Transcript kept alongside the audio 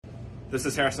This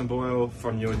is Harrison Boyle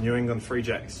from your New England Free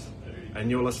Jacks,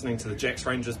 and you're listening to the Jacks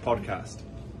Rangers podcast.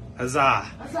 Huzzah!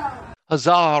 Huzzah!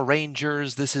 Huzzah,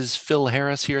 Rangers! This is Phil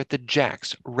Harris here at the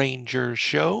Jacks Rangers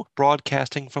Show,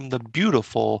 broadcasting from the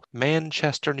beautiful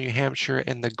Manchester, New Hampshire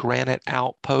in the Granite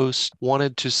Outpost.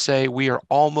 Wanted to say we are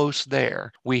almost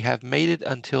there. We have made it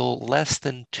until less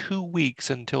than 2 weeks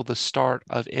until the start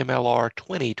of MLR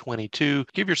 2022.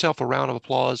 Give yourself a round of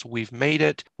applause. We've made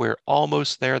it. We're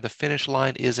almost there. The finish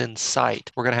line is in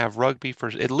sight. We're going to have rugby for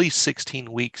at least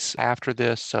 16 weeks after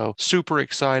this, so super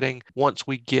exciting. Once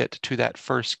we get to that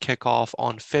first kickoff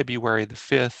on February the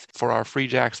 5th for our Free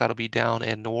Jacks, that'll be down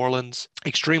in New Orleans.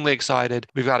 Extremely excited.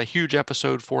 We've got a huge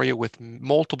episode for you with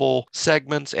multiple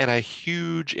segments and a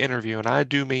huge interview, and I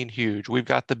do mean huge. We've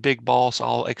got the big boss.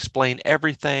 I'll explain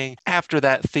everything after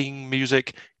that theme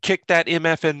music. Kick that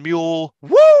MFN mule.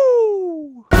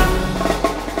 Woo!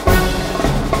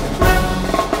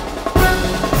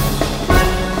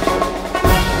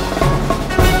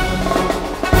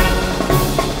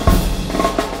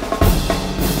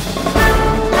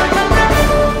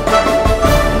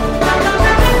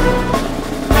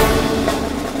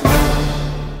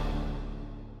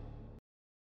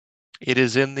 It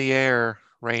is in the air,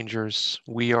 Rangers.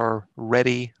 We are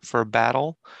ready for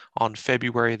battle on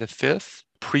February the 5th.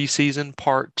 Preseason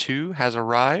Part 2 has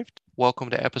arrived. Welcome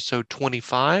to episode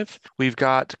 25. We've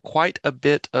got quite a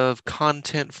bit of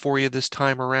content for you this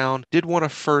time around. Did want to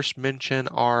first mention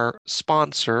our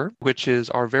sponsor, which is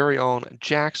our very own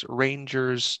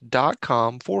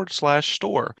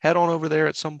jacksrangers.com/store. Head on over there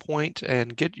at some point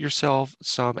and get yourself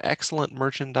some excellent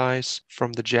merchandise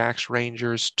from the Jacks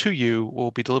Rangers to you.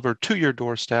 Will be delivered to your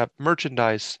doorstep.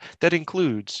 Merchandise that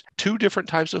includes 2 different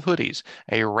types of hoodies,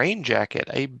 a rain jacket,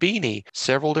 a beanie,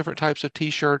 several different types of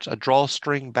t-shirts, a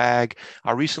drawstring bag.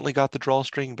 I recently got the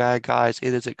drawstring bag, guys.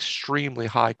 It is extremely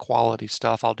high quality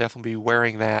stuff. I'll definitely be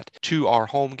wearing that to our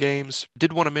home games.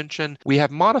 Did want to mention we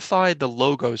have modified the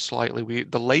logo slightly.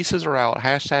 The laces are out.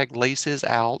 Hashtag laces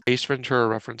out. Ace Ventura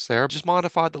reference there. Just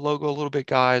modified the logo a little bit,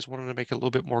 guys. Wanted to make it a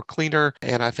little bit more cleaner,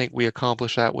 and I think we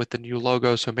accomplished that with the new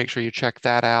logo, so make sure you check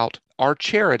that out. Our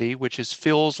charity, which is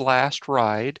Phil's Last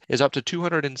Ride, is up to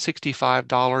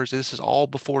 $265. This is all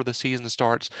before the season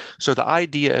starts. So the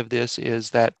idea of this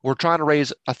is that we're trying to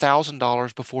raise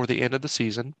 $1,000 before the end of the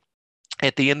season.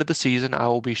 At the end of the season, I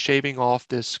will be shaving off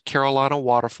this Carolina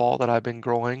waterfall that I've been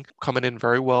growing, coming in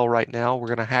very well right now. We're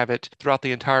going to have it throughout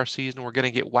the entire season. We're going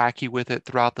to get wacky with it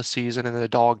throughout the season and the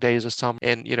dog days of summer,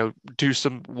 and do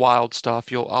some wild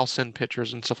stuff. I'll send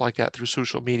pictures and stuff like that through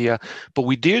social media. But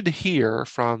we did hear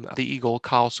from the Eagle,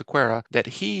 Kyle Sequeira, that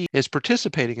he is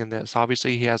participating in this.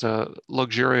 Obviously, he has a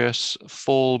luxurious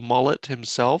full mullet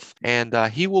himself, and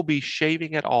he will be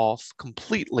shaving it off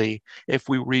completely if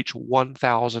we reach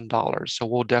 $1,000. So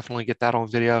we'll definitely get that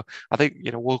on video. I think,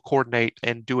 we'll coordinate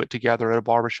and do it together at a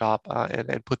barbershop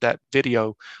and put that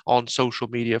video on social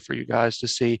media for you guys to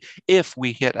see if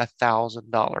we hit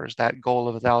 $1,000. That goal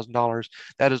of $1,000,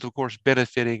 that is, of course,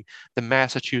 benefiting the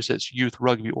Massachusetts Youth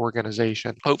Rugby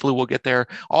Organization. Hopefully we'll get there.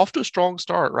 Off to a strong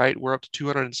start, right? We're up to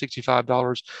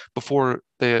 $265 before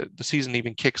the season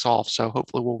even kicks off. So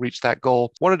hopefully we'll reach that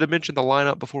goal. Wanted to mention the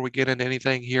lineup before we get into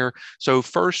anything here. So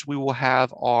first we will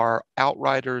have our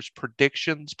Outriders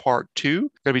predictions part 2.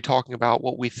 Going to be talking about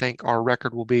what we think our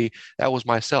record will be. That was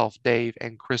myself, Dave,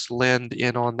 and Chris Lind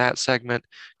in on that segment.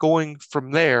 Going from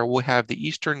there, we'll have the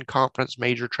Eastern Conference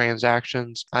major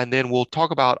transactions, and then we'll talk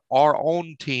about our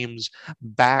own team's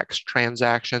backs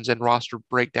transactions and roster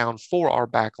breakdown for our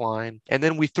back line. And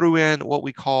then we threw in what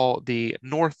we call the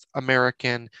North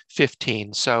American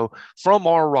 15. So from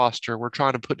our roster, we're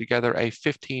trying to put together a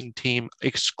 15 team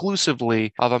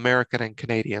exclusively of American and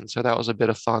Canadian. So that was a bit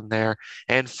of fun there.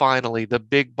 And finally, the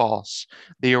big boss,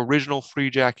 the original Free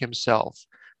Jack himself,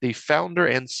 the founder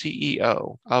and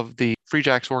CEO of the Free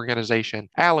Jacks organization,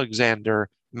 Alexander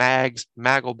Mags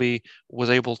Magleby, was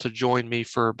able to join me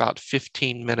for about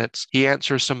 15 minutes. He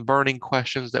answers some burning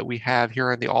questions that we have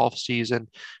here in the off season.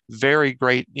 Very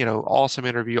great, awesome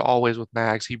interview always with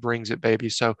Mags. He brings it, baby.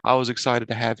 So I was excited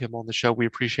to have him on the show. We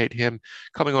appreciate him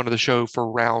coming onto the show for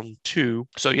round 2.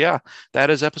 So yeah, that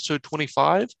is episode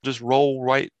 25. Just roll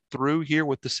right through here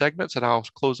with the segments, and I'll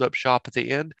close up shop at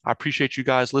the end. I appreciate you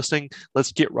guys listening.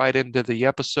 Let's get right into the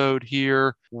episode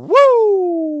here. Woo!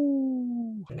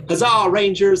 Huzzah,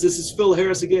 Rangers! This is Phil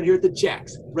Harris again here at the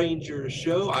Jacks Rangers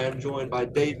Show. I am joined by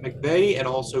Dave McVeigh and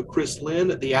also Chris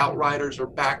Lind. The Outriders are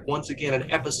back once again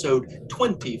in episode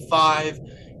 25.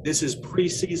 This is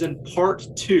preseason part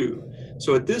 2.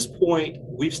 So at this point,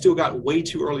 we've still got way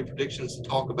too early predictions to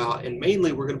talk about, and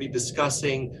mainly we're going to be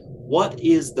discussing what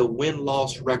is the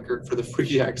win-loss record for the Free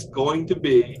Jacks going to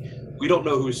be We don't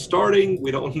know who's starting. We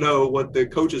don't know what the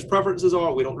coaches' preferences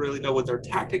are. We don't really know what their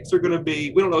tactics are going to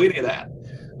be. We don't know any of that.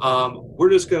 We're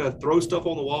just going to throw stuff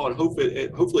on the wall and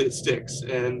hopefully it sticks.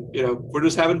 And, we're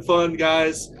just having fun,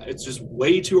 guys. It's just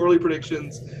way too early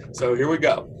predictions. So here we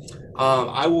go.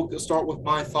 I will start with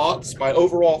my thoughts, my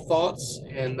overall thoughts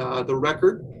and the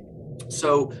record.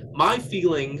 So my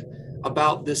feeling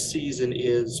about this season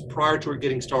is, prior to it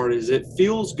getting started, is it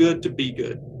feels good to be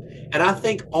good. And I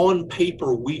think on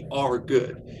paper, we are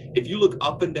good. If you look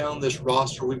up and down this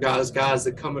roster, we've got guys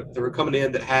that are coming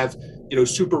in that have,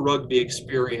 Super Rugby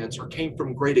experience or came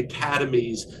from great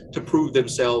academies to prove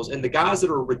themselves. And the guys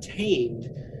that are retained,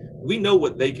 we know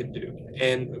what they can do.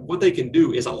 And what they can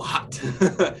do is a lot.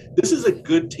 This is a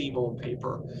good team on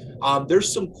paper.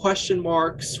 There's some question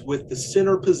marks with the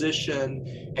center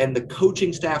position and the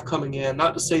coaching staff coming in.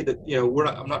 Not to say that,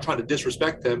 I'm not trying to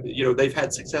disrespect them. They've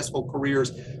had successful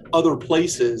careers other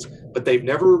places, but they've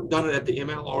never done it at the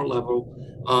MLR level.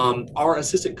 Our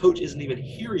assistant coach isn't even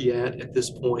here yet at this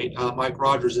point. Mike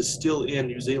Rogers is still in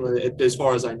New Zealand, as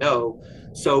far as I know.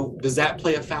 So does that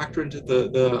play a factor into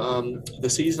the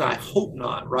season? I hope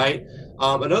not, right?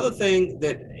 Another thing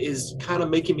that is kind of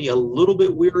making me a little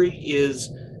bit weary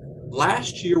is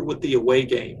last year with the away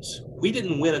games, we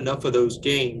didn't win enough of those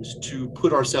games to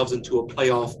put ourselves into a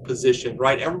playoff position,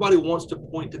 right? Everybody wants to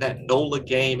point to that NOLA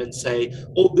game and say,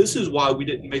 oh, this is why we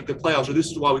didn't make the playoffs, or this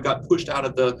is why we got pushed out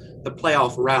of the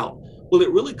playoff route. Well,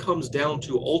 it really comes down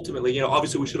to ultimately,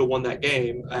 obviously we should have won that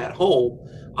game at home,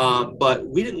 but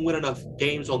we didn't win enough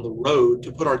games on the road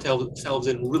to put ourselves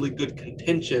in really good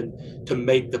contention to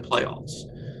make the playoffs.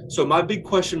 So my big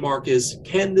question mark is,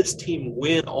 can this team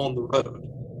win on the road?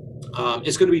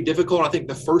 It's going to be difficult. I think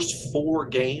the first 4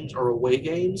 games are away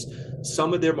games.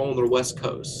 Some of them are on the West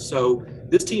Coast. So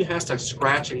this team has to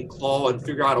scratch and claw and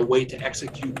figure out a way to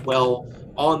execute well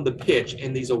on the pitch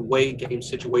in these away game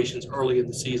situations early in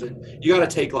the season. You got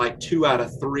to take like 2 out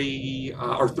of 3,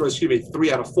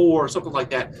 3 out of 4, or something like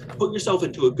that. Put yourself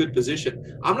into a good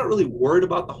position. I'm not really worried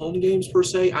about the home games per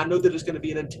se. I know that it's going to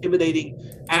be an intimidating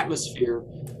atmosphere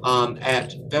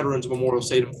at Veterans Memorial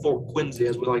Stadium, Fort Quincy,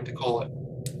 as we like to call it.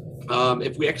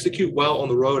 If we execute well on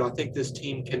the road, I think this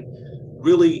team can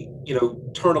really,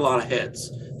 turn a lot of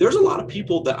heads. There's a lot of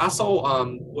people that I saw,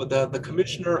 the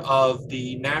commissioner of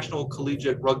the National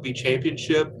Collegiate Rugby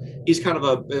Championship. He's kind of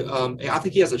I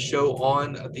think he has a show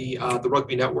on the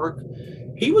Rugby Network.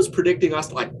 He was predicting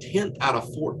us like 10th out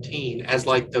of 14 as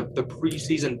like the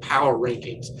preseason power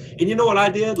rankings. And you know what I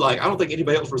did? Like, I don't think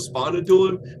anybody else responded to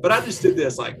him, but I just did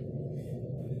this, like,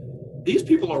 these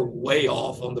people are way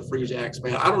off on the Free Jacks,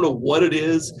 man. I don't know what it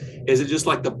is. Is it just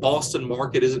like the Boston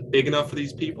market isn't big enough for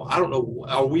these people? I don't know.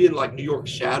 Are we in like New York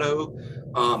shadow?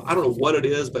 I don't know what it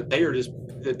is, but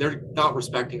they're not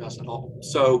respecting us at all.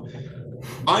 So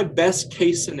my best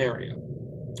case scenario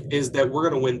is that we're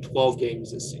going to win 12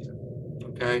 games this season.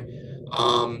 Okay.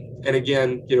 And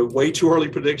again, way too early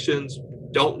predictions.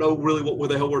 Don't know really what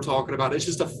the hell we're talking about. It's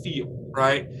just a feel,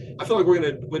 right? I feel like we're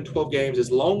going to win 12 games as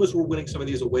long as we're winning some of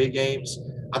these away games.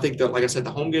 I think that, like I said,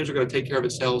 the home games are going to take care of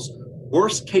itself.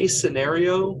 Worst case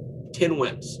scenario, 10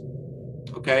 wins.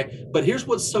 Okay. But here's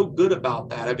what's so good about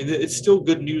that. I mean, it's still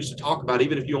good news to talk about,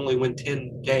 even if you only win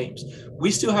 10 games.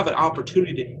 We still have an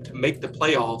opportunity to make the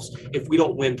playoffs if we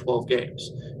don't win 12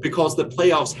 games, because the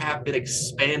playoffs have been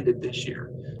expanded this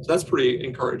year. So that's pretty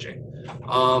encouraging.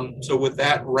 So with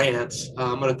that rant,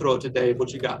 I'm going to throw it to Dave.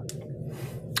 What you got?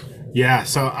 Yeah,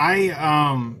 so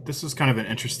this was kind of an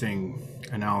interesting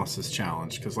analysis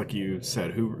challenge because, like you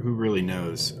said, who really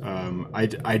knows?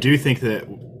 I do think that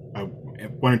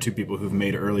one or two people who've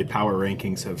made early power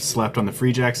rankings have slept on the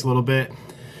Free Jacks a little bit.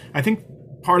 I think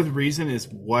part of the reason is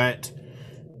what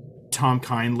Tom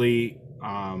Kindley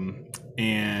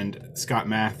and Scott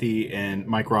Matthey and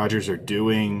Mike Rogers are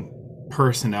doing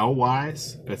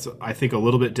personnel-wise. It's, I think, a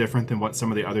little bit different than what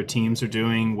some of the other teams are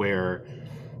doing, where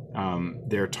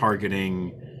they're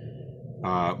targeting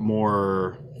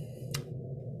more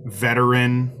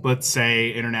veteran, let's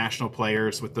say, international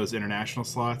players with those international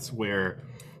slots, where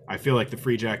I feel like the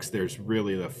Free Jacks, there's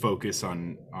really the focus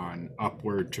on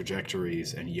upward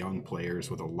trajectories and young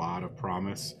players with a lot of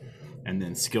promise, and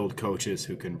then skilled coaches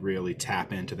who can really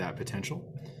tap into that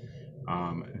potential.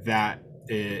 That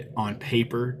on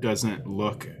paper doesn't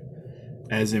look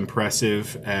as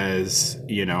impressive as,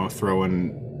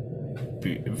 throwing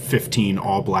 15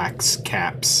 All Blacks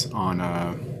caps on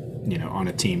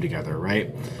a team together,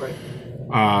 right?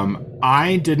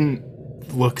 I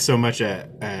didn't look so much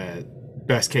at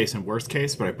best case and worst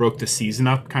case, but I broke the season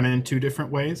up kind of in two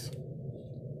different ways.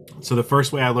 So the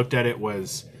first way I looked at it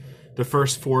was the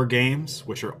first 4 games,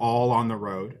 which are all on the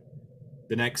road.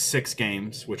 the next 6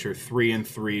 games, which are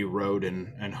 3-3 road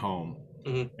and home,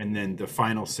 and then the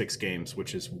final 6 games,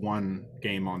 which is 1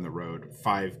 game on the road,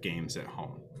 5 games at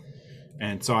home.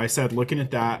 And so I said, looking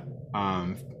at that,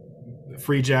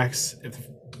 Free Jacks, if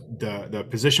the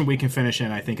position we can finish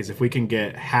in, I think, is if we can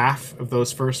get half of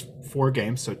those first 4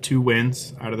 games, so 2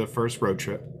 wins out of the first road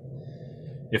trip.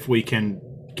 If we can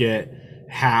get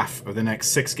half of the next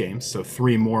 6 games, so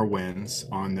 3 more wins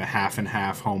on the half and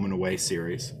half home and away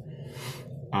series.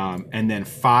 And then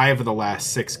 5 of the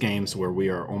last 6 games where we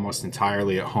are almost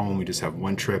entirely at home. We just have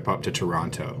 1 trip up to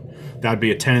Toronto. That'd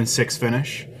be a 10-6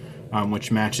 finish,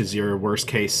 which matches your worst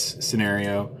case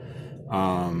scenario.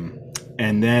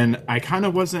 And then I kind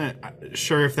of wasn't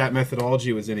sure if that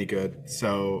methodology was any good.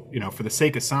 So, for the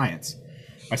sake of science,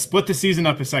 I split the season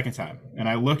up a second time, and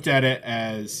I looked at it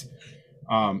as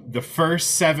the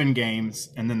first 7 games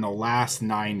and then the last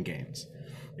 9 games.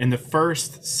 In the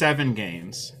first 7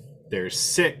 games, there's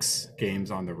 6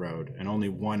 games on the road and only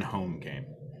 1 home game,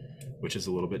 which is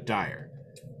a little bit dire.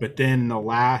 But then the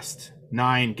last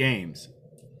 9 games,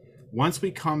 once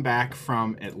we come back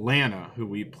from Atlanta, who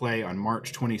we play on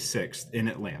March 26th in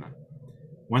Atlanta,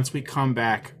 once we come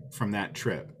back from that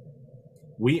trip,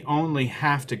 we only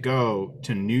have to go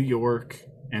to New York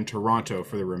and Toronto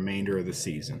for the remainder of the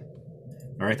season.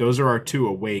 All right, those are our 2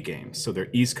 away games, so they're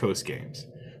East Coast games.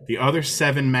 The other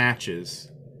 7 matches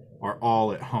are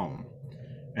all at home.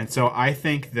 And so I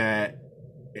think that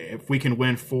if we can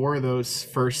win 4 of those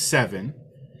first 7,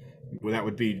 well, that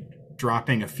would be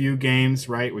dropping a few games,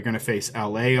 right? We're going to face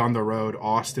LA on the road,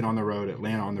 Austin on the road,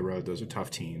 Atlanta on the road. Those are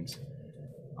tough teams.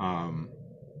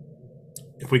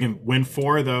 If we can win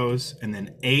 4 of those and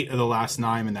then 8 of the last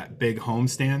 9 in that big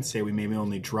homestand, say we maybe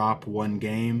only drop 1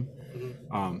 game,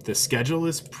 the schedule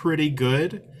is pretty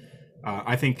good.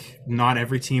 I think not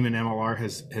every team in MLR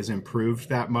has improved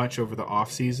that much over the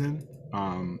offseason,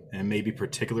 and maybe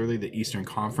particularly the Eastern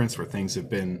Conference, where things have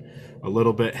been a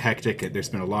little bit hectic. There's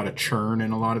been a lot of churn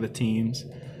in a lot of the teams.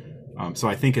 So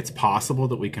I think it's possible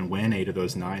that we can win 8 of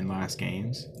those 9 last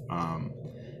games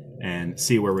and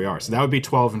see where we are. So that would be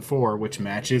 12-4, which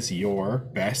matches your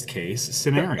best case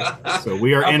scenario. So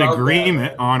we are in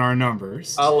agreement on our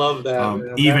numbers. I love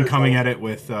that. Even coming at it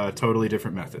with totally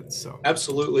different methods. So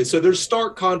absolutely. So there's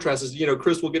stark contrasts.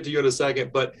 Chris, we'll get to you in a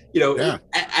second, but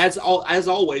as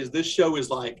always, this show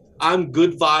is like, I'm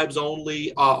good vibes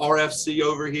only, RFC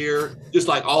over here, just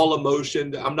like all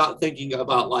emotion. I'm not thinking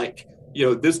about like,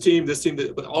 this team,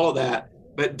 but all of that.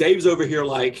 But Dave's over here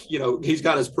like, he's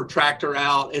got his protractor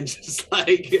out and just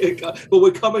like, but we're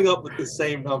coming up with the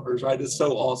same numbers, right? It's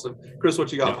so awesome. Chris,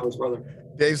 what you got for us, brother?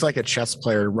 Dave's like a chess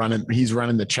player he's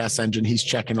running the chess engine. He's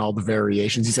checking all the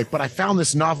variations. He's like, but I found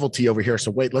this novelty over here.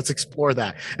 So wait, let's explore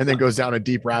that. And then goes down a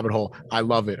deep rabbit hole. I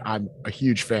love it. I'm a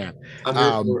huge fan. I'm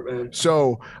here for it, man.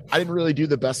 So I didn't really do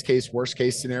the best case, worst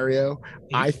case scenario.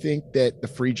 I think that the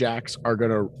Free Jacks are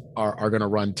going to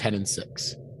run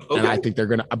 10-6. Okay. And I think they're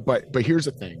going to, but here's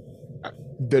the thing,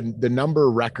 the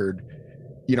number record,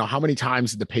 how many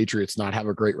times did the Patriots not have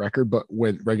a great record, but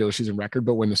when regular season record,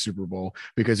 but win the Super Bowl,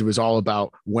 because it was all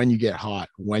about when you get hot,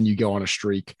 when you go on a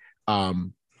streak,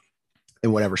 and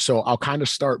whatever. So I'll kind of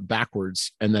start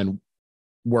backwards and then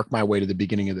work my way to the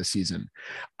beginning of the season.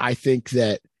 I think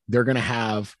that they're going to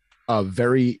have a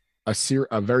very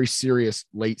serious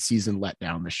late season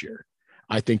letdown this year.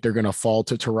 I think they're going to fall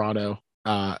to Toronto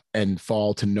and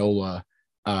fall to NOLA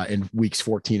in weeks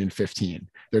 14 and 15.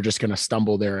 They're just going to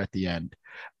stumble there at the end.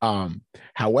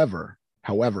 However,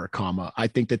 I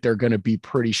think that they're going to be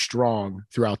pretty strong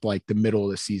throughout like the middle of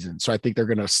the season. So I think they're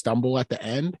going to stumble at the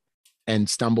end and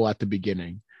stumble at the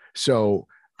beginning. So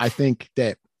I think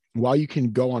that while you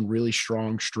can go on really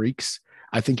strong streaks,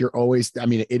 I think you're always,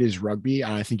 it is rugby,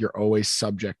 and I think you're always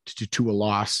subject to a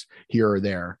loss here or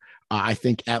there. I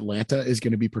think Atlanta is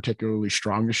going to be particularly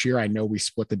strong this year. I know we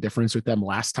split the difference with them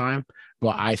last time,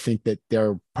 but I think that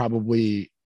they're probably,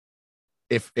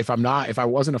 if I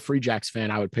wasn't a Free Jacks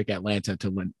fan, I would pick Atlanta to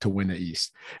win the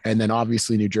East. And then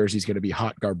obviously New Jersey's going to be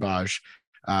hot garbage.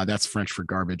 That's French for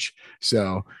garbage.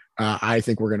 So I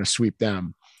think we're going to sweep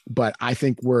them. But I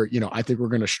think we're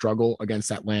going to struggle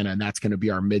against Atlanta, and that's going to be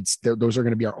our those are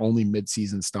going to be our only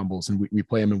mid-season stumbles. And we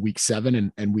play them in week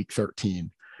 7 and week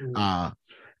 13.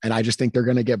 And I just think they're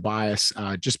going to get biased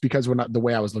just because we're not the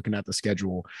way I was looking at the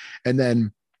schedule. And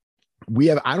then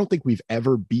I don't think we've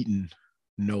ever beaten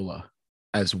NOLA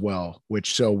as well,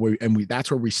 that's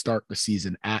where we start the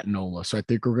season, at NOLA. So I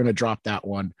think we're going to drop that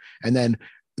one. And then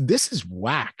this is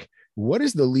whack. What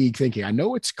is the league thinking? I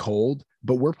know it's cold,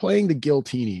 but we're playing the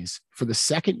Guiltinis for the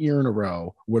second year in a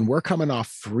row when we're coming off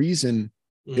freezing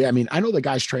Yeah, I mean, I know the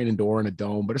guys train indoor in a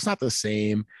dome, but it's not the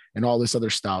same and all this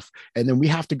other stuff. And then we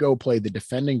have to go play the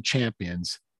defending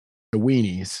champions, the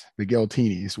weenies, the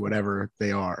guillotines, whatever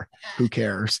they are. Who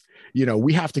cares?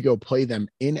 We have to go play them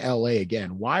in LA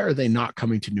again. Why are they not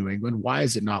coming to New England? Why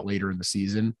is it not later in the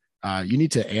season? You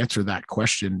need to answer that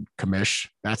question, Kamish.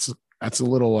 That's a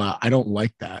little, I don't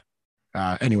like that.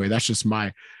 Anyway, that's just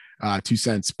my 2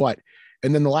 cents.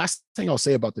 And then the last thing I'll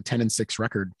say about the 10-6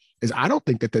 record is I don't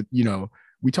think that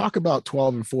we talk about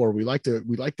 12-4. We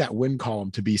like that win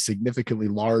column to be significantly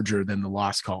larger than the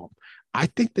loss column. I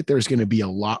think that there's going to be a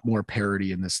lot more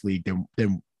parity in this league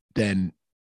than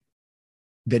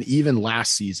even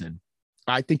last season.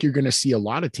 I think you're going to see a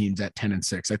lot of teams at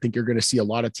 10-6. I think you're going to see a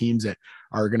lot of teams that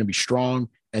are going to be strong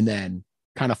and then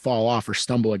kind of fall off or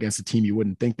stumble against a team you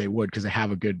wouldn't think they would because they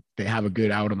have a good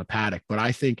out on the paddock. But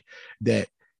I think that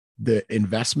the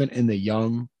investment in the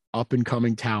young up and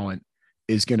coming talent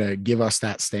is going to give us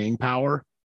that staying power.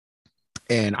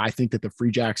 And I think that the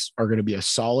Free Jacks are going to be a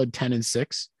solid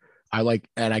 10-6.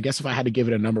 And I guess if I had to give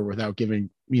it a number without giving,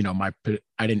 I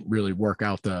didn't really work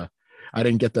out I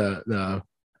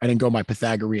didn't go my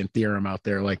Pythagorean theorem out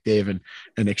there like Dave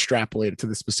and extrapolate it to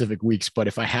the specific weeks. But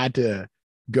if I had to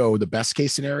go the best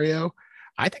case scenario,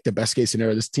 I think the best case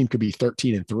scenario, this team could be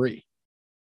 13-3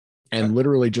 and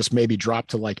literally just maybe drop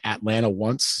to like Atlanta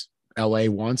once, LA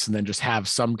once, and then just have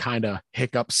some kind of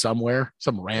hiccup somewhere,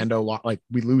 some rando lot, like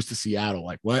we lose to Seattle,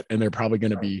 like what? And they're probably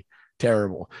going to be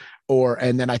terrible.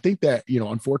 And then I think that,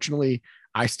 unfortunately,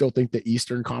 I still think the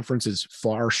Eastern Conference is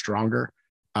far stronger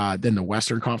than the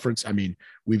Western Conference. I mean,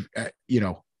 we've,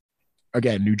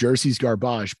 again, New Jersey's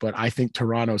garbage, but I think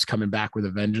Toronto's coming back with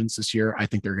a vengeance this year. I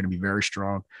think they're going to be very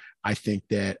strong. I think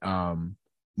that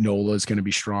NOLA is going to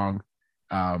be strong.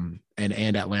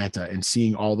 And Atlanta, and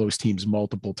seeing all those teams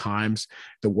multiple times,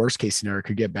 the worst case scenario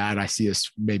could get bad. I see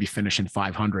us maybe finishing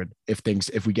 500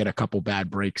 if we get a couple bad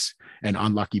breaks and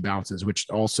unlucky bounces, which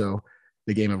also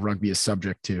the game of rugby is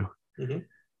subject to. Mm-hmm.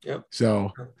 Yep.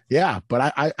 So yeah,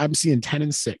 but I'm seeing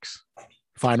 10-6.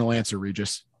 Final answer,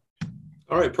 Regis.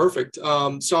 All right, perfect.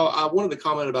 So I wanted to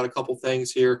comment about a couple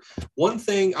things here. One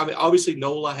thing, I mean, obviously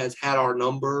NOLA has had our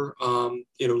number.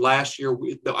 Last year,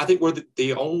 I think we're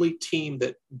the only team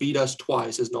that beat us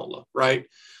twice is NOLA, right?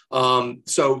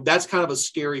 So that's kind of a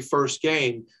scary first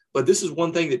game. But this is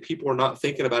one thing that people are not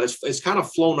thinking about. It's kind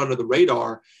of flown under the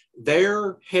radar.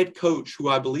 Their head coach, who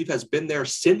I believe has been there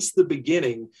since the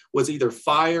beginning, was either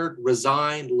fired,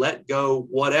 resigned, let go,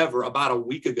 whatever, about a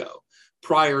week ago,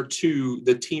 prior to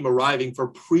the team arriving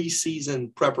for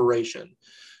preseason preparation.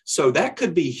 So that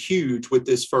could be huge with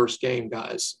this first game,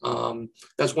 guys.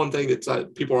 That's one thing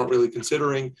that people aren't really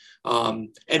considering.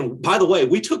 And by the way,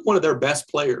 we took one of their best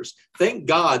players. Thank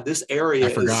God this area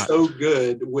is so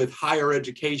good with higher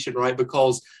education, right?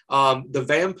 Because the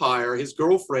vampire, his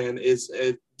girlfriend, is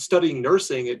studying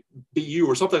nursing at BU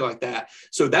or something like that.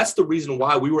 So that's the reason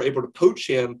why we were able to poach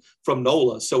him from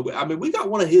NOLA. So, I mean, we got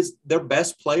one of their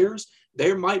best players.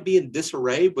 They might be in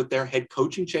disarray with their head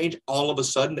coaching change all of a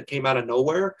sudden that came out of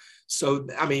nowhere. So,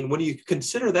 I mean, when you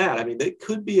consider that, I mean, that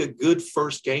could be a good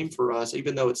first game for us,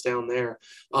 even though it's down there.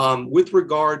 With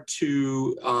regard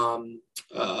to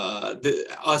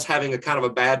us having a kind of a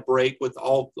bad break with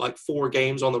all like 4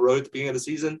 games on the road at the beginning of the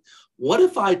season, what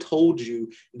if I told you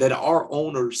that our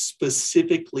owners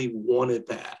specifically wanted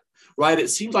that? Right? It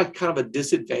seems like kind of a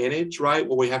disadvantage, right?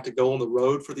 Where we have to go on the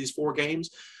road for these 4 games.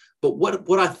 But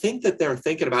what I think that they're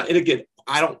thinking about, and again,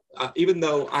 I don't, even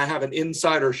though I have an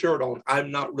insider shirt on,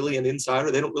 I'm not really an insider.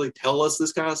 They don't really tell us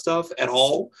this kind of stuff at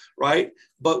all, right?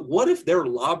 But what if they're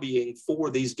lobbying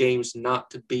for these games not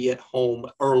to be at home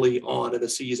early on in the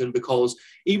season? Because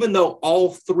even though all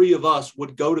 3 of us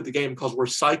would go to the game because we're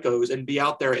psychos and be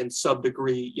out there in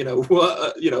sub-degree,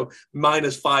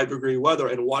 -5 degree weather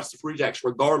and watch the Free Jacks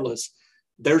regardless,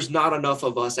 there's not enough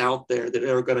of us out there that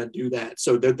are going to do that.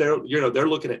 So they're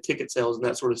looking at ticket sales and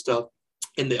that sort of stuff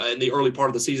in the early part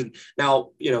of the season.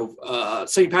 Now,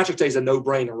 St. Patrick's Day is a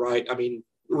no-brainer, right? I mean,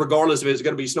 regardless if it's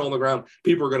going to be snow on the ground,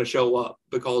 people are going to show up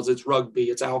because it's rugby,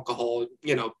 it's alcohol.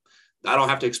 I don't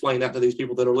have to explain that to these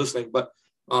people that are listening. But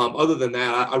other than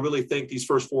that, I really think these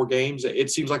first 4 games,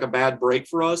 it seems like a bad break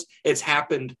for us. It's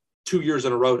happened 2 years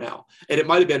in a row now. And it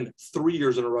might have been 3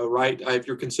 years in a row, right? If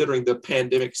you're considering the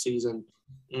pandemic season.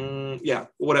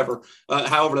 Whatever,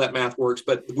 however that math works.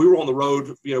 But we were on the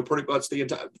road, pretty much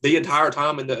the entire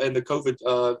time in the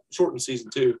COVID shortened season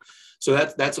too. So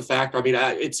that's a factor. I mean,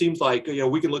 it seems like,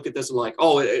 we can look at this and like,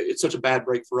 oh, it's such a bad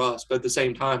break for us. But at the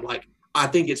same time, like, I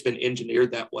think it's been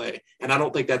engineered that way. And I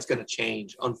don't think that's going to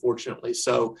change, unfortunately.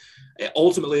 So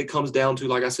ultimately it comes down to,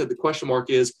 like I said, the question mark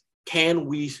is, can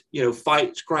we,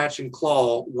 fight, scratch, and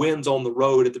claw wins on the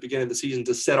road at the beginning of the season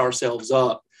to set ourselves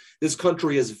up? This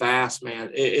country is vast,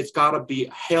 man. It's got to be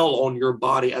hell on your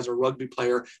body as a rugby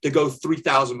player to go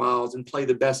 3,000 miles and play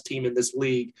the best team in this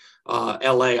league,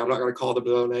 LA. I'm not going to call them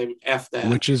their name. F that.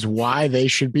 Which is why they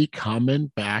should be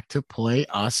coming back to play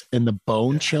us in the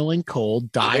bone-chilling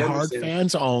cold, diehard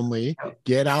fans only.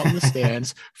 Get out in the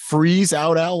stands, freeze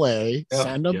out LA,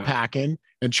 send them packing,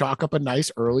 and chalk up a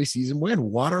nice early season win.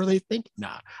 What are they thinking?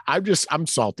 Nah, I'm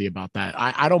salty about that.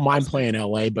 I don't mind playing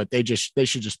LA, but they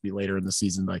should just be later in the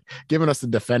season, like giving us the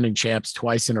defending champs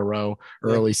twice in a row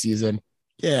early season.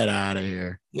 Get out of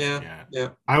here. Yeah.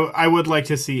 I would like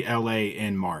to see LA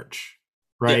in March,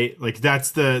 right? Like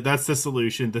that's the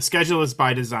solution. The schedule is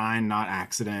by design, not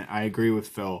accident. I agree with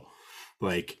Phil.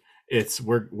 Like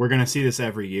we're going to see this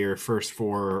every year, first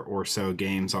 4 or so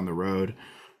games on the road.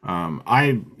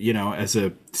 As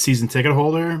a season ticket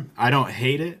holder, I don't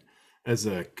hate it. As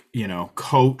a,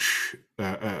 coach,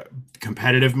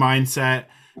 competitive mindset,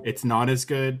 it's not as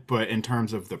good, but in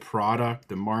terms of the product,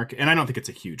 the market, and I don't think it's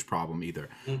a huge problem either.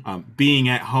 Being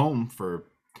at home for,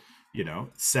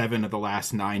 7 of the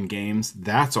last 9 games,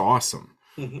 that's awesome.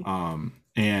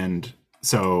 And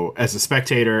so as a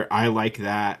spectator, I like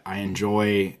that. I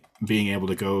enjoy being able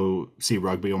to go see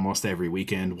rugby almost every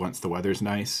weekend once the weather's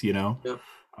nice,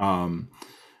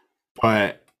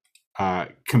 but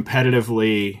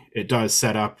competitively, it does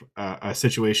set up a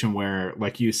situation where,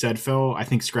 like you said, Phil, I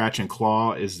think scratch and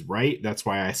claw is right. That's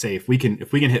why I say if we can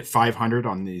hit 500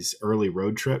 on these early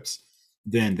road trips,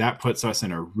 then that puts us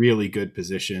in a really good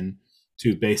position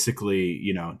to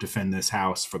basically, defend this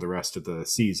house for the rest of the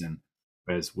season,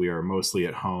 as we are mostly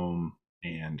at home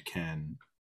and can,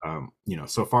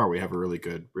 so far we have a really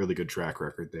good track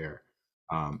record there.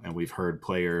 And we've heard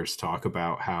players talk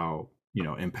about how,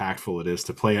 impactful it is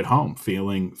to play at home,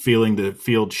 feeling the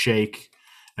field shake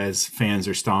as fans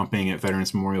are stomping at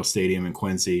Veterans Memorial Stadium in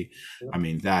Quincy. I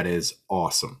mean, that is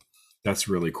awesome. That's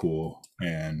really cool.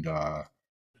 And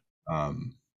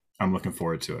I'm looking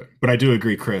forward to it. But I do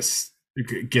agree, Chris,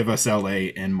 give us LA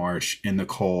in March in the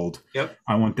cold. Yep.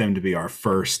 I want them to be our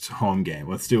first home game.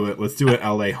 Let's do it. Let's do an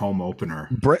LA home opener.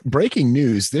 Breaking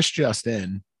news. This just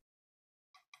in.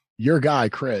 Your guy,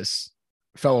 Chris,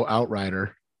 fellow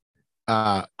outrider,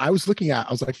 I was like,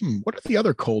 what are the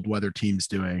other cold weather teams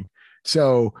doing?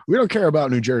 So we don't care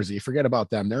about New Jersey. Forget about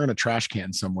them. They're in a trash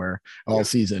can somewhere all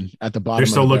season at the bottom. They're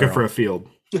still looking for a field.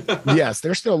 Yes,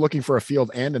 they're still looking for a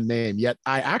field and a name. Yet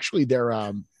they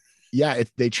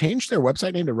changed their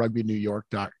website name to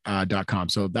rugbynewyork.com.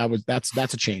 So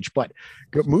that's a change. But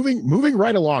moving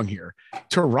right along here,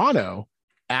 Toronto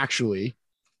actually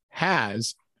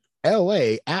has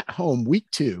LA at home week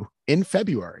 2 in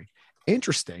February.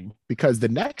 Interesting, because the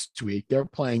next week they're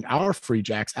playing our Free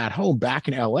Jacks at home back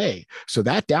in LA. So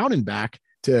that down and back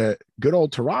to good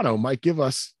old Toronto might give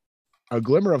us a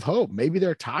glimmer of hope. Maybe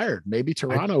they're tired. Maybe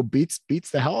Toronto beats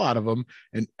the hell out of them,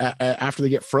 and after they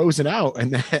get frozen out,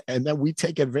 and then we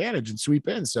take advantage and sweep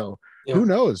in. So who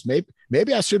knows?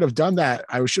 Maybe I should have done that.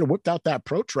 I should have whipped out that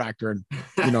protractor and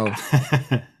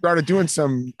started doing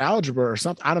some algebra or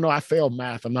something. I don't know. I failed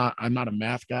math. I'm not a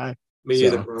math guy. Me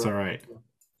either, bro. It's all right.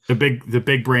 The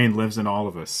big brain lives in all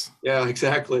of us. Yeah,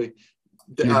 exactly.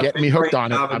 You're getting me hooked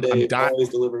on it.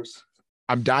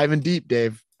 I'm diving deep,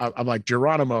 Dave. I'm like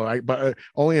Geronimo, but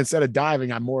only instead of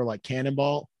diving, I'm more like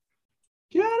Cannonball.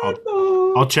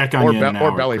 I'll check on you now,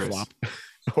 or belly Chris. flop,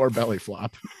 or belly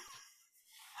flop.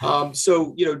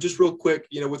 So, just real quick,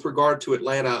 with regard to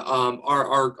Atlanta,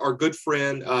 our good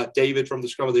friend, David from the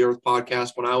Scrum of the Earth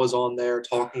podcast, when I was on there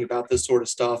talking about this sort of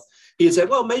stuff, he had said,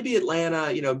 well, maybe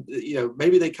Atlanta,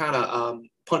 maybe they kind of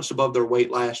punched above their weight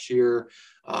last year.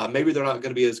 Maybe they're not going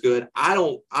to be as good. I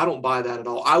don't buy that at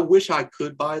all. I wish I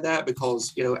could buy that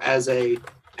because, as a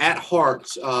at heart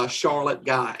Charlotte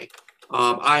guy,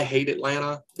 I hate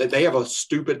Atlanta. That they have a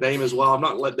stupid name as well. I'm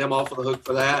not letting them off of the hook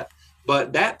for that.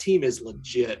 But that team is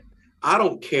legit. I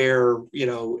don't care.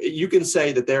 You can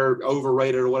say that they're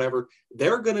overrated or whatever.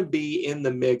 They're going to be in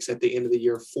the mix at the end of the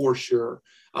year for sure.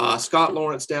 Scott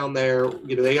Lawrence down there,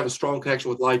 they have a strong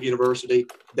connection with Life University.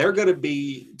 They're going to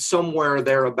be somewhere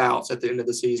thereabouts at the end of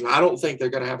the season. I don't think they're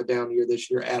going to have a down year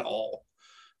this year at all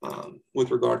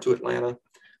with regard to Atlanta.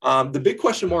 The big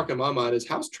question mark in my mind is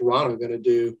how's Toronto going to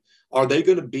do? Are they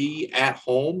going to be at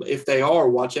home? If they are,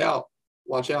 watch out.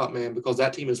 Watch out, man, because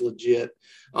that team is legit.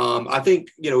 I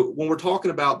think, when we're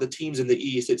talking about the teams in the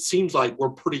East, it seems like we're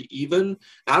pretty even.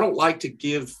 I don't like to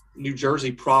give New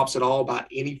Jersey props at all about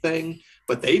anything,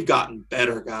 but they've gotten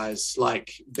better, guys.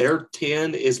 Like their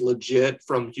 10 is legit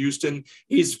from Houston.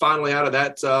 He's finally out of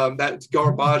that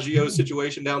Garbaggio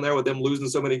situation down there with them losing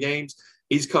so many games.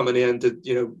 He's coming in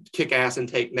to, kick ass and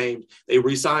take names. They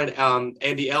re-signed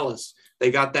Andy Ellis.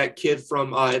 They got that kid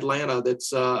from Atlanta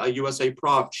that's a USA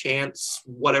prop, Chance,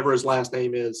 whatever his last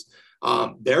name is.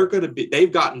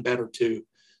 They've gotten better too.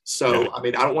 So, yeah. I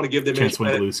mean, I don't want to give them Chance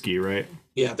Wendlewski, right?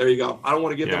 Yeah, there you go. I don't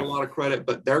want to give them a lot of credit,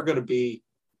 but they're going to be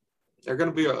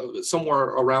somewhere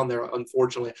around there,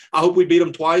 unfortunately. I hope we beat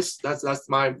them twice. That's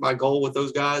my goal with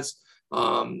those guys.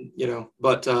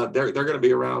 But they're going to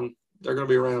be around. They're going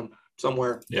to be around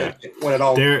somewhere. Yeah. When it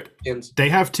all ends. They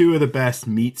have two of the best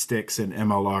meat sticks in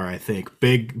MLR, I think.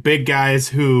 Big guys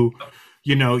who,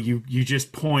 you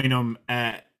just point them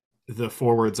at the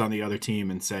forwards on the other team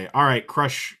and say, all right,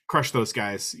 crush those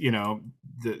guys.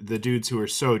 The dudes who are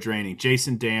so draining.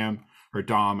 Jason Dam,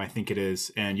 I think it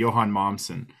is, and Johan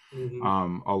Momsen,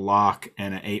 a lock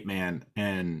and an 8-man.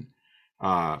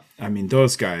 And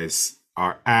those guys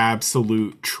are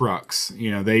absolute trucks.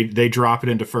 They drop it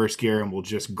into first gear and will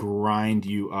just grind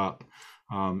you up.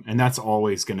 And that's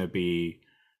always going to be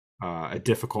a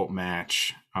difficult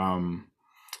match.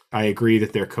 I agree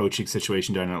that their coaching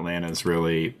situation down in Atlanta is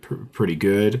really pretty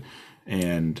good.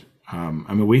 And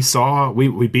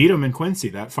we beat them in Quincy,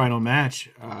 that final match.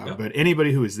 But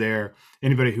anybody who was there,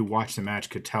 anybody who watched the match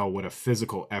could tell what a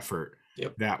physical effort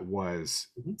that was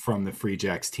from the Free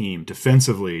Jacks team,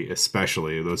 defensively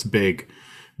especially. Those big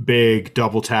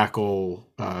double tackle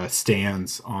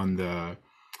stands on the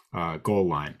goal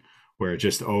line, where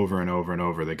just over and over and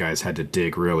over the guys had to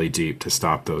dig really deep to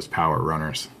stop those power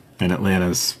runners. And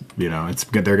Atlanta's,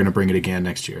 they're going to bring it again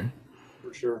next year.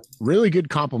 Sure. Really good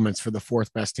compliments for the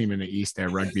fourth best team in the East there,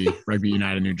 Rugby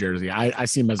United New Jersey. I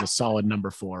see them as a solid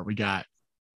number 4. We got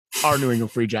our New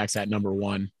England Free Jacks at number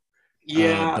 1.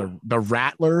 Yeah. The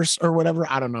Rattlers or whatever.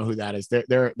 I don't know who that is.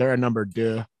 They're a number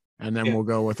 2. And then we'll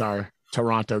go with our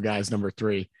Toronto guys, number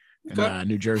 3. And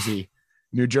New Jersey.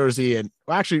 And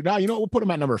actually, no, we'll put them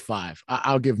at number 5.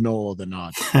 I'll give Noel the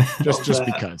nod just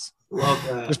because. Love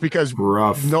that. Just because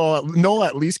rough. Nola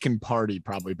at least can party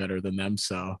probably better than them.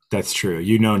 So that's true.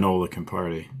 Nola can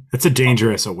party. It's a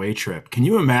dangerous away trip. Can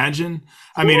you imagine?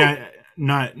 I mean,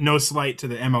 no slight to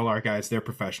the MLR guys. They're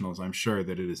professionals. I'm sure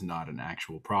that it is not an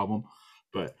actual problem,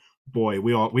 but boy,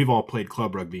 we've all played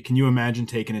club rugby. Can you imagine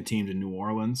taking a team to New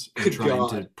Orleans and trying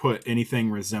to put anything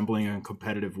resembling a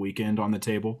competitive weekend on the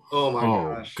table? Oh my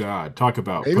gosh. God. Talk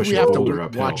about maybe pushing we have boulder to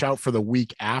uphill. watch out for the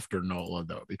week after NOLA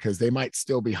though, because they might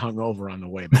still be hungover on the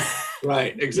way back.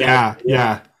 Right. Exactly.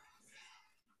 Yeah.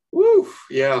 Woo.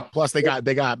 Yeah. Plus they got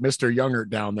Mr. Youngert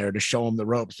down there to show them the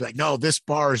ropes. Like, no, this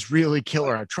bar is really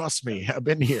killer. Trust me. I've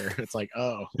been here. It's like,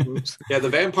 oh, oops. Yeah. The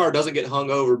vampire doesn't get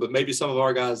hungover, but maybe some of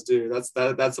our guys do. That's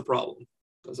a problem.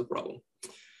 That's a problem.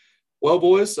 Well,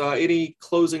 boys, any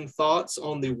closing thoughts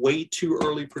on the way too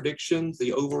early predictions,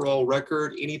 the overall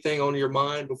record, anything on your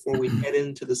mind before we head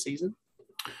into the season?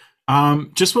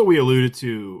 Just what we alluded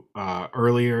to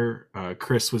earlier.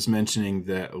 Chris was mentioning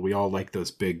that we all like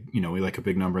those big, we like a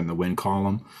big number in the win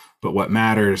column. But what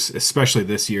matters, especially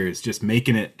this year, is just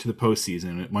making it to the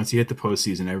postseason. Once you hit the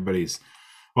postseason, everybody's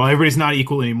not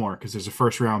equal anymore because there's a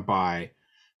first round bye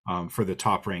for the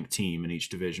top ranked team in each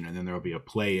division. And then there will be a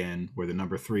play-in where the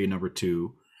number 3 and number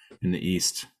 2 in the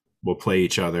East will play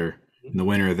each other. And the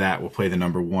winner of that will play the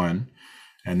number 1.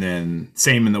 And then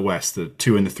same in the West, the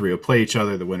 2 and the 3 will play each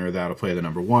other. The winner of that will play the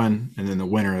number 1. And then the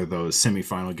winner of those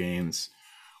semifinal games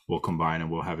will combine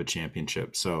and we'll have a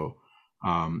championship. So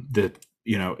if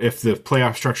the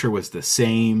playoff structure was the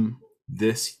same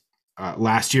this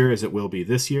last year as it will be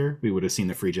this year, we would have seen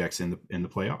the Free Jacks in the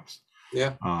playoffs.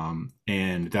 Yeah.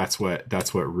 And that's what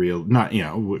real, not,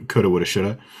 coulda, woulda,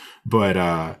 shoulda,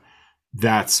 but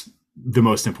that's the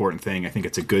most important thing. I think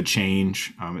it's a good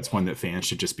change. It's one that fans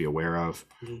should just be aware of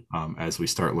as we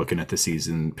start looking at the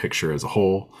season picture as a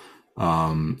whole.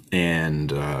 I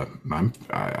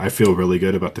feel really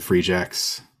good about the Free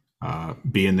Jacks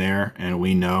being there, and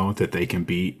we know that they can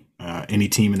beat any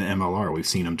team in the MLR. We've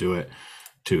seen them do it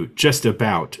to just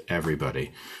about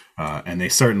everybody. And they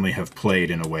certainly have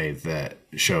played in a way that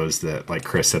shows that, like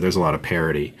Chris said, there's a lot of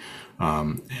parity.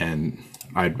 And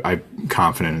I'm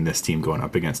confident in this team going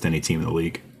up against any team in the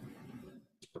league.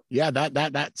 Yeah, that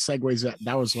segues.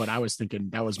 That was what I was thinking.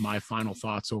 That was my final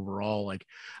thoughts overall. Like,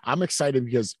 I'm excited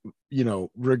because,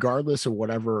 regardless of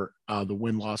whatever the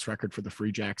win-loss record for the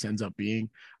Free Jacks ends up being,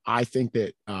 I think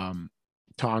that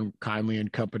Tom Kindly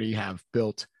and company have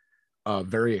built a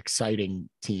very exciting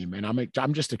team, and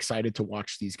I'm just excited to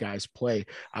watch these guys play.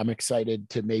 I'm excited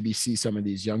to maybe see some of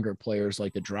these younger players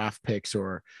like the draft picks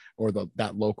or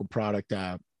that local product.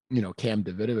 Cam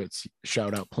Davidovich,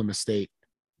 shout out Plymouth State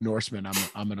Norseman.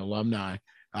 I'm an alumni.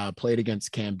 Played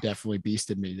against Cam, definitely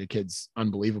beasted me. The kid's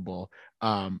unbelievable.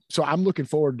 So I'm looking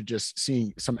forward to just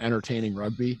seeing some entertaining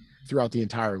rugby throughout the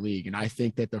entire league. And I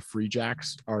think that the Free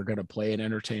Jacks are going to play an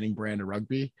entertaining brand of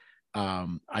rugby.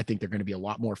 I think they're going to be a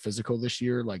lot more physical this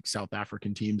year. Like South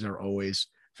African teams are always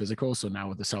physical. So now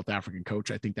with the South African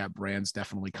coach, I think that brand's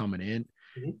definitely coming in.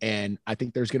 Mm-hmm. And I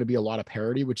think there's going to be a lot of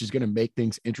parity, which is going to make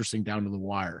things interesting down to the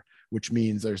wire, which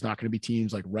means there's not going to be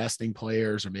teams like resting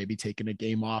players or maybe taking a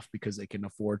game off because they can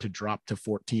afford to drop to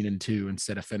 14-2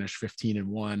 instead of finish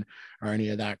 15-1 or any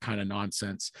of that kind of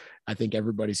nonsense. I think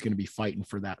everybody's going to be fighting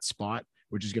for that spot,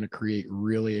 which is going to create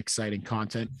really exciting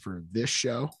content for this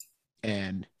show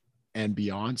and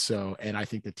beyond. So, and I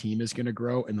think the team is going to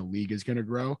grow and the league is going to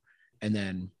grow, and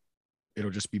then it'll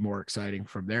just be more exciting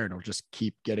from there. And it'll just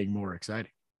keep getting more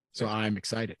exciting. So I'm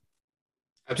excited.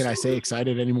 Absolutely. Can I say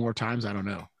excited any more times? I don't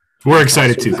know. We're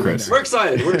excited too, Chris. We're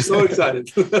excited. We're so excited.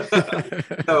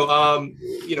 So,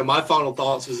 my final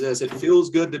thoughts is this: it feels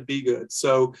good to be good.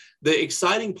 So the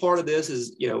exciting part of this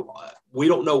is, we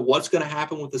don't know what's going to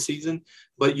happen with the season,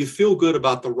 but you feel good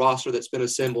about the roster that's been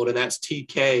assembled, and that's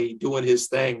TK doing his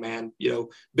thing, man.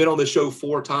 Been on the show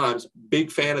 4 times.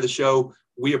 Big fan of the show.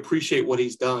 We appreciate what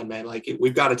he's done, man. Like,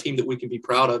 we've got a team that we can be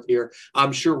proud of here.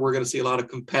 I'm sure we're going to see a lot of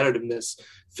competitiveness,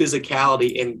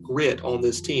 physicality, and grit on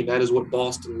this team. That is what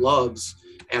Boston loves.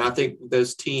 And I think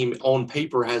this team on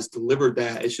paper has delivered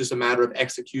that. It's just a matter of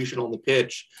execution on the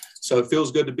pitch. So it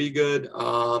feels good to be good.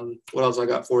 What else I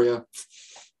got for you?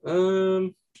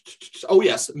 Oh,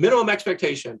 yes. Minimum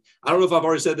expectation. I don't know if I've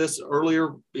already said this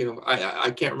earlier.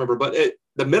 I can't remember, but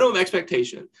the minimum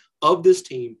expectation of this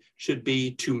team should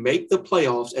be to make the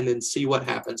playoffs and then see what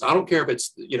happens. I don't care if it's,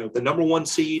 the number 1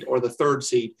 seed or the 3rd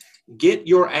seed. Get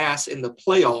your ass in the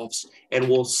playoffs and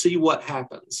we'll see what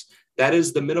happens. That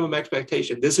is the minimum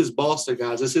expectation. This is Boston,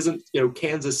 guys. This isn't,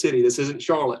 Kansas City. This isn't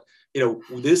Charlotte.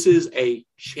 This is a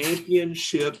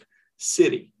championship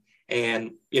city.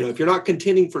 And, if you're not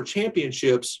contending for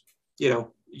championships,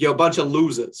 you're a bunch of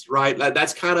losers, right?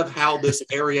 That's kind of how this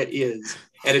area is.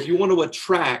 And if you want to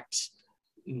attract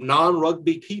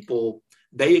non-rugby people,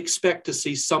 they expect to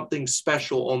see something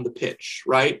special on the pitch,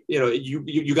 right?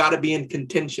 You got to be in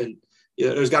contention.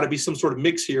 There's got to be some sort of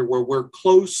mix here where we're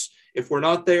close. If we're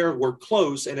not there, we're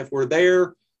close. And if we're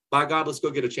there, by God, let's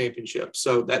go get a championship.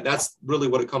 So that's really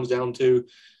what it comes down to.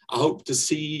 I hope to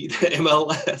see the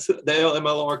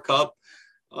MLR Cup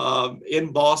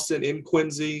in Boston, in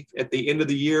Quincy at the end of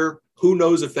the year. Who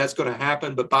knows if that's going to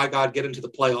happen, but by God, get into the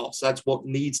playoffs. That's what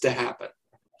needs to happen.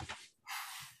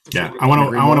 Yeah, I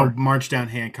want to march down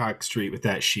Hancock Street with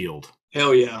that shield.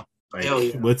 Hell yeah. Hell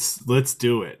yeah. Let's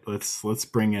do it. Let's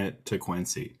bring it to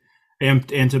Quincy. And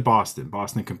to Boston.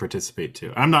 Boston can participate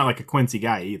too. I'm not like a Quincy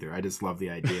guy either. I just love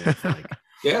the idea of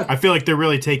yeah. I feel like they're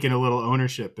really taking a little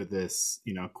ownership of this,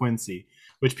 Quincy,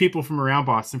 which people from around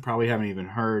Boston probably haven't even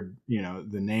heard, the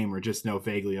name or just know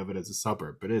vaguely of it as a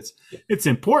suburb. But it's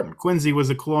important. Quincy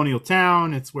was a colonial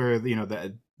town. It's where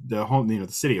the home, the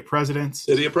city of presidents.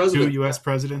 2 U.S.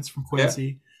 presidents from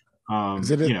Quincy. Yeah.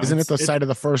 Isn't it the site of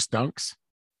the first dunks?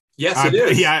 Yes, it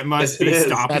is. Yeah, it must be.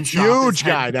 Stop and Shop. Huge,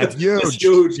 guy. That's huge. That's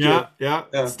huge.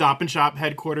 Yeah. Stop and Shop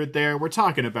headquartered there. We're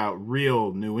talking about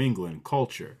real New England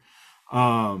culture.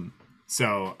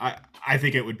 So I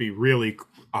think it would be really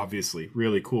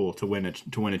cool to win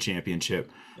a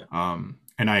championship. Yeah.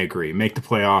 And I agree. Make the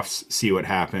playoffs, see what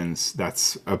happens.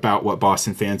 That's about what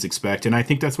Boston fans expect, and I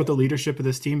think that's what the leadership of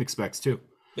this team expects too.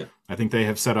 Yeah. I think they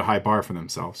have set a high bar for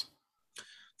themselves.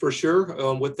 For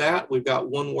sure. With that, we've got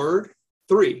one word.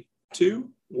 3, 2,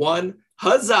 1.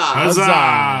 Huzzah!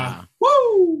 Huzzah!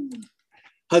 Woo!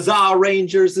 Huzzah,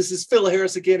 Rangers. This is Phil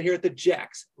Harris again here at the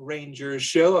Jacks Rangers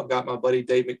show. I've got my buddy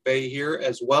Dave McVay here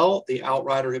as well, the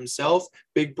outrider himself.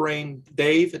 Big Brain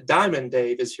Dave, Diamond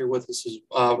Dave is here with us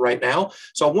right now.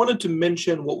 So I wanted to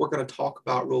mention what we're going to talk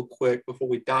about real quick before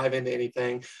we dive into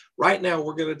anything. Right now,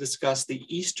 we're going to discuss the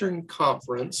Eastern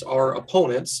Conference, our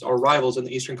opponents, our rivals in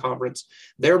the Eastern Conference,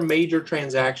 their major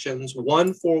transactions,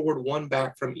 1 forward, 1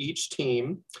 back from each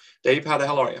team. Dave, how the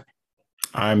hell are you?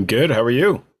 I'm good. How are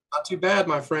you? Not too bad,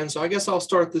 my friend. So I guess I'll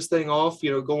start this thing off,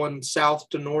 going south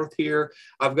to north here.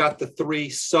 I've got the 3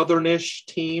 southernish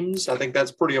teams. I think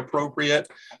that's pretty appropriate.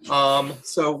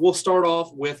 So we'll start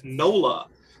off with NOLA.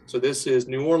 So this is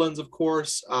New Orleans, of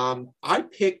course. I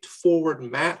picked forward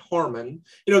Matt Harmon.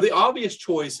 The obvious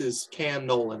choice is Cam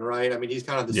Nolan, right? I mean, he's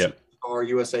kind of the our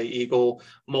USA Eagle,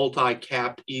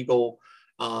 multi-capped Eagle,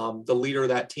 the leader of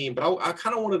that team. But I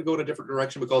kind of wanted to go in a different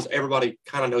direction because everybody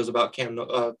kind of knows about Cam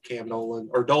Nolan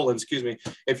or Dolan, excuse me,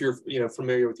 if you're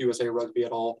familiar with USA Rugby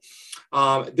at all.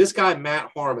 This guy, Matt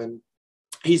Harmon,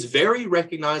 he's very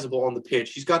recognizable on the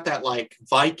pitch. He's got that like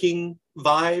Viking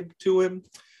vibe to him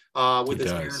with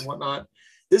his hair and whatnot.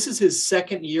 This is his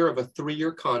second year of a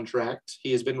 3-year contract.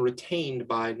 He has been retained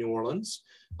by New Orleans.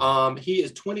 He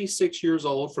is 26 years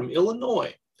old, from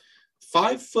Illinois,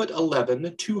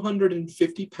 5'11",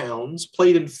 250 pounds,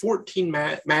 played in 14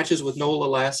 matches with NOLA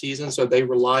last season, so they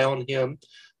rely on him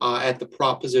at the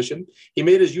prop position. He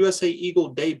made his USA Eagle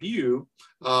debut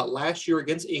last year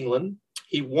against England.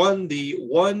 He won the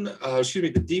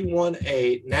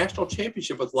D1A national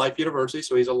championship with Life University,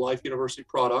 so he's a Life University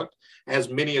product, as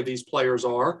many of these players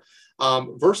are.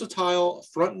 Versatile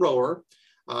front rower,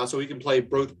 so he can play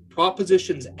both prop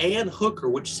positions and hooker,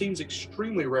 which seems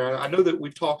extremely rare. I know that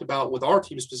we've talked about with our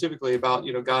team specifically about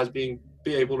guys be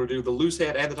able to do the loose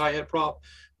head and the tight head prop,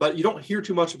 but you don't hear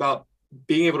too much about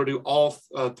being able to do all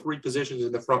 3 positions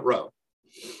in the front row.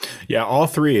 Yeah, all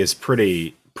 3 is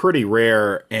pretty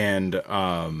rare, and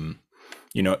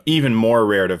even more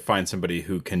rare to find somebody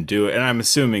who can do it. And I'm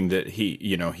assuming that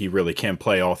he really can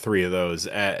play all 3 of those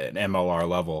at an MLR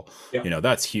level. Yeah.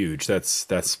 That's huge.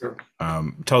 That's sure.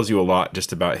 Tells you a lot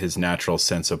just about his natural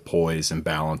sense of poise and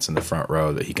balance in the front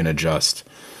row, that he can adjust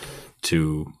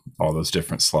to all those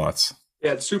different slots.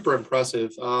 Yeah, it's super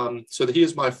impressive. So that he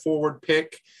is my forward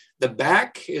pick. The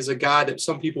back is a guy that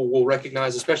some people will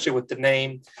recognize, especially with the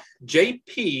name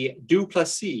J.P.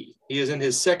 Duplessis. He is in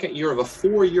his second year of a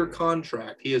 4-year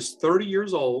contract. He is 30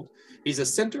 years old. He's a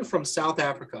center from South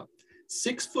Africa,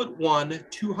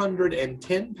 6'1",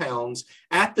 210 pounds.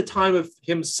 At the time of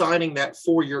him signing that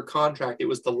 4-year contract, it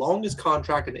was the longest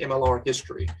contract in MLR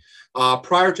history.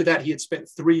 Prior to that, he had spent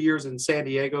 3 years in San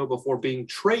Diego before being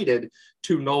traded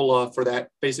to NOLA for that,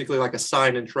 basically like a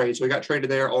sign and trade. So he got traded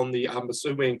there on I'm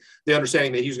assuming the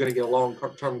understanding that he was going to get a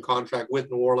long-term contract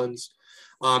with New Orleans.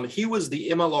 He was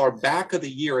the MLR Back of the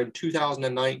Year in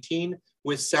 2019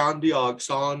 with San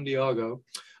Diego.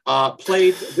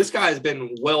 This guy has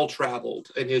been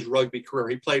well-traveled in his rugby career.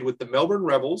 He played with the Melbourne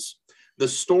Rebels, the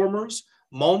Stormers,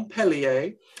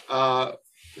 Montpellier,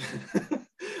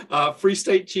 Free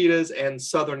State Cheetahs, and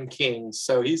Southern Kings.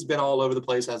 So he's been all over the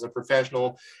place as a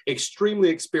professional, extremely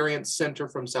experienced center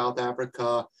from South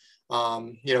Africa.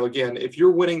 Again, if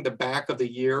you're winning the Back of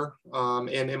the Year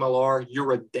in MLR,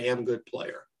 you're a damn good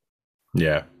player.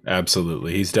 Yeah,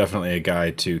 absolutely. He's definitely a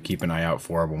guy to keep an eye out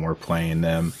for when we're playing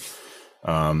them.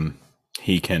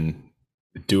 He can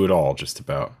do it all just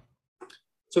about.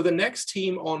 So the next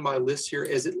team on my list here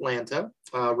is Atlanta,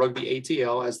 Rugby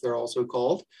ATL, as they're also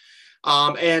called.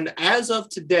 And as of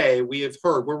today,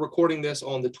 we're recording this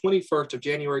on the 21st of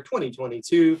January,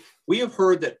 2022. We have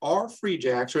heard that our Free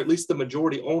Jacks, or at least the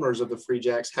majority owners of the Free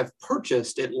Jacks, have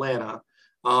purchased Atlanta,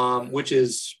 which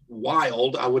is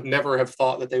wild. I would never have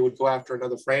thought that they would go after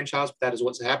another franchise, but that is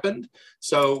what's happened.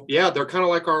 So yeah, they're kind of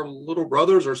like our little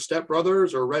brothers or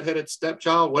stepbrothers or redheaded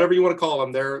stepchild, whatever you want to call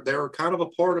them. They're kind of a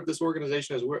part of this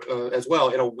organization as well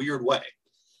in a weird way.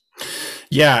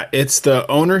 Yeah, it's the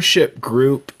ownership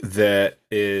group that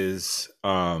is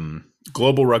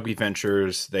Global Rugby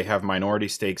Ventures. They have minority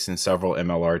stakes in several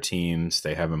MLR teams.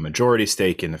 They have a majority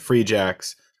stake in the Free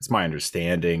Jacks. It's my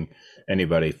understanding.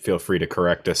 Anybody, feel free to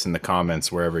correct us in the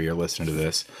comments wherever you're listening to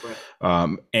this. Right.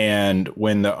 And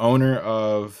when the owner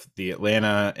of the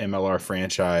Atlanta MLR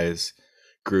franchise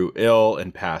grew ill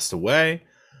and passed away,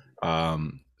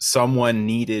 someone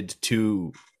needed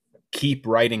to keep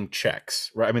writing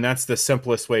checks, right? I mean, that's the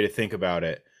simplest way to think about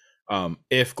it.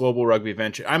 If Global Rugby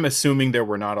Venture, I'm assuming there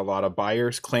were not a lot of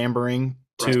buyers clambering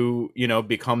to,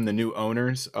 become the new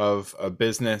owners of a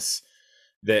business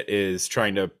that is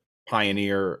trying to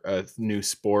pioneer a new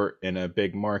sport in a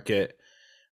big market.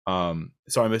 So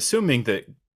I'm assuming that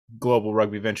Global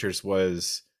Rugby Ventures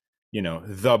was,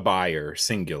 the buyer,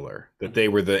 singular, that they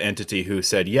were the entity who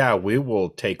said, yeah, we will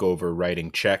take over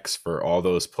writing checks for all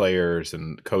those players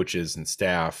and coaches and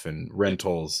staff and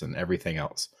rentals and everything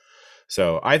else.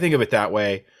 So I think of it that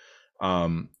way.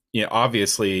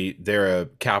 Obviously they're a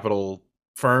capital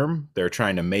firm. They're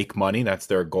trying to make money. That's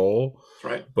their goal.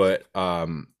 Right. But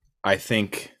I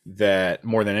think that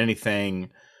more than anything,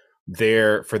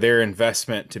 for their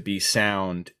investment to be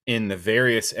sound in the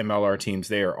various MLR teams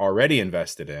they are already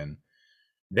invested in,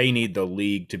 they need the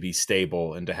league to be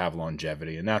stable and to have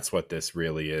longevity. And that's what this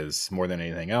really is more than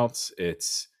anything else.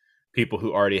 It's people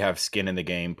who already have skin in the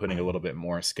game, putting a little bit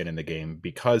more skin in the game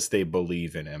because they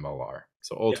believe in MLR.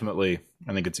 So ultimately,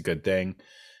 I think it's a good thing.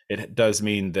 it does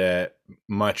mean that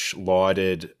much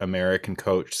lauded American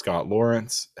coach Scott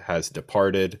Lawrence has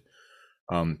departed,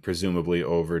 presumably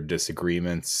over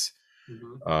disagreements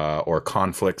or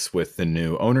conflicts with the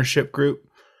new ownership group.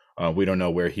 We don't know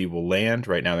where he will land.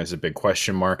 Right now, there's a big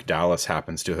question mark. Dallas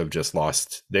happens to have just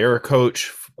lost their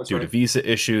coach due to visa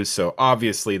issues. So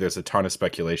obviously, there's a ton of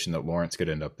speculation that Lawrence could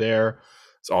end up there.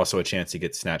 There's also a chance he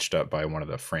gets snatched up by one of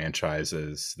the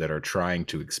franchises that are trying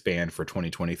to expand for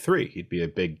 2023. He'd be a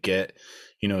big get.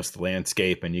 He knows the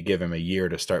landscape, and you give him a year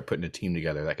to start putting a team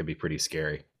together. That could be pretty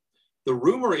scary. The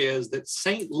rumor is that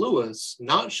St. Louis,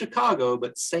 not Chicago,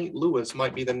 but St. Louis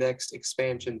might be the next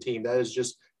expansion team. That is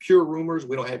just pure rumors.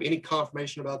 We don't have any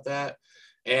confirmation about that.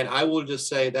 And I will just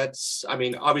say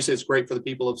obviously it's great for the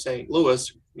people of St.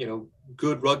 Louis,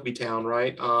 good rugby town,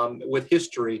 right? With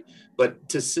history. But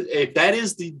if that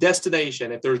is the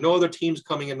destination, if there's no other teams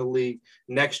coming in the league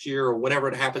next year or whenever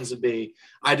it happens to be,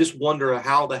 I just wonder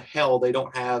how the hell they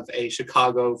don't have a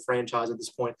Chicago franchise at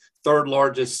this point. Third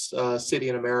largest city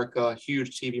in America,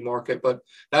 huge TV market. But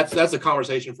that's a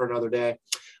conversation for another day.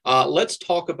 Let's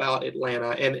talk about Atlanta.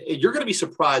 And you're going to be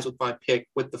surprised with my pick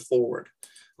with the forward.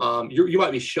 You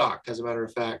might be shocked, as a matter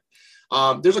of fact.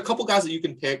 There's a couple guys that you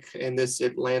can pick in this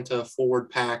Atlanta forward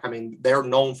pack. I mean, they're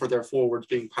known for their forwards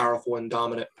being powerful and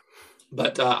dominant.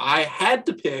 But I had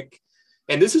to pick,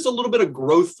 and this is a little bit of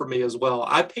growth for me as well.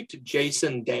 I picked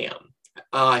Jason Dam.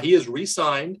 He is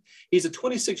re-signed. He's a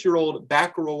 26-year-old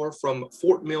back rower from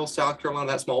Fort Mill, South Carolina.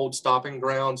 That's my old stopping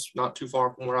grounds, not too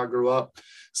far from where I grew up.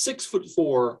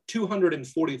 6'4",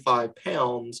 245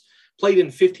 pounds. Played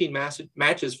in 15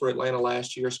 matches for Atlanta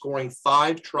last year, scoring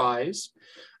 5 tries.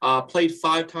 Played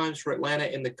 5 times for Atlanta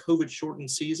in the COVID-shortened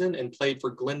season and played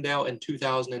for Glendale in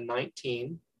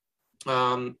 2019.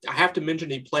 I have to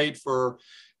mention he played for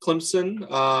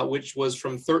Clemson, which was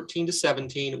from 13 to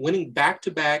 17, winning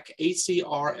back-to-back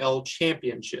ACRL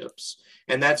championships.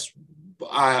 And that's,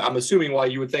 I'm assuming, why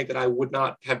you would think that I would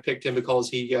not have picked him,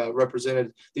 because he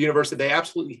represented the university they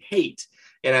absolutely hate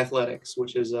in athletics,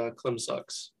 which is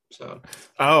Clemsucks. So,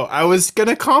 I was going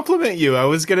to compliment you. I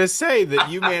was going to say that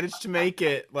you managed to make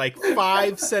it like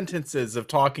 5 sentences of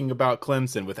talking about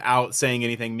Clemson without saying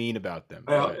anything mean about them.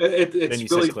 Well, then you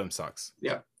really said Clem sucks.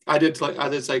 Yeah, I did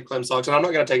say Clem sucks, and I'm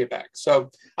not going to take it back. So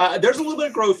there's a little bit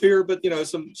of growth here, but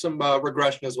some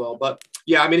regression as well. But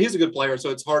yeah, I mean, he's a good player, so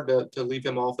it's hard to leave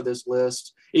him off of this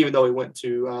list, even though he went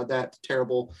to that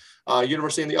terrible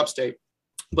university in the upstate.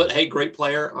 But hey, great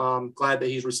player. Glad that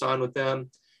he's re-signed with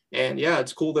them. And yeah,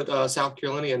 it's cool that South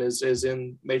Carolinian is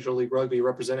in Major League Rugby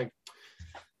representing.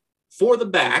 For the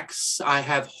backs, I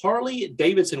have Harley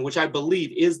Davidson, which I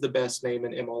believe is the best name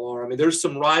in MLR. I mean, there's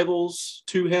some rivals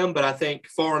to him, but I think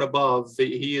far and above,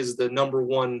 he is the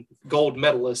 #1 gold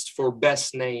medalist for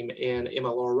best name in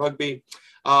MLR Rugby.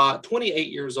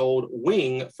 28 years old,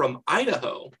 wing from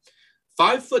Idaho.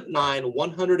 5'9",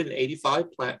 185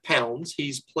 pounds.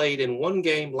 He's played in 1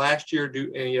 game last year.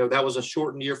 That was a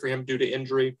shortened year for him due to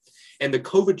injury. And the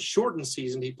COVID shortened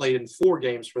season, he played in 4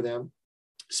 games for them.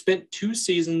 Spent 2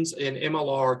 seasons in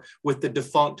MLR with the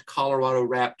defunct Colorado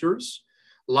Raptors.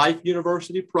 Life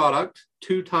University product,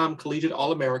 2-time collegiate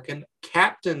All-American,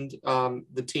 captained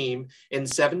the team in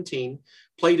 17,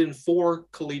 played in 4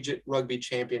 collegiate rugby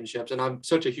championships. And I'm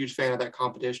such a huge fan of that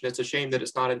competition. It's a shame that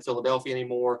it's not in Philadelphia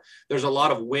anymore. There's a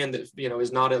lot of wind that,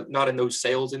 is not in those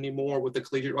sails anymore with the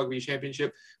collegiate rugby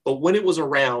championship. But when it was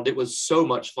around, it was so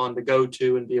much fun to go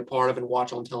to and be a part of and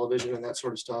watch on television and that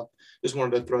sort of stuff. Just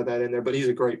wanted to throw that in there, but he's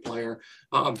a great player.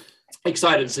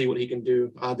 Excited to see what he can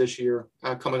do this year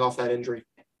coming off that injury.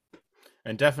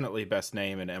 And definitely best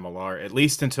name in MLR, at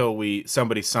least until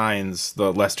somebody signs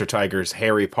the Leicester Tigers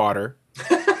Harry Potter.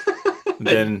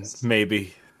 Then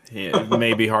maybe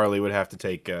Harley would have to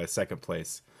take second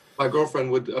place. My girlfriend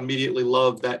would immediately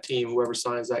love that team, whoever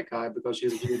signs that guy, because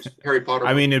she's a huge Harry Potter.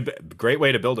 I mean, a great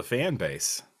way to build a fan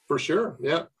base. For sure,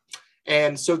 yeah.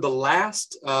 And so the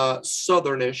last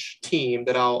Southernish team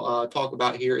that I'll talk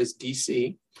about here is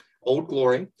DC, Old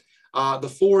Glory.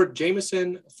 The forward,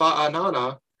 Jameson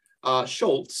Fa'anana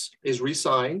Schultz, is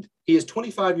re-signed. He is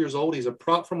 25 years old. He's a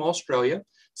prop from Australia,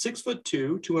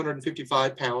 6'2",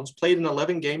 255 pounds, played in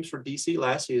 11 games for DC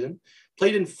last season,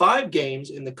 played in 5 games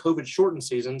in the COVID shortened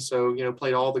season. So,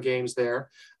 played all the games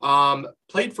there.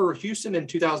 Played for Houston in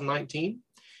 2019.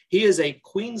 He is a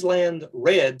Queensland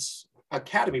Reds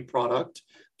Academy product,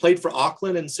 played for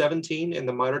Auckland in 17 in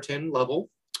the minor 10 level.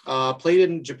 played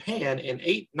in Japan in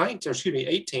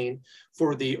 18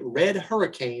 for the Red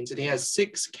Hurricanes, and he has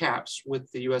 6 caps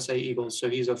with the USA Eagles. So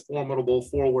he's a formidable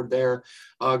forward there.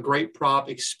 Great prop,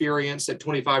 experience at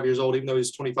 25 years old. Even though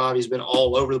he's 25, he's been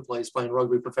all over the place playing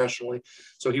rugby professionally.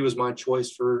 So he was my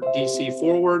choice for DC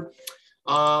forward.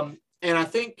 And I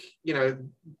think,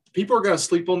 people are going to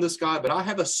sleep on this guy, but I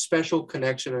have a special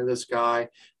connection to this guy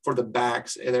for the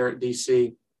backs there at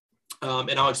DC.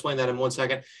 And I'll explain that in 1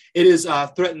 second. It is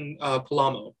Threaten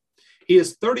Palamo. He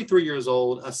is 33 years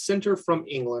old, a center from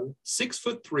England,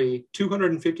 6'3",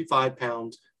 255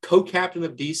 pounds, co-captain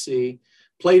of DC,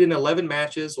 played in 11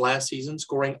 matches last season,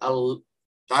 scoring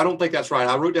I don't think that's right.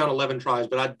 I wrote down 11 tries,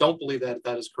 but I don't believe that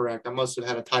is correct. I must have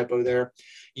had a typo there.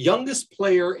 Youngest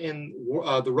player in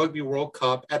the Rugby World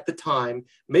Cup at the time,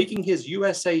 making his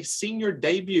USA senior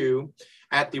debut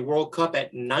at the World Cup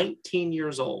at 19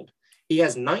 years old. He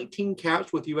has 19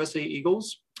 caps with USA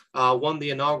Eagles, won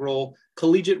the inaugural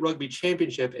Collegiate Rugby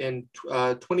Championship in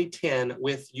 2010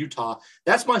 with Utah.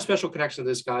 That's my special connection to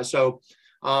this guy. So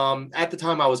at the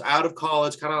time I was out of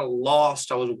college, kind of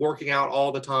lost. I was working out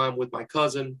all the time with my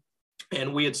cousin,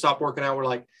 and we had stopped working out.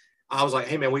 I was like,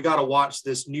 hey man, we got to watch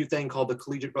this new thing called the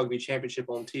Collegiate Rugby Championship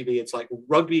on TV. It's like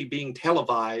rugby being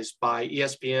televised by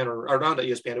ESPN or not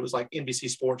ESPN. It was like NBC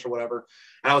Sports or whatever.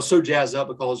 And I was so jazzed up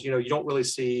because, you don't really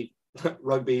see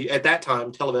rugby at that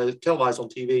time televised on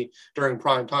TV during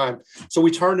prime time. So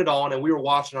we turned it on and we were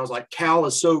watching. I was like, Cal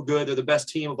is so good. They're the best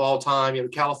team of all time.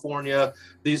 California,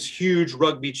 these huge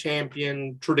rugby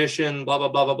champion tradition, blah, blah,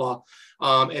 blah, blah,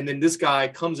 blah. And then this guy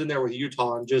comes in there with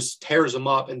Utah and just tears them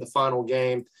up in the final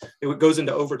game. It goes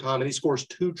into overtime and he scores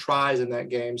 2 tries in that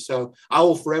game. So I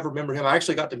will forever remember him. I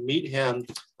actually got to meet him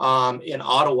in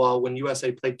Ottawa when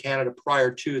USA played Canada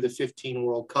prior to the 15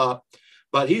 World Cup.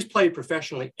 But he's played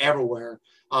professionally everywhere.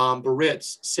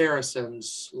 Barrett's,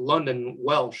 Saracens, London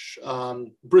Welsh,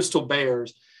 Bristol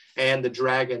Bears, and the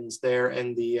Dragons there,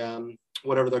 and the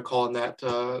whatever they're calling that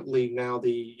league now,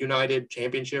 the United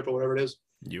Championship or whatever it is.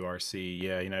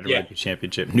 URC, United Rugby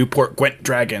Championship. Newport Gwent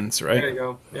Dragons, right? There you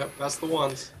go. Yep, that's the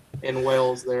ones in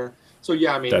Wales there. So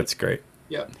that's great.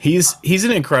 Yeah, he's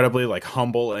an incredibly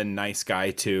humble and nice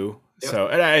guy too. Yep. So,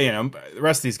 the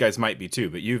rest of these guys might be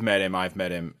too, but you've met him, I've met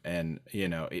him, and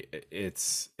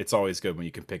it's always good when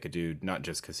you can pick a dude, not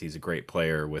just because he's a great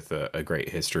player with a great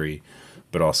history,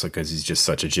 but also because he's just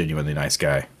such a genuinely nice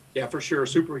guy. Yeah, for sure.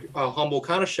 Super humble,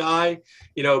 kind of shy,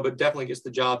 but definitely gets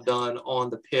the job done on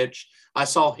the pitch. I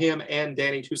saw him and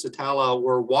Danny Tusitala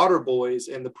were water boys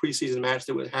in the preseason match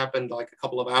that would happen like a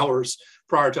couple of hours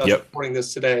prior to us recording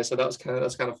this today. So that's kind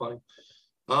of funny.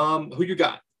 Who you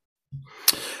got?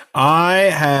 I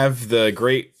have the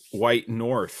Great White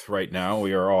North right now.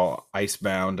 We are all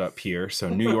icebound up here. So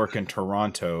New York and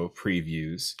Toronto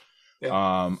previews. Yeah.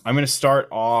 I'm going to start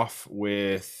off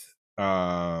with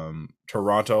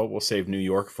Toronto. We'll save New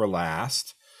York for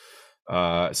last.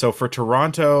 So for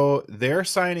Toronto, their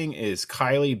signing is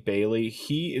Kylie Bailey.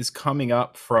 He is coming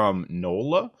up from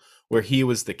NOLA, where he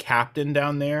was the captain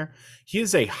down there. He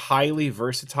is a highly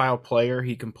versatile player.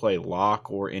 He can play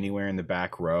lock or anywhere in the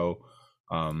back row.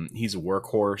 He's a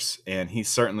workhorse, and he's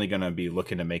certainly going to be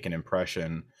looking to make an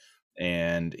impression.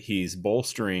 And he's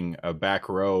bolstering a back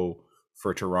row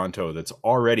for Toronto that's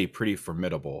already pretty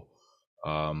formidable,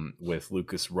 with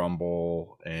Lucas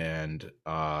Rumble and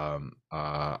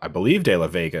I believe De La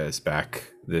Vega is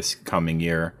back this coming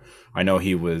year. I know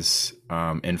he was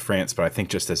in France, but I think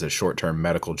just as a short-term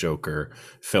medical joker,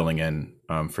 filling in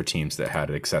for teams that had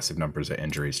excessive numbers of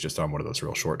injuries, just on one of those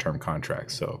real short-term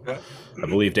contracts. So I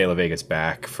believe De La Vega's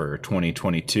back for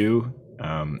 2022,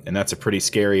 and that's a pretty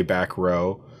scary back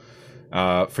row.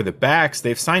 For the backs,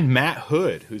 they've signed Matt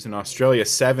Hood, who's an Australia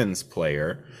Sevens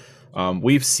player.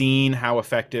 We've seen how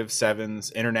effective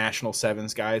international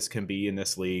sevens guys can be in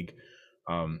this league.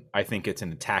 I think it's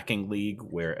an attacking league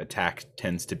where attack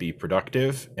tends to be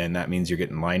productive, and that means you're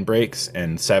getting line breaks.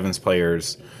 And sevens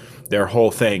players, their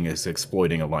whole thing is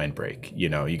exploiting a line break. You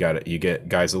get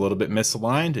guys a little bit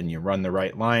misaligned, and you run the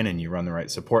right line, and you run the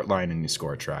right support line, and you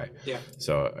score a try. Yeah.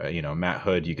 So Matt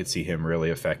Hood, you could see him really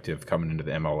effective coming into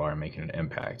the MLR and making an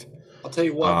impact. I'll tell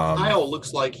you what, Kyle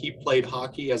looks like he played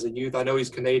hockey as a youth. I know he's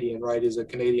Canadian, right? He's a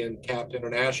Canadian capped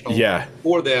international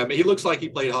for them. He looks like he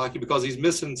played hockey because he's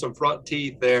missing some front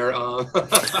teeth there.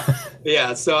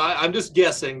 Yeah, so I'm just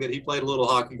guessing that he played a little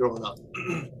hockey growing up.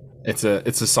 It's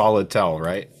a solid tell,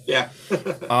 right? Yeah.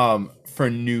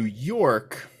 For New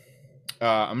York,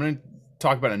 I'm going to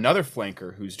talk about another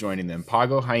flanker who's joining them,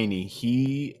 Pago Haini.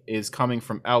 He is coming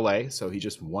from LA, so he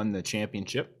just won the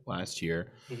championship last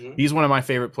year. Mm-hmm. He's one of my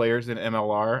favorite players in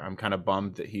MLR. I'm kind of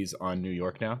bummed that he's on New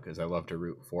York now because I love to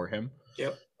root for him.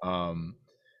 Yep.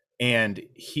 And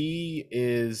he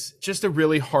is just a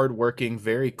really hardworking,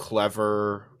 very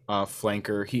clever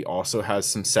flanker. He also has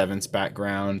some sevens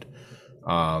background.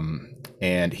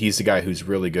 And he's the guy who's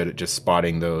really good at just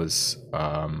spotting those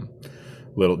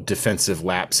little defensive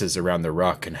lapses around the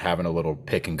ruck and having a little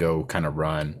pick and go kind of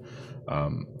run.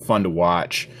 Fun to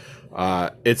watch.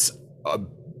 It's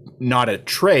not a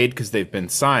trade because they've been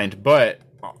signed, but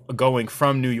going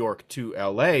from New York to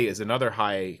LA is another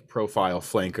high profile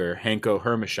flanker, Hanko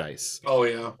Hermesheis. Oh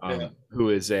yeah. Who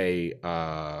is a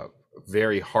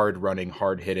very hard running,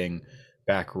 hard hitting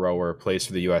back rower, plays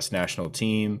for the U.S. national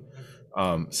team.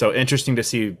 So interesting to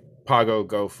see Pago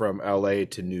go from LA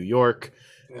to New York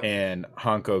and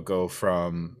Hanko go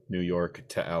from New York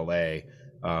to LA.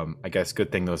 I guess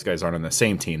good thing those guys aren't on the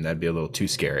same team. That'd be a little too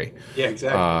scary. Yeah,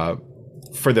 exactly.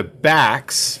 For the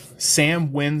backs,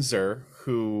 Sam Windsor,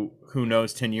 who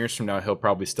knows 10 years from now, he'll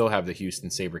probably still have the Houston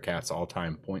SaberCats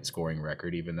all-time point scoring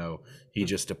record, even though he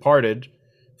just departed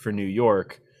for New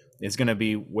York, is going to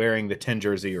be wearing the 10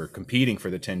 jersey or competing for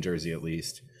the 10 jersey at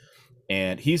least.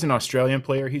 And he's an Australian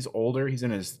player. He's older. He's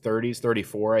in his 30s,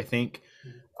 34, I think.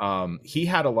 He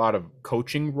had a lot of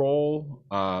coaching role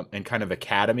and kind of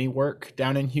academy work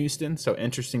down in Houston. So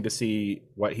interesting to see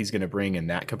what he's going to bring in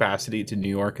that capacity to New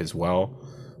York as well.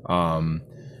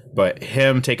 But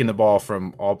him taking the ball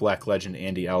from All Black legend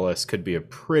Andy Ellis could be a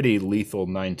pretty lethal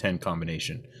 9-10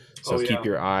 combination. So keep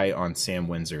your eye on Sam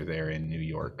Windsor there in New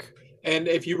York. And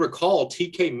if you recall,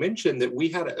 TK mentioned that we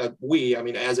had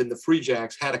as in the Free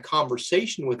Jacks, had a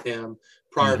conversation with him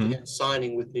prior to him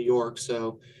signing with New York.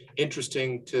 So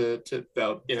interesting to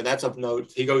that's of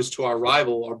note. He goes to our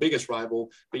rival, our biggest rival,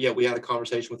 but yet we had a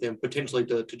conversation with him potentially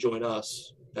to join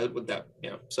us.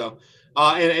 So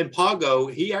and Pago,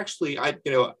 he actually, I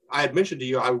had mentioned to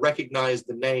you, I recognized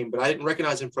the name, but I didn't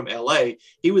recognize him from LA.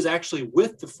 He was actually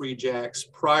with the Free Jacks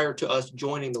prior to us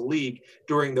joining the league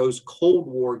during those Cold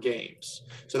War games.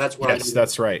 So that's why. Yes,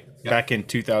 that's right. Yeah. Back in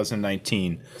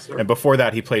 2019. Yes, and before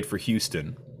that, he played for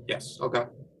Houston. Yes. Okay.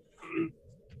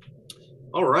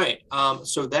 All right.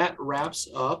 So that wraps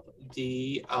up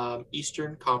the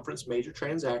Eastern Conference major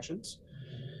transactions.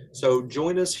 So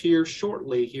join us here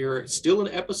shortly here, still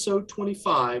in episode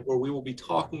 25, where we will be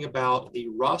talking about the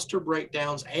roster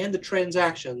breakdowns and the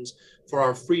transactions for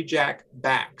our Free Jack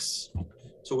backs.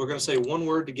 So we're going to say one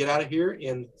word to get out of here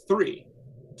in 3,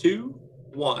 2,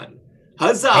 1.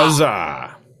 Huzzah!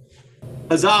 Huzzah!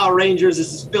 Huzzah, Rangers.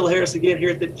 This is Phil Harris again here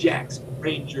at the Jacks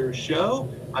Rangers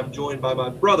Show. I'm joined by my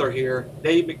brother here,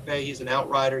 Dave McVeigh. He's an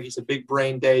outrider. He's a big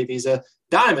brain Dave. He's a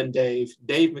Diamond Dave.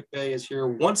 Dave McVeigh is here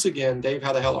once again. Dave,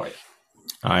 how the hell are you?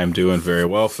 I am doing very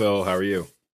well, Phil. How are you?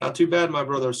 Not too bad, my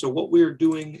brother. So what we're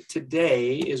doing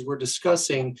today is we're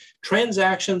discussing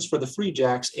transactions for the Free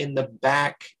Jacks in the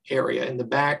back area, in the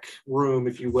back room,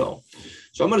 if you will.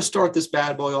 So I'm going to start this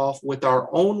bad boy off with our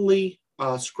only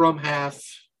scrum half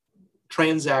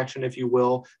transaction, if you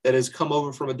will, that has come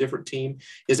over from a different team.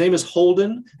 His name is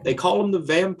Holden. They call him the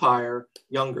Vampire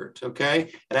Youngert,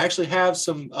 okay? And I actually have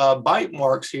some bite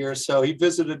marks here. So he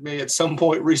visited me at some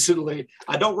point recently.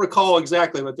 I don't recall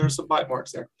exactly, but there's some bite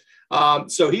marks there.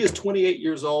 So he is 28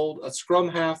 years old, a scrum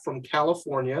half from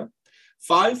California,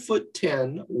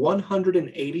 5'10",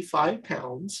 185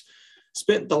 pounds,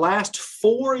 spent the last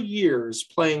 4 years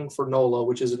playing for NOLA,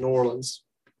 which is in New Orleans.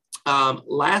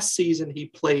 Last season, he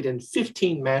played in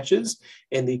 15 matches.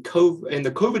 In the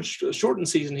COVID shortened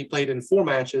season, he played in 4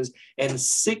 matches and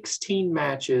 16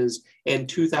 matches in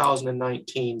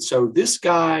 2019. So this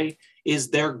guy is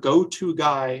their go-to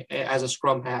guy as a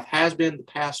scrum half, has been the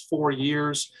past 4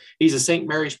 years. He's a St.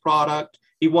 Mary's product.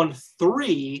 He won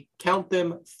 3, count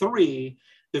them 3,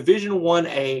 Division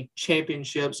 1A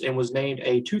championships and was named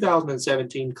a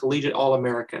 2017 Collegiate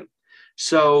All-American.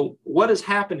 So what has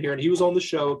happened here, and he was on the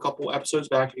show a couple episodes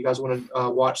back, if you guys want to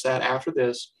watch that after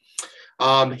this,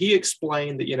 he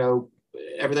explained that,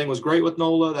 everything was great with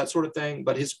NOLA, that sort of thing,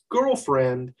 but his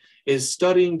girlfriend is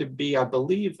studying to be, I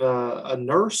believe, a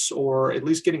nurse, or at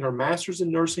least getting her master's in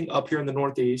nursing up here in the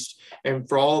Northeast. And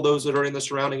for all those that are in the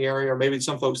surrounding area, or maybe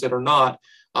some folks that are not,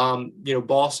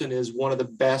 Boston is one of the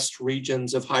best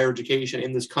regions of higher education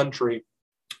in this country.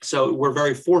 So we're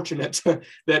very fortunate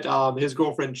that his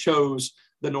girlfriend chose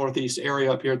the Northeast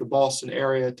area up here, the Boston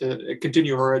area, to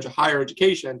continue her higher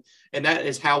education. And that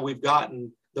is how we've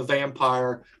gotten the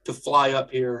Vampire to fly up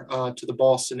here to the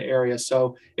Boston area.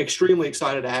 So extremely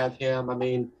excited to have him. I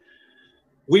mean,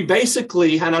 we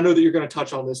basically, and I know that you're going to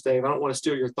touch on this, Dave, I don't want to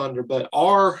steal your thunder, but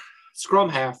our scrum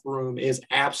half room is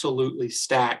absolutely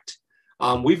stacked.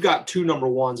 We've got 2 number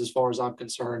 1s as far as I'm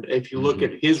concerned. If you look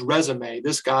at his resume,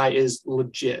 this guy is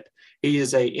legit. He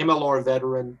is a MLR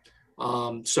veteran.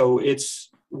 So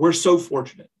we're so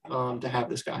fortunate to have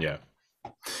this guy. Yeah,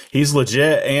 he's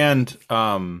legit, and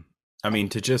I mean,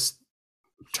 to just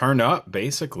turn up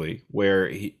basically where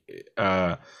he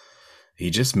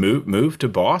just moved to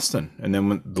Boston, and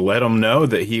then let him know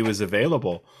that he was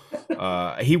available.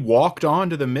 He walked on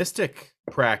to the Mystic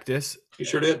practice. He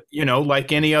sure did.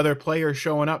 Like any other player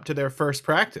showing up to their first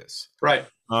practice. Right.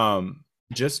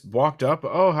 Just walked up.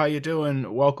 Oh, how you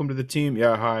doing? Welcome to the team.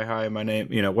 Yeah, hi. My name.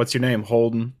 What's your name?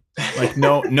 Holden. Like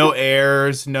no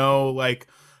airs. No like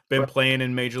been playing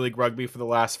in Major League Rugby for the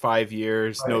last 5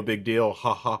 years. Right. No big deal.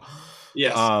 Ha ha.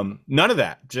 Yes. None of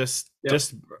that. Just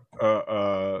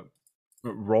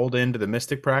rolled into the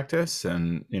Mystic practice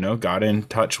and got in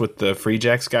touch with the Free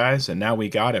Jacks guys, and now we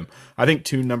got him. I think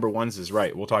 2 number ones is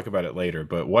right. We'll talk about it later,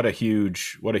 but what a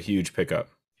huge pickup.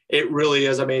 It really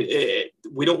is. I mean,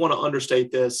 we don't want to understate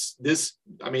this. This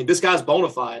guy's bona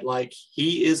fide. Like,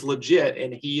 he is legit,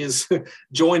 and he has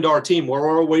joined our team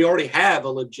where we already have a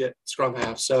legit scrum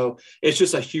half. So it's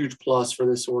just a huge plus for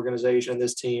this organization,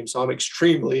 this team. So I'm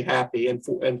extremely happy and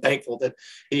thankful that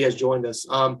he has joined us.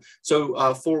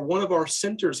 So for one of our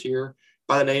centers here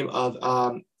by the name of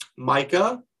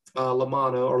Micah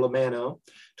Lamano,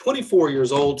 24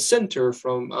 years old, center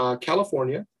from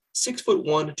California.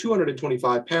 6'1",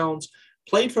 225 pounds,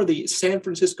 played for the San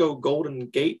Francisco Golden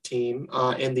Gate team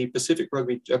in the Pacific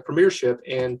Rugby Premiership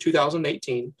in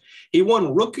 2018. He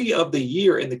won Rookie of the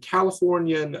Year in the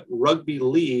Californian Rugby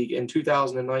League in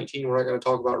 2019. We're not going to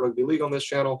talk about Rugby League on this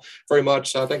channel very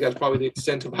much. So I think that's probably the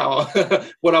extent of how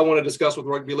what I want to discuss with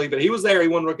Rugby League. But he was there. He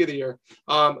won Rookie of the Year.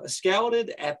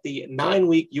 Scouted at the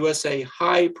 9-week USA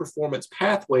High Performance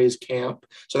Pathways Camp.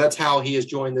 So that's how he has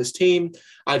joined this team.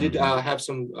 I did have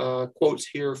some quotes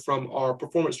here from our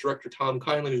performance director, Tom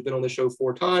Kindly, who's been on the show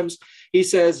 4 times. He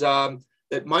says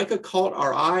that Micah caught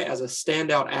our eye as a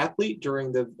standout athlete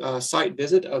during the site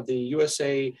visit of the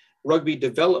USA Rugby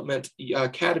Development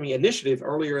Academy initiative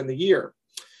earlier in the year.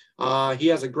 He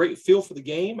has a great feel for the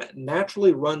game,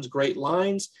 naturally runs great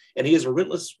lines, and he is a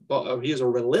relentless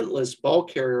ball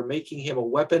carrier, making him a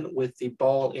weapon with the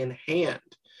ball in hand.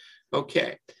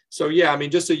 Okay. So, yeah, I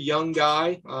mean, just a young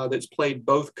guy that's played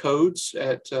both codes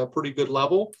at a pretty good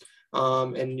level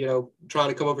and, trying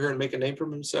to come over here and make a name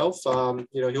for himself.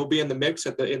 He'll be in the mix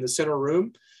in the center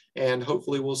room, and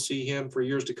hopefully we'll see him for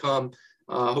years to come.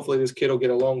 Hopefully this kid will get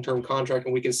a long-term contract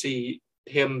and we can see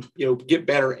him, get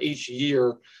better each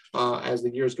year as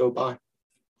the years go by.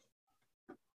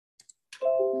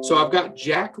 So I've got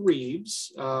Jack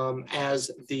Reeves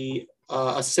as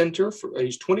a center.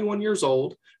 He's 21 years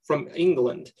old. From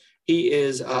England. He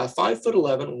is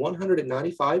 5'11",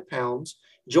 195 pounds,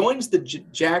 joins the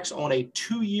Jacks on a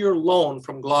 2-year loan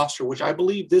from Gloucester, which I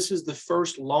believe this is the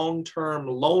first long-term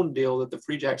loan deal that the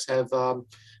Free Jacks have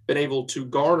been able to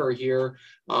garner here,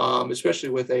 especially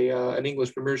with an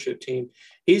English Premiership team.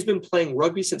 He's been playing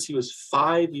rugby since he was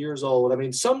 5 years old. I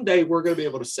mean, someday we're going to be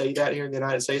able to say that here in the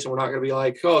United States, and we're not going to be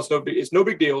like, oh, it's no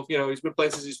big deal. He's been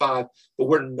playing since he's 5, but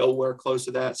we're nowhere close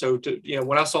to that. So,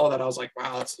 when I saw that, I was like,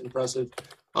 wow, that's impressive.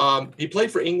 He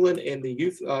played for England in the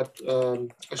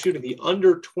the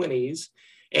under-20s,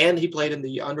 and he played in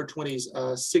the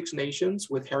under-20s Six Nations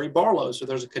with Harry Barlow. So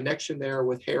there's a connection there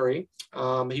with Harry.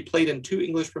 He played in 2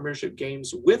 English Premiership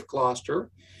games with Gloucester,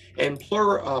 and Ewan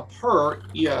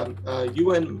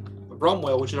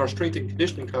Brumwell, which is our strength and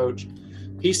conditioning coach,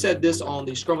 he said this on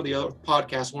the Scrum of the Oath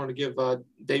podcast. I wanted to give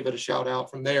David a shout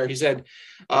out from there. He said,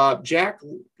 Jack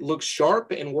looks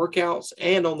sharp in workouts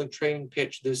and on the training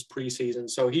pitch this preseason.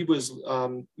 So he was,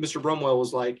 Mr. Brumwell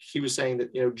was he was saying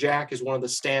that, Jack is one of the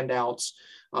standouts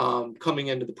coming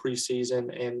into the preseason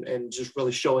and just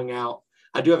really showing out.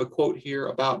 I do have a quote here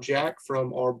about Jack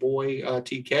from our boy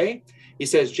TK. He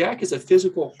says, Jack is a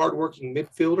physical, hardworking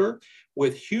midfielder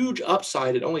with huge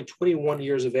upside at only 21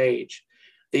 years of age.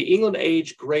 The England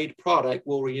age grade product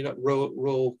will reunite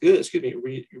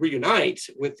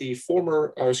with the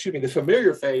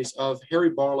familiar face of Harry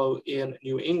Barlow in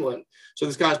New England. So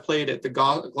this guy's played at the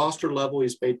Gloucester level.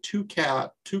 He's made two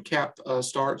cap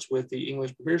starts with the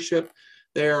English Premiership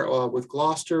there with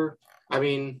Gloucester. I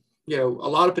mean, a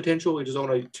lot of potential. He was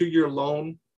on a 2-year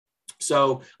loan.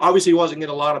 So obviously he wasn't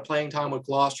getting a lot of playing time with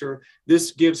Gloucester.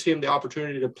 This gives him the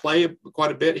opportunity to play quite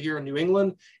a bit here in New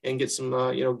England and get some,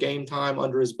 game time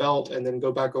under his belt, and then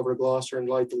go back over to Gloucester and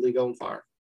light the league on fire.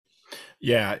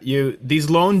 Yeah, these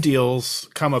loan deals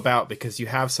come about because you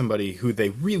have somebody who they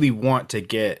really want to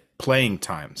get playing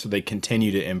time, so they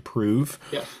continue to improve.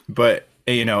 Yeah. But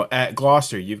at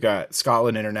Gloucester, you've got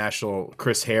Scotland international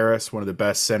Chris Harris, one of the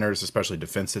best centers, especially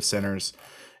defensive centers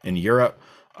in Europe.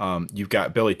 You've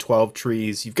got Billy 12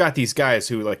 Trees. You've got these guys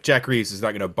who, like, Jack Reeves is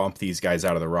not going to bump these guys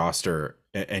out of the roster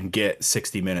and get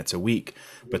 60 minutes a week,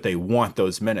 but they want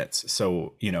those minutes.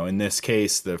 So, in this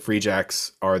case, the Free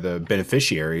Jacks are the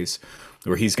beneficiaries,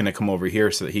 where he's going to come over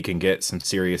here so that he can get some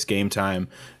serious game time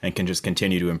and can just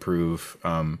continue to improve.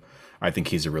 I think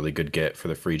he's a really good get for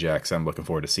the Free Jacks. I'm looking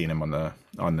forward to seeing him on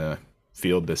the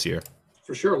field this year.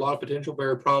 For sure, a lot of potential,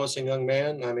 very promising young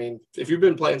man. I mean, if you've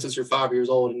been playing since you're 5 years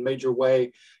old and made your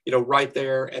way, right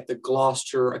there at the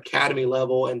Gloucester Academy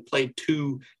level and played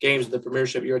 2 games in the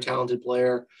Premiership, you're a talented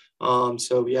player.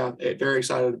 So yeah, very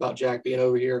excited about Jack being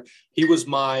over here. He was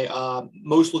my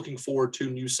most looking forward to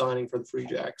new signing for the Free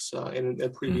Jacks in the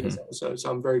previous episode. So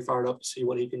I'm very fired up to see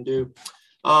what he can do.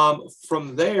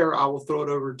 From there, I will throw it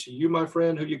over to you, my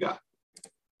friend. Who you got?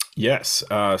 Yes.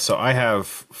 So I have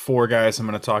 4 guys I'm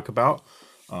going to talk about.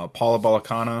 Paula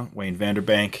Balacana, Wayne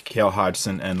Vanderbank, Cale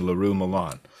Hodgson, and LaRue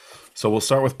Milan. So we'll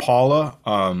start with Paula.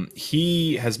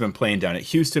 He has been playing down at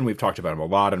Houston. We've talked about him a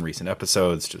lot in recent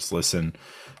episodes. Just listen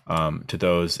to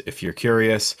those if you're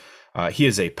curious. He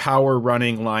is a power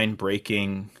running, line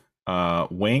breaking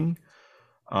wing.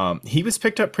 He was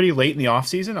picked up pretty late in the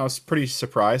offseason. I was pretty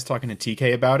surprised talking to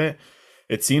TK about it.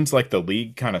 It seems like the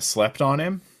league kind of slept on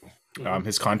him.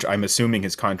 His contract, I'm assuming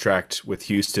his contract with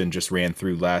Houston just ran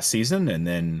through last season, and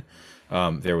then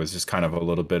there was just kind of a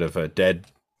little bit of a dead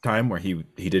time where he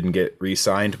didn't get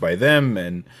re-signed by them,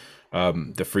 and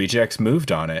the Free Jacks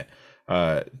moved on it.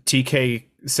 TK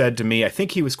said to me, I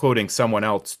think he was quoting someone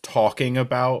else talking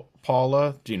about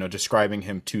Paula, describing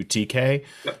him to TK,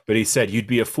 but he said, you'd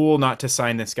be a fool not to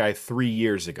sign this guy 3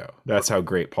 years ago. That's how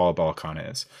great Paula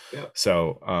Balacana is.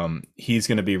 So he's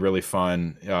going to be really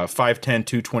fun. 5'10",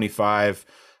 225.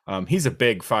 He's a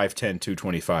big 5'10",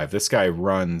 225. This guy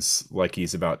runs like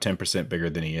he's about 10% bigger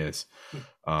than he is.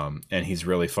 And he's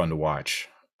really fun to watch.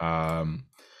 Wayne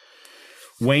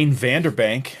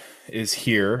Vanderbank is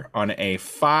here on a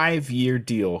 5-year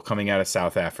deal coming out of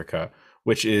South Africa,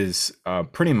 which is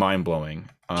pretty mind-blowing.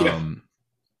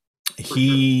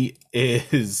 He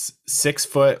is 6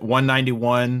 foot,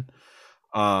 191.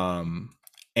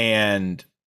 And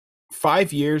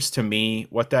 5 years, to me,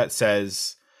 what that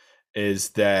says is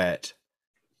that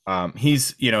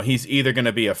he's either going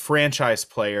to be a franchise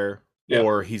player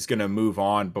or he's going to move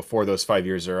on before those 5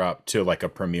 years are up to like a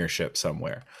premiership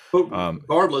somewhere. But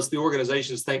regardless, the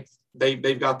organizations think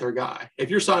they've got their guy. If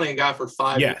you're signing a guy for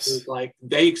 5 years, like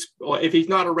if he's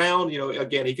not around,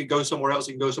 again, he could go somewhere else.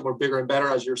 He can go somewhere bigger and better,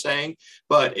 as you're saying.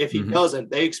 But if he doesn't,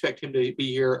 they expect him to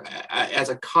be here as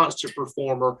a constant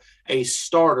performer, a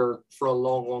starter for a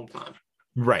long, long time.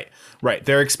 Right.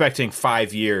 They're expecting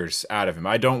 5 years out of him.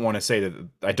 I don't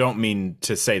mean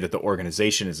to say that the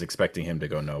organization is expecting him to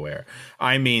go nowhere.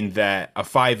 I mean that a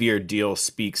 5-year deal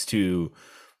speaks to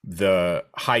the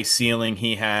high ceiling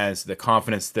he has, the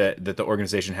confidence that the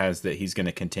organization has that he's going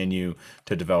to continue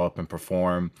to develop and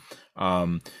perform.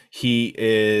 He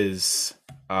is,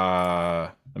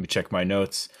 let me check my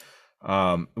notes.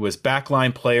 Was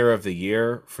backline player of the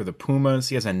year for the Pumas.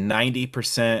 He has a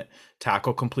 90%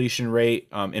 tackle completion rate.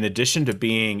 In addition to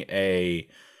being a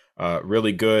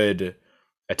really good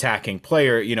attacking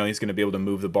player, he's going to be able to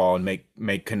move the ball and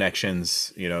make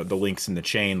connections, the links in the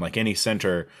chain like any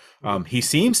center. He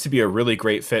seems to be a really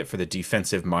great fit for the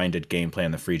defensive minded game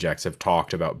plan the Free Jacks have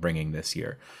talked about bringing this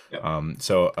year.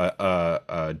 So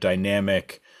a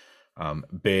dynamic,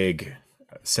 big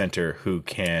center who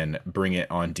can bring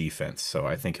it on defense. So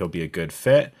I think he'll be a good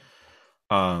fit.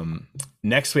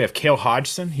 Next we have Cale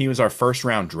Hodgson. He was our first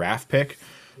round draft pick,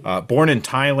 born in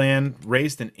Thailand,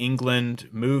 raised in England,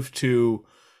 moved to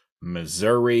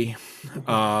Missouri.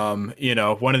 One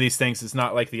of these things is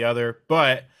not like the other,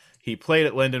 but he played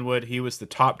at Lindenwood. He was the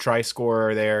top try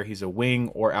scorer there. He's a wing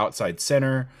or outside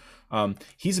center.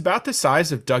 He's about the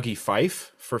size of Dougie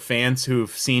Fife for fans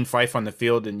who've seen Fife on the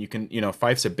field, and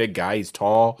Fife's a big guy. He's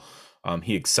tall.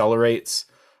 He accelerates.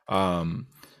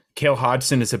 Cale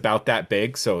Hodgson is about that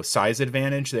big, so size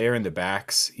advantage there in the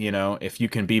backs. If you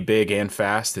can be big and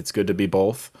fast, it's good to be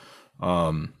both.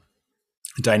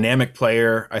 Dynamic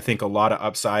player, I think a lot of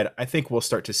upside. I think we'll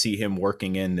start to see him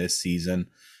working in this season.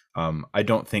 I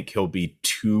don't think he'll be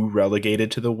too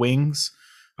relegated to the wings,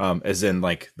 as in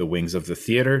like the wings of the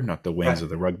theater, not the wings of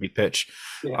the rugby pitch.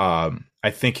 I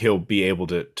think he'll be able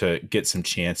to get some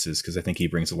chances because I think he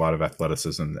brings a lot of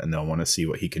athleticism and they'll want to see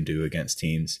what he can do against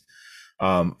teams.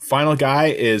 Final guy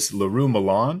is LaRue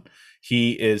Milan.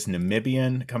 He is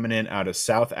Namibian, coming in out of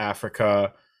South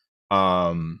Africa.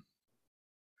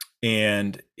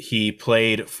 And he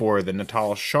played for the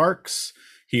Natal Sharks.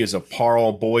 He is a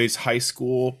Paarl Boys High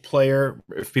School player.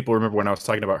 If people remember when I was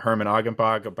talking about Herman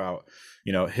Agenbach, about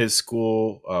his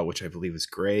school, which I believe is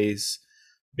Grays,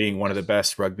 being one of the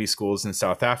best rugby schools in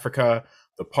South Africa.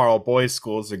 The Parle boys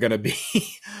schools are going to be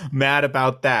mad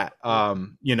about that.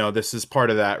 This is part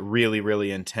of that really,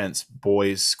 really intense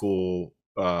boys school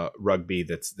rugby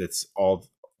that's all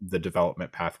the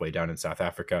development pathway down in South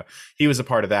Africa. He was a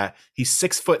part of that. He's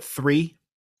 6'3".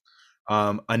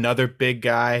 Another big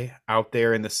guy out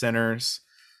there in the centers.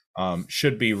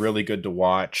 Should be really good to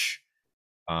watch.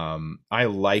 I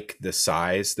like the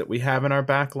size that we have in our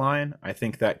back line. I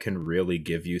think that can really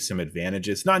give you some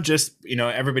advantages. Not just,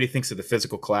 everybody thinks of the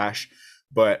physical clash,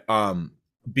 but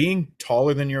being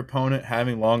taller than your opponent,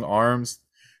 having long arms,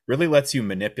 really lets you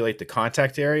manipulate the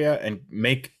contact area and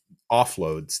make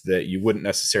offloads that you wouldn't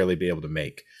necessarily be able to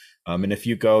make. And if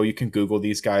you can Google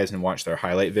these guys and watch their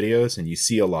highlight videos, and you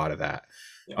see a lot of that.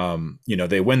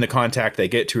 They win the contact, they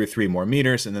get 2 or 3 more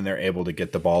meters, and then they're able to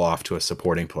get the ball off to a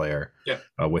supporting player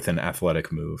with an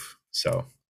athletic move. So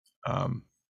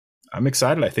I'm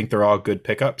excited. I think they're all good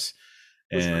pickups,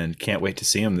 and can't wait to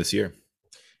see them this year.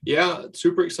 Yeah,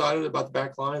 super excited about the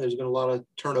back line. There's been a lot of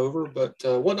turnover, but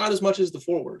not as much as the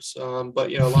forwards.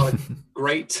 But a lot of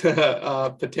great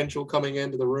potential coming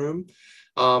into the room.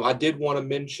 I did want to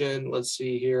mention, let's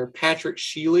see here, Patrick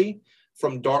Shealy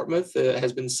from Dartmouth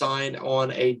has been signed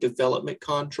on a development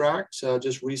contract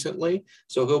just recently.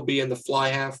 So he'll be in the fly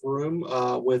half room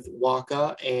with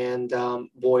Waka and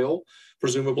Boyle,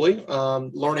 presumably,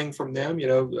 learning from them.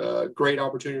 Great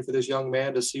opportunity for this young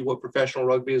man to see what professional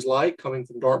rugby is like coming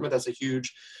from Dartmouth. That's a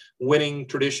huge winning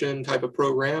tradition type of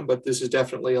program, but this is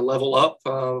definitely a level up,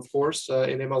 of course,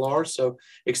 in MLR. So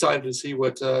excited to see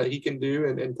what he can do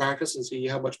in practice and see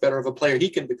how much better of a player he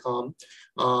can become,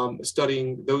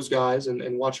 studying those guys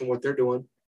and watching what they're doing.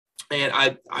 And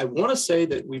I want to say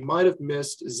that we might have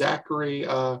missed Zachary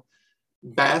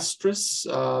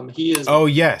Bastris. He is. Oh,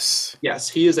 yes. Yes,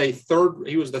 he was the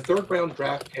 3rd round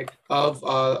draft pick of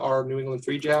our New England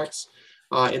Free Jacks.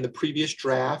 In the previous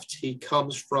draft, he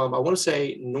comes from, I want to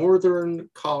say, Northern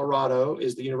Colorado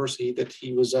is the university that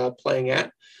he was playing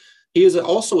at. He is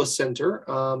also a center.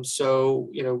 That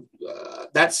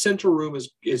center room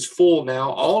is full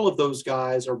now. All of those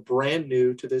guys are brand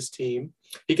new to this team.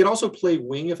 He can also play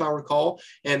wing, if I recall.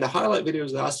 And the highlight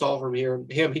videos that I saw from him,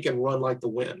 he can run like the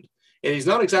wind. And he's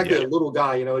not exactly a little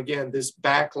guy. Again, this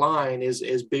back line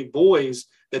is big boys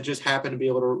that just happen to be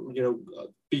able to,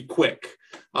 be quick.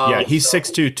 He's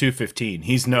 6'2", 215.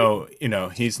 He's no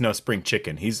spring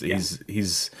chicken. He's,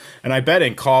 and I bet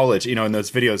in college, in those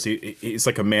videos, he's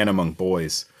like a man among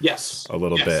boys. Yes. A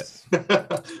little bit.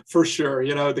 For sure.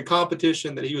 The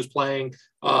competition that he was playing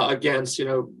against,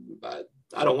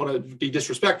 I don't want to be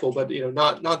disrespectful, but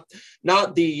not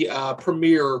the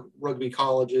premier rugby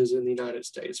colleges in the United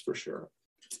States for sure.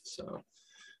 So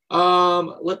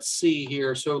let's see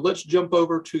here. So let's jump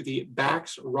over to the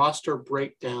backs roster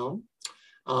breakdown.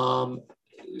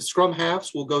 Scrum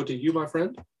halves will go to you, my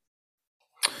friend.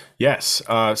 Yes.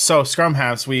 So scrum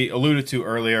halves we alluded to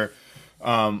earlier.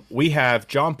 We have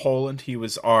John Poland. He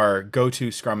was our go-to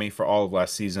scrummy for all of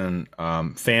last season.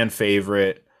 Fan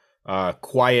favorite.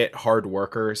 Quiet, hard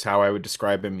worker is how I would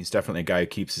describe him. He's definitely a guy who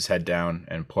keeps his head down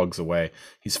and plugs away.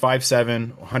 He's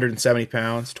 5'7", 170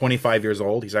 pounds, 25 years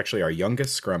old. He's actually our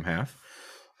youngest scrum half.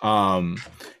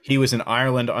 He was in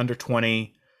Ireland under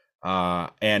 20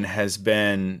 and has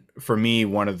been, for me,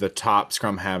 one of the top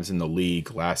scrum halves in the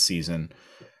league last season.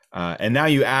 And now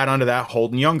you add onto that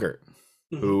Holden Youngert,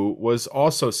 who was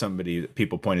also somebody that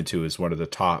people pointed to as one of the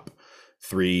top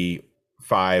 3,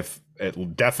 5,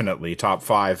 definitely top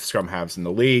 5 scrum halves in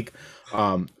the league.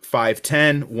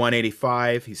 5'10",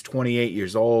 185. He's 28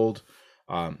 years old.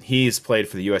 He's played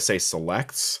for the USA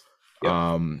Selects,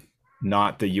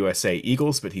 not the USA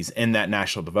Eagles, but he's in that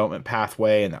national development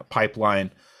pathway and that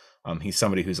pipeline. He's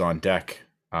somebody who's on deck.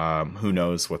 Who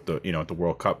knows what the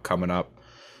World Cup coming up,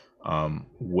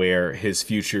 where his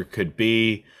future could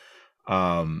be.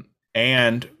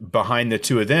 And behind the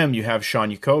two of them, you have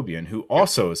Sean Jacobian, who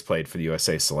also has played for the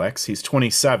USA Selects. He's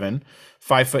 27,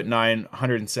 5'9",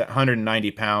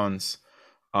 190 pounds.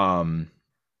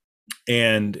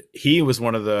 And he was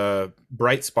one of the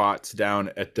bright spots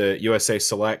down at the USA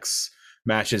Selects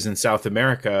matches in South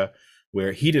America,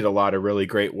 where he did a lot of really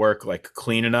great work, like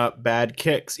cleaning up bad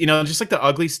kicks, just like the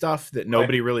ugly stuff that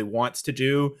nobody really wants to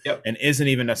do and isn't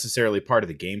even necessarily part of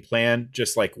the game plan.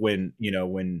 Just like when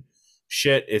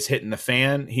shit is hitting the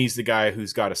fan, he's the guy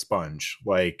who's got a sponge.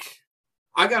 Like,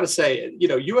 I gotta say,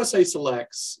 USA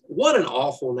Selects, what an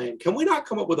awful name. Can we not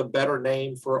come up with a better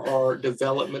name for our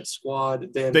development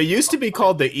squad than they used to be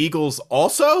called the Eagles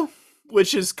also?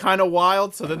 which is kind of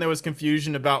wild. So then there was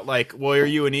confusion about like, well, are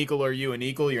you an Eagle? Are you an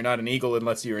Eagle? You're not an Eagle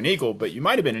unless you're an Eagle, but you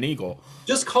might have been an Eagle.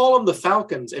 Just call them the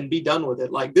Falcons and be done with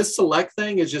it. Like, this select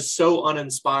thing is just so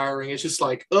uninspiring. It's just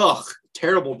like, ugh,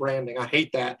 terrible branding. I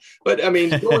hate that. But I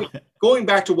mean, going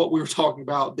back to what we were talking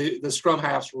about, the scrum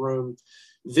halves room,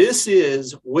 this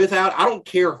is without, I don't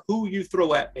care who you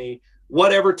throw at me,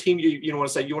 whatever team you want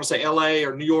to say LA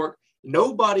or New York,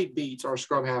 nobody beats our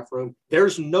scrum half room.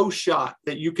 There's no shot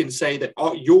that you can say that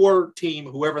your team,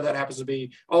 whoever that happens to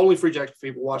be, only Free Jacks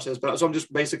people watch this, but so I'm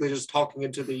just basically just talking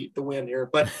into the wind here.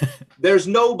 But there's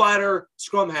no better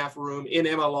scrum half room in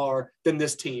MLR than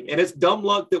this team. And it's dumb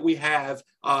luck that we have,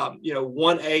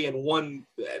 1A and 1,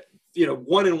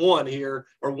 1 and 1 here,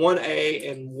 or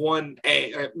 1A and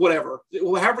 1A, whatever,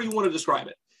 however you want to describe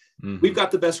it. Mm-hmm. We've got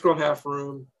the best scrum half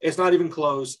room. It's not even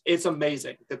close. It's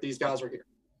amazing that these guys are here.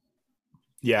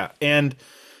 Yeah. And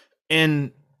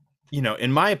in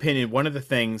my opinion, one of the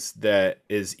things that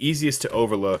is easiest to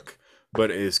overlook, but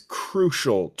is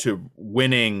crucial to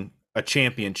winning a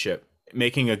championship,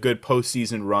 making a good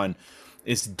postseason run,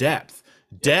 is depth.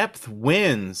 Depth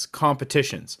wins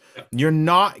competitions. You're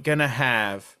not going to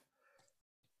have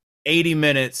 80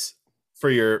 minutes for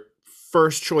your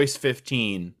first choice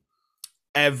 15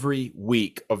 every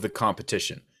week of the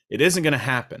competition. It isn't going to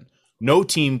happen. No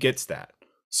team gets that.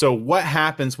 So what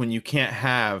happens when you can't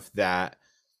have that?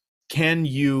 Can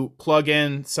you plug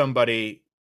in somebody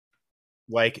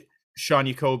like Sean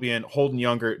Jacobian, Holden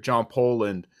Younger, John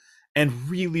Poland, and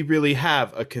really, really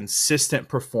have a consistent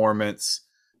performance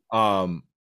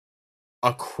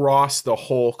across the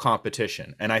whole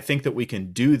competition? And I think that we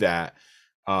can do that.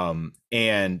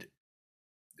 And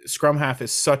scrum half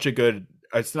is such a good,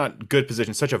 it's not good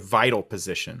position, such a vital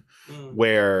position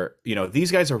where,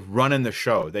 these guys are running the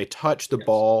show. They touch the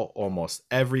ball almost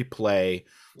every play.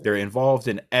 They're involved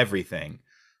in everything.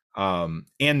 And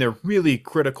they're really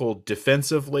critical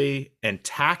defensively and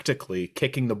tactically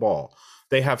kicking the ball.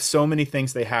 They have so many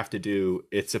things they have to do.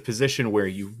 It's a position where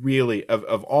you really,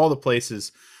 of all the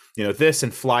places, this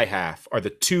and fly half are the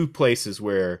two places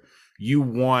where you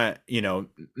want,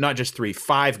 not just 3,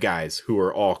 5 guys who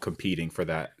are all competing for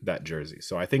that jersey.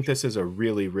 So I think this is a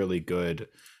really, really good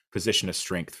position of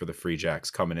strength for the Free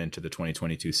Jacks coming into the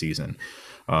 2022 season.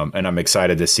 And I'm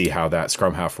excited to see how that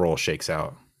scrum half role shakes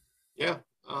out. Yeah.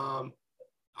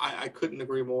 I couldn't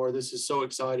agree more. This is so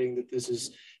exciting that this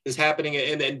is happening,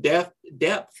 and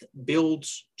depth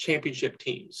builds championship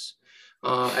teams.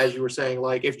 As you were saying,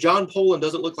 like if John Poland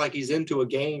doesn't look like he's into a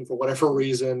game for whatever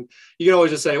reason, you can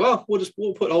always just say, well,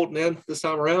 we'll put Holden in this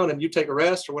time around and you take a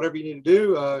rest or whatever you need to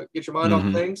do, get your mind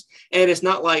off things. And it's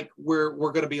not like we're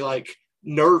going to be like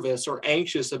nervous or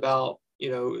anxious about,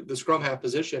 the scrum half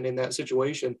position in that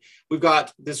situation. We've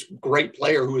got this great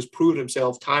player who has proven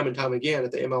himself time and time again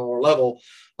at the MLR level,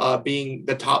 being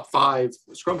the top 5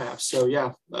 scrum halves. So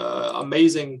yeah,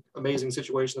 amazing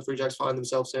situation the Free Jacks find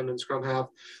themselves in scrum half.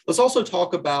 Let's also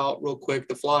talk about real quick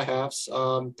the fly halves.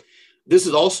 This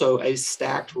is also a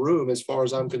stacked room as far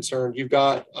as I'm concerned. You've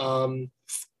got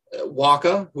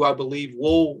Waka, who I believe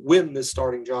will win this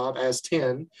starting job as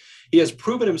 10. He has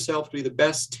proven himself to be the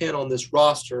best 10 on this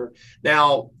roster.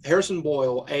 Now, Harrison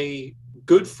Boyle, a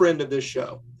good friend of this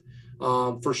show,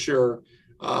 for sure.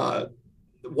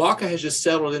 Waka has just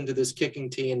settled into this kicking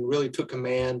team and really took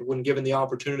command when given the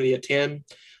opportunity at 10.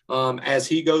 As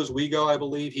he goes, we go, I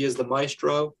believe. He is the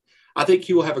maestro. I think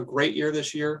he will have a great year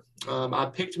this year. I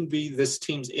picked him to be this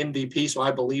team's MVP, so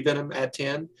I believe in him at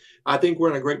 10. I think we're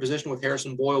in a great position with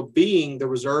Harrison Boyle being the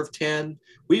reserve 10.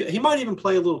 He might even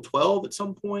play a little 12 at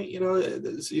some point.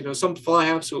 Some fly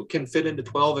halves can fit into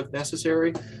 12 if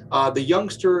necessary. The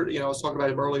youngster, I was talking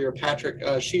about him earlier, Patrick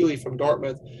Sheely from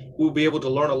Dartmouth, will be able to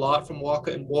learn a lot from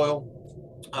Waka and Boyle.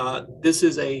 This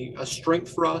is a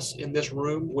strength for us in this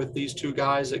room with these two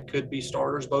guys that could be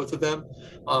starters, both of them.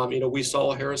 We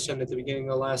saw Harrison at the beginning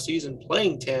of the last season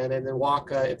playing 10 and then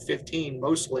Waka at 15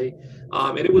 mostly.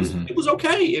 And it was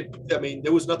okay.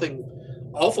 There was nothing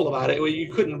awful about it. You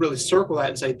couldn't really circle that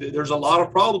and say there's a lot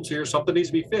of problems here. Something needs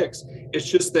to be fixed. It's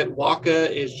just that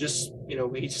Waka is just,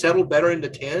 he settled better into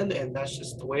 10, and that's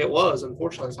just the way it was.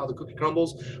 Unfortunately, that's how the cookie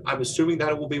crumbles. I'm assuming that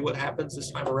it will be what happens this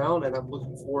time around, and I'm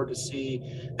looking forward to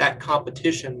see that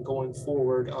competition going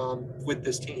forward with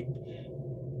this team.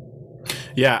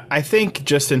 Yeah, I think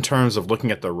just in terms of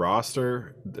looking at the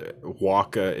roster,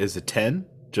 Waka is a 10,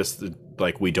 just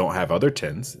like we don't have other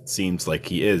 10s. It seems like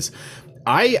he is.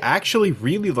 I actually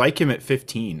really like him at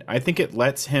 15. I think it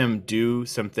lets him do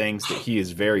some things that he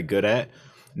is very good at,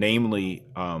 namely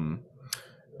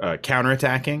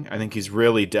counterattacking. I think he's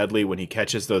really deadly when he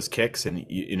catches those kicks and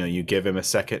you give him a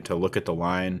second to look at the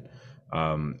line.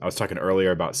 I was talking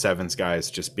earlier about Sevens guys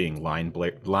just being line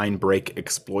break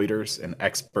exploiters and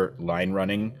expert line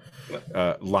running,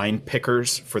 line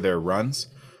pickers for their runs.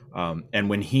 And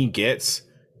when he gets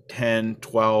 10,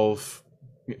 12,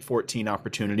 14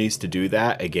 opportunities to do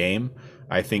that a game,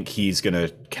 I think he's going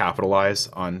to capitalize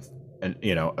on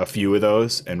a few of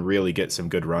those and really get some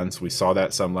good runs. We saw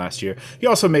that some last year. He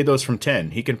also made those from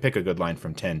 10. He can pick a good line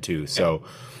from 10 too. So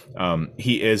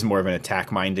he is more of an attack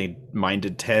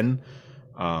minded 10.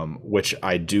 Which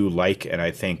I do like, and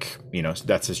I think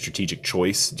that's a strategic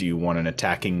choice. Do you want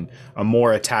a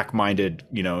more attack-minded,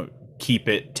 keep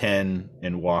it 10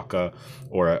 in Waka,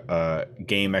 or a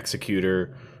game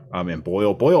executor in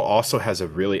Boyle? Boyle also has a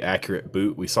really accurate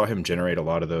boot. We saw him generate a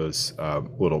lot of those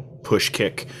little push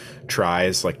kick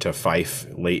tries, like to Fife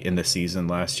late in the season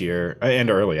last year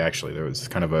and early. Actually, there was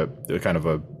kind of a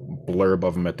blurb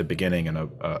of him at the beginning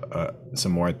and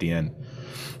some more at the end.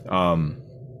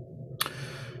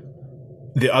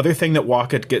 The other thing that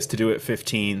Waka gets to do at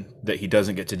 15 that he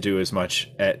doesn't get to do as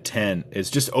much at 10 is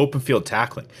just open field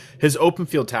tackling. His open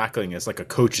field tackling is like a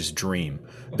coach's dream.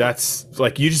 That's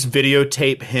like, you just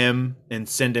videotape him and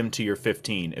send him to your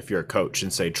 15 if you're a coach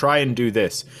and say, try and do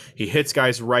this. He hits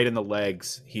guys right in the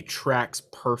legs. He tracks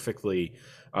perfectly.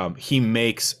 He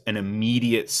makes an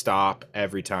immediate stop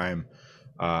every time.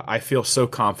 I feel so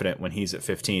confident when he's at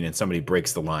 15 and somebody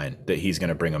breaks the line that he's going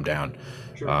to bring them down.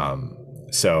 Sure.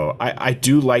 So I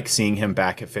do like seeing him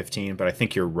back at 15, but I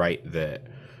think you're right that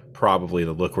probably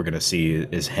the look we're going to see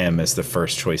is him as the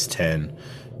first choice 10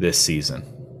 this season.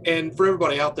 And for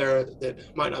everybody out there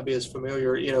that might not be as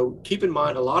familiar, keep in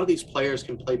mind a lot of these players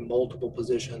can play multiple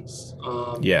positions.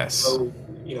 Yes. So,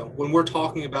 when we're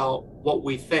talking about what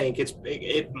we think,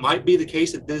 it might be the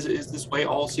case that this is this way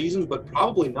all season, but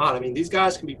probably not. I mean, these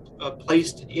guys can be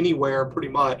placed anywhere pretty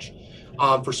much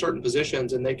for certain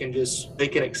positions, and they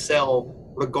can excel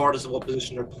regardless of what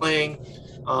position they're playing.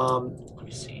 Let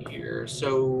me see here.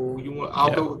 So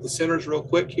I'll go with the centers real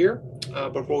quick here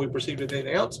before we proceed with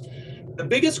anything else. The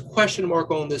biggest question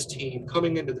mark on this team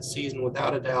coming into the season,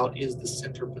 without a doubt, is the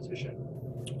center position.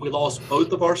 We lost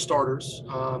both of our starters.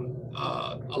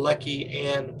 Alecki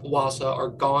and Pawasa are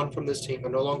gone from this team.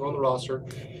 They're no longer on the roster.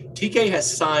 TK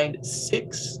has signed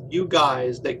 6 new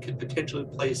guys that could potentially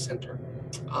play center.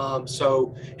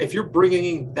 So if you're bringing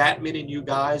in that many new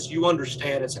guys, you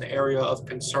understand it's an area of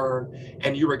concern,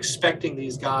 and you're expecting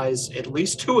these guys, at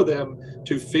least 2 of them,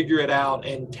 to figure it out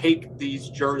and take these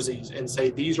jerseys and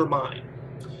say, these are mine.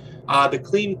 The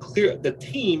team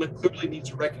clearly needs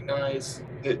to recognize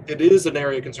that it is an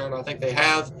area of concern. I think they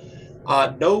have.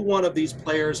 No one of these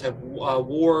players have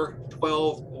wore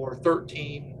 12 or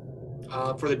 13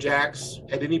 for the Jacks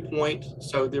at any point,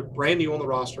 so they're brand new on the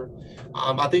roster.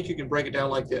 I think you can break it down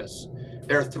like this.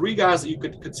 There are 3 guys that you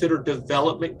could consider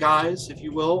development guys, if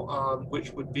you will,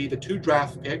 which would be the 2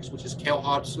 draft picks, which is Kel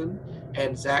Hodgson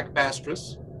and Zach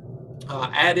Bastris.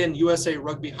 Add in USA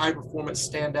Rugby high performance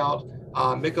standout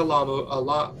Mika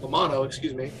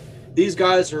Lamano, These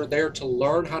guys are there to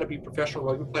learn how to be professional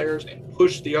rugby players and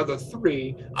push the other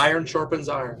 3. Iron sharpens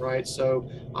iron, right? So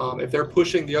if they're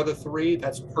pushing the other 3,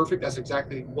 that's perfect. That's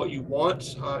exactly what you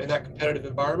want in that competitive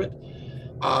environment.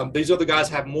 These other guys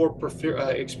have more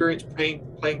experience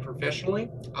playing professionally,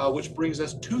 which brings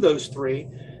us to those 3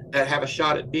 that have a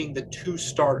shot at being the 2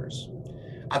 starters.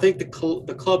 I think the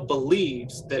club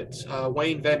believes that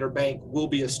Wayne Vanderbank will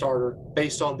be a starter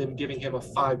based on them giving him a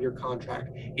 5-year contract.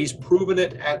 He's proven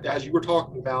it, as you were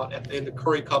talking about, in the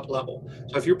Curry Cup level.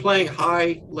 So if you're playing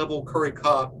high-level Curry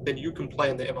Cup, then you can play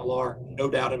in the MLR, no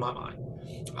doubt in my mind.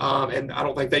 And I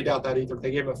don't think they doubt that either.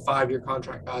 They gave him a 5-year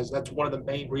contract, guys. That's one of the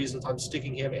main reasons I'm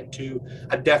sticking him into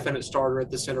a definite starter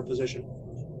at the center position.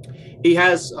 He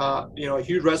has, a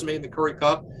huge resume in the Curry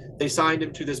Cup. They signed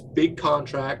him to this big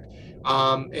contract.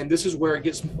 And this is where it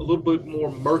gets a little bit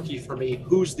more murky for me.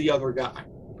 Who's the other guy?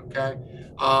 Okay.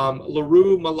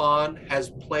 LaRue Milan has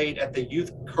played at the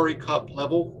Youth Curry Cup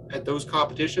level at those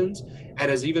competitions and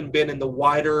has even been in the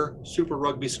wider Super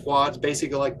Rugby squads,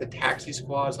 basically like the taxi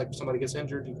squads, like if somebody gets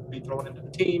injured, you can be thrown into the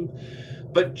team.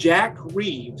 But Jack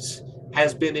Reeves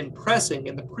has been impressing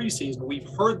in the preseason. We've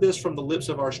heard this from the lips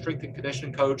of our strength and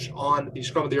conditioning coach on the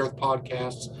Scrum of the Earth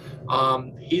podcasts.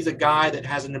 He's a guy that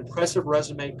has an impressive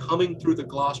resume coming through the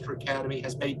Gloucester Academy,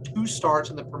 has made 2 starts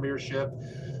in the Premiership.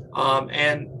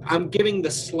 And I'm giving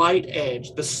the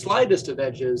slightest of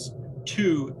edges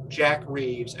to Jack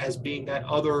Reeves as being that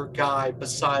other guy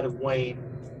beside of Wayne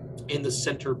in the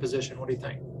center position. What do you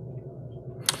think?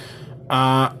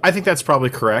 I think that's probably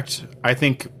correct. I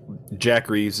think Jack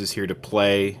Reeves is here to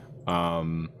play.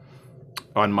 On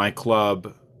my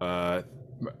club,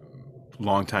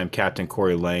 longtime captain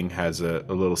Corey Lang has a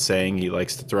little saying he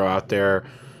likes to throw out there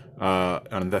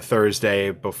on the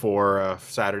Thursday before a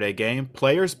Saturday game: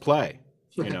 players play.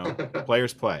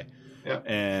 Players play. Yeah.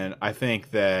 And I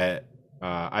think that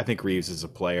I think Reeves is a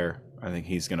player. I think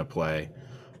he's going to play.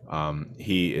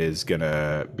 He is going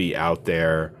to be out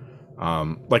there.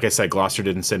 Like I said, Gloucester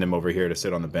didn't send him over here to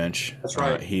sit on the bench. That's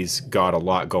right. He's got a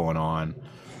lot going on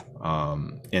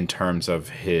in terms of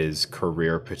his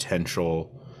career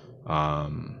potential.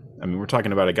 We're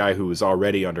talking about a guy who was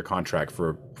already under contract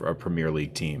for a Premier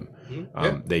League team.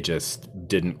 They just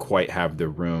didn't quite have the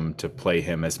room to play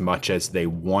him as much as they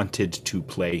wanted to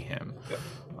play him.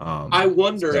 I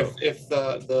wonder if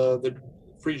the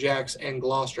Free Jacks and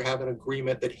Gloucester have an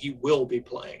agreement that he will be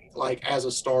playing, like as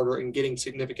a starter and getting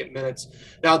significant minutes.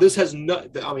 Now, this has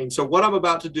so what I'm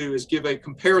about to do is give a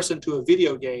comparison to a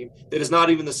video game that is not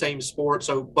even the same sport.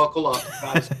 So buckle up,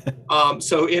 guys.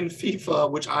 So in FIFA,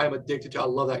 which I am addicted to, I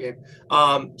love that game.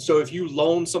 So if you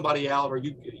loan somebody out or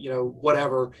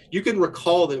whatever, you can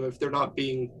recall them if they're not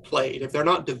being played. If they're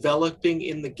not developing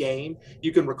in the game,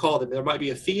 you can recall them. There might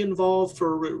be a fee involved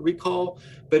for recall,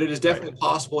 but it is definitely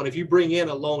possible. And if you bring in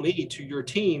a loanee to your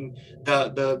team,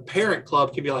 the parent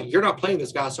club can be like, you're not playing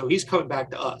this guy, so he's coming back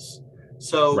to us.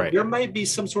 So there might be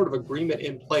some sort of agreement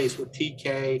in place with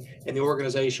TK and the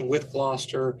organization with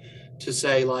Gloucester to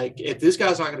say, like, if this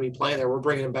guy's not going to be playing there, we're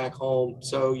bringing him back home.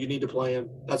 So you need to play him.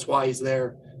 That's why he's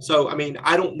there. So,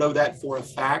 I don't know that for a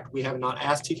fact. We have not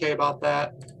asked TK about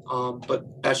that.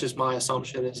 But that's just my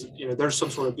assumption is, there's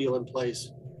some sort of deal in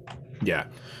place. Yeah.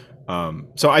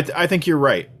 So I think you're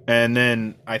right. And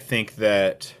then I think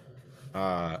that,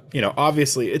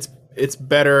 obviously it's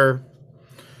better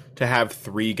to have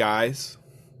three guys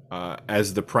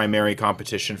as the primary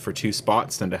competition for two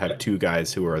spots than to have two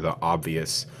guys who are the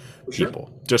obvious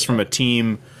people. Just from a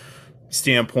team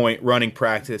standpoint, running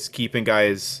practice, keeping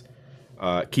guys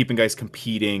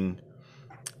competing,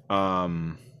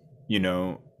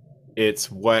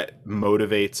 it's what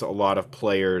motivates a lot of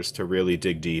players to really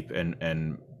dig deep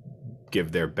and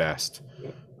give their best.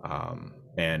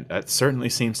 And that certainly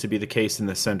seems to be the case in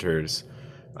the centers.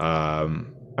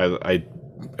 I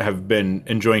have been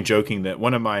enjoying joking that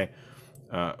one of my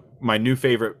new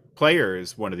favorite player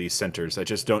is one of these centers. I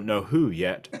just don't know who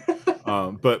yet.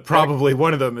 But probably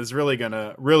one of them is really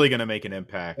gonna make an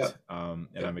impact. And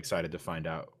I'm excited to find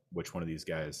out which one of these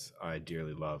guys I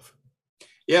dearly love.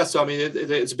 Yeah, so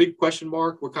it's a big question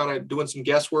mark. We're kind of doing some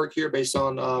guesswork here based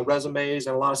on resumes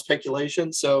and a lot of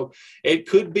speculation. So it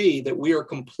could be that we are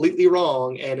completely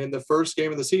wrong, and in the first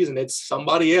game of the season, it's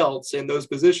somebody else in those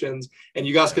positions. And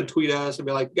you guys can tweet us and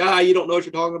be like, "Guy, you don't know what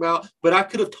you're talking about." But I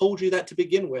could have told you that to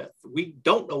begin with. We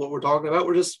don't know what we're talking about.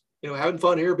 We're just having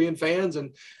fun here, being fans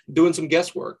and doing some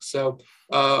guesswork. So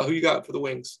who you got for the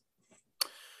wings?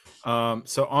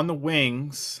 So on the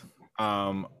wings.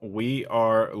 We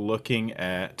are looking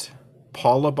at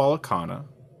Paula Balakana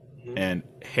and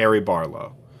Harry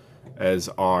Barlow as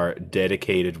our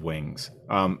dedicated wings.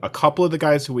 A couple of the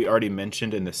guys who we already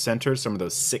mentioned in the center, some of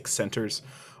those 6 centers,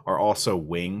 are also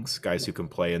wings, guys who can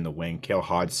play in the wing. Cale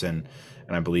Hodgson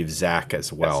and I believe Zach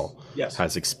as well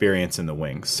has experience in the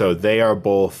wings. So they are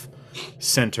both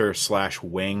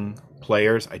center/wing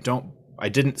players. I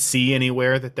didn't see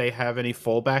anywhere that they have any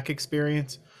fullback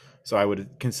experience. So I would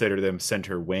consider them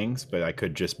center wings, but I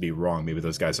could just be wrong. Maybe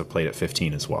those guys have played at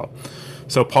 15 as well.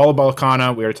 So Paula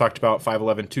Balakana, we already talked about,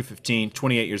 5'11", 215,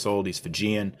 28 years old. He's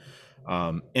Fijian.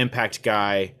 Impact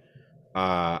guy.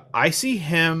 I see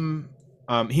him.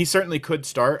 He certainly could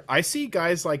start. I see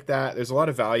guys like that. There's a lot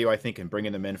of value, I think, in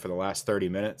bringing them in for the last 30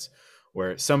 minutes,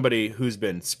 where somebody who's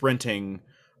been sprinting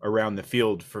around the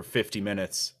field for 50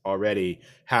 minutes already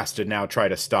has to now try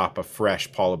to stop a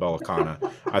fresh Paula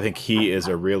Balakana. I think he is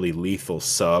a really lethal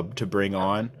sub to bring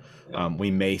on. We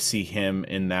may see him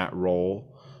in that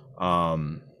role.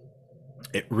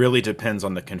 It really depends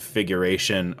on the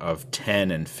configuration of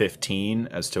 10 and 15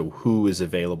 as to who is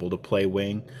available to play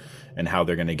wing and how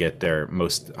they're going to get their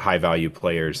most high-value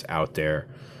players out there.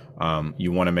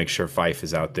 You want to make sure Fife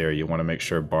is out there. You want to make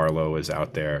sure Barlow is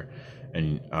out there.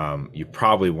 And you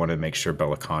probably want to make sure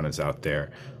Balakana is out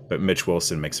there. But Mitch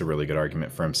Wilson makes a really good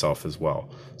argument for himself as well.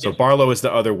 So Barlow is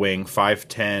the other wing,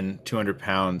 5'10", 200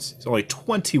 pounds. He's only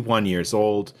 21 years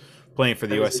old, playing for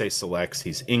the USA Selects.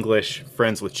 He's English,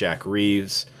 friends with Jack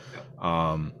Reeves.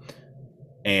 And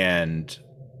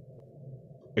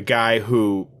a guy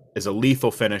who is a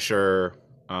lethal finisher.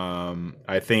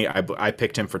 I think I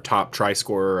picked him for top try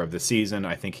scorer of the season.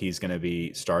 I think he's going to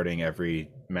be starting every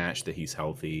match that he's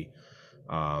healthy.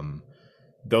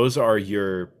 Those are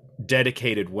your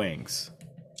dedicated wings.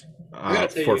 I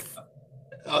gotta tell you,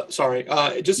 sorry.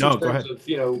 Just in No, go terms ahead. of,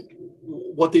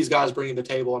 what these guys bring to the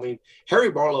table. I mean,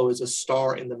 Harry Barlow is a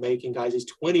star in the making, guys. He's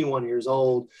 21 years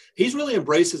old. He's really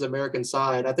embraced his American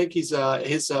side. I think he's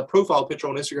his profile picture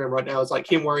on Instagram right now is like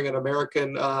him wearing an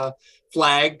American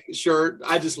flag shirt.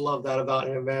 I just love that about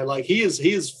him, man. Like he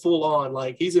is full on.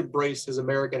 Like he's embraced his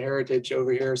American heritage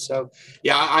over here. So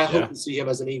yeah, I hope to see him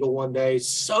as an Eagle one day.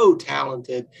 So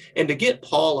talented, and to get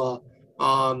Paula,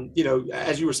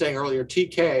 as you were saying earlier,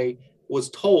 TK was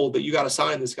told that you got to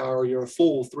sign this guy or you're a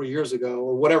fool 3 years ago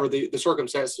or whatever the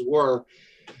circumstances were.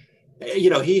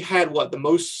 He had the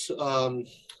most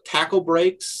tackle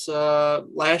breaks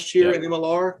last year in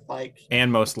MLR, and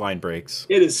most line breaks.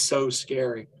 It is so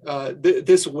scary.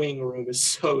 This wing room is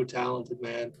so talented,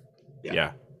 man.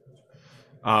 Yeah.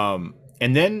 And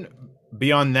then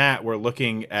beyond that, we're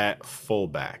looking at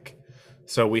fullback.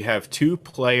 So we have two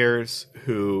players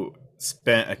who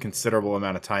spent a considerable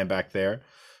amount of time back there.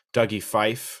 Dougie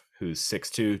Fife, who's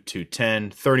 6'2",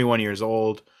 210, 31 years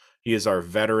old. He is our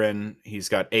veteran. He's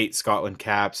got 8 Scotland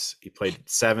caps. He played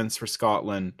 7s for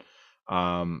Scotland,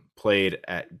 played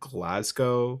at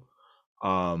Glasgow.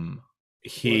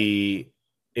 He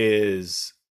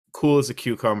is cool as a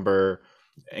cucumber,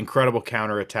 incredible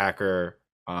counterattacker,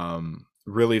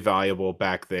 really valuable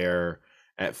back there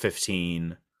at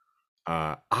 15.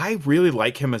 I really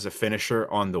like him as a finisher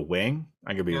on the wing.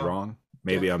 I could be wrong.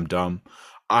 Maybe I'm dumb.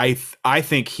 I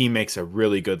think he makes a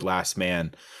really good last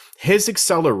man. His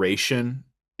acceleration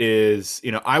is,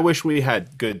 I wish we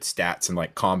had good stats and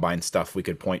like combine stuff we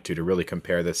could point to really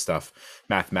compare this stuff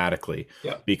mathematically.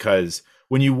 Yeah. Because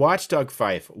when you watch Doug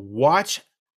Fife, watch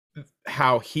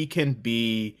how he can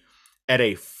be at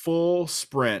a full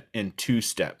sprint in 2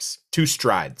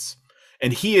 strides.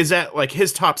 And he is at like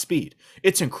his top speed.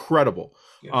 It's incredible.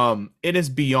 Yeah. It is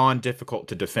beyond difficult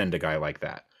to defend a guy like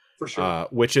that. For sure.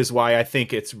 Which is why I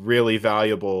think it's really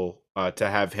valuable to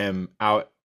have him out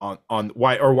on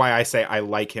why I say I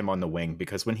like him on the wing,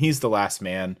 because when he's the last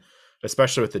man,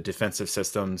 especially with the defensive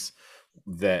systems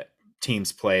that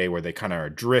teams play where they kind of are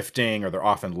drifting or they're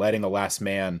often letting a last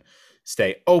man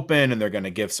stay open and they're going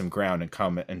to give some ground and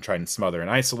come and try and smother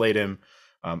and isolate him.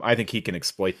 I think he can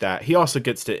exploit that. He also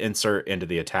gets to insert into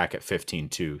the attack at 15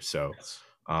 too. So,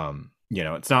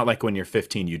 it's not like when you're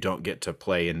 15, you don't get to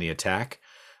play in the attack.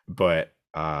 But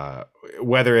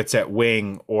whether it's at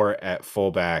wing or at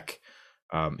fullback,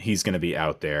 he's going to be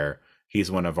out there.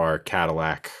 He's one of our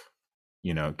Cadillac,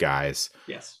 guys.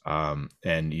 Yes.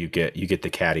 And you get the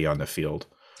caddy on the field.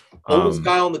 Oldest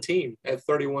guy on the team at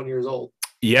 31 years old.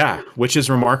 Yeah, which is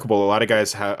remarkable. A lot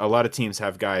of teams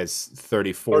have guys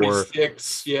 34,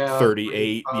 36,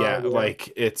 38.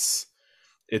 Like it's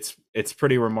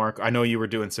pretty remarkable. I know you were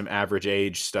doing some average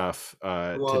age stuff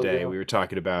today. Yeah. We were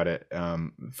talking about it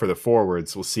for the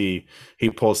forwards. We'll see.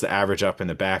 He pulls the average up in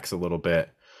the backs a little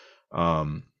bit.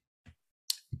 But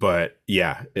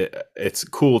yeah, it's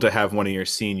cool to have one of your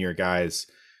senior guys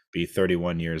be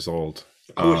 31 years old.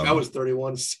 I wish I was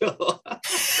 31 still.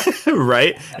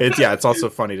 Right? It's also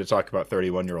funny to talk about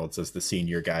 31-year-olds as the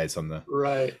senior guys on the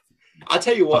right. I'll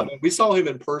tell you what, man, we saw him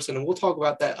in person, and we'll talk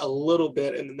about that a little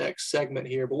bit in the next segment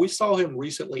here, but we saw him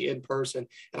recently in person,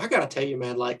 and I got to tell you,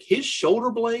 man, like his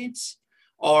shoulder blades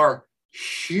are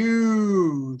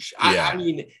huge. Yeah. I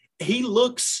mean, he's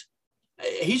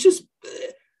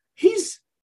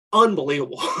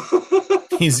unbelievable.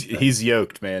 He's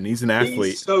yoked, man. He's an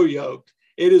athlete. He's so yoked.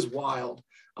 It is wild.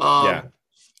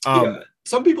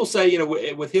 Some people say,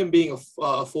 with him being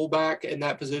a fullback in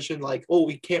that position, like, oh,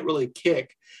 we can't really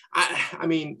kick. I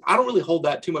mean, I don't really hold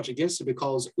that too much against him,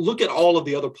 because look at all of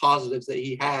the other positives that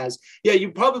he has. Yeah,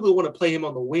 you probably want to play him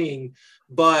on the wing,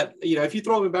 but, if you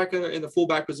throw him back in the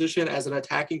fullback position as an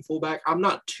attacking fullback, I'm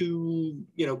not too,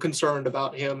 concerned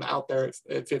about him out there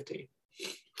at 15.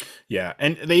 Yeah,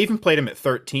 and they even played him at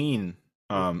 13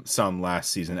 some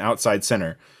last season, outside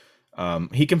center.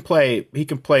 He can play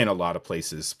in a lot of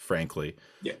places, frankly.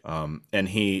 Yeah. And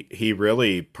he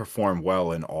really performed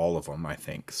well in all of them, I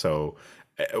think. So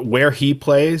where he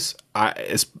plays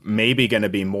is maybe going to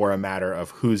be more a matter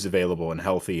of who's available and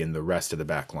healthy in the rest of the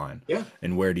back line. Yeah.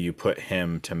 And where do you put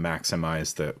him to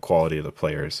maximize the quality of the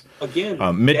players? Again,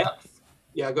 depth.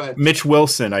 Yeah, go ahead. Mitch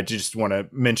Wilson, I just want to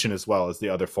mention as well as the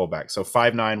other fullback. So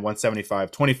 5'9", 175,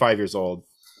 25 years old.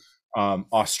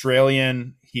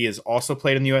 Australian. He has also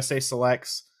played in the USA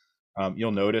Selects.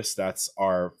 You'll notice that's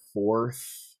our 4th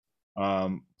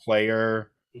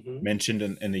player mentioned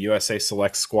in the USA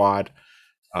Select squad.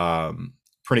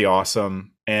 Pretty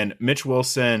awesome. And Mitch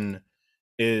Wilson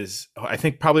is, I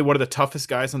think, probably one of the toughest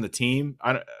guys on the team.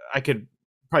 I could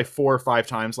probably 4 or 5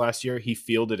 times last year he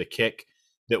fielded a kick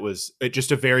that was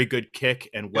just a very good kick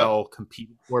and well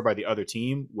competed for by the other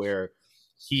team, where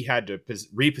he had to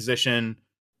reposition,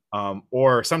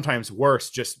 or sometimes worse,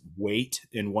 just wait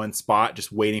in one spot,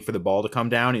 just waiting for the ball to come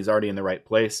down. He's already in the right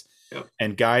place. Yep.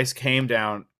 And guys came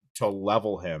down to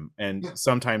level him. And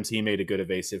sometimes he made a good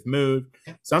evasive move.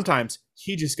 Sometimes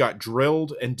he just got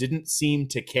drilled and didn't seem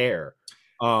to care.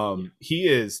 He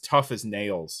is tough as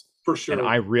nails. For sure. And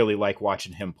I really like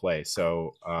watching him play.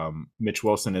 So Mitch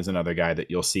Wilson is another guy that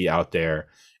you'll see out there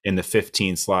in the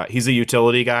 15 slot. He's a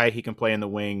utility guy. He can play in the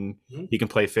wing. Mm-hmm. He can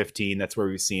play 15. That's where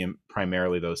we see him,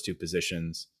 primarily those two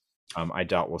positions. I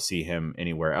doubt we'll see him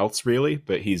anywhere else really,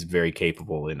 but he's very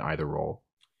capable in either role.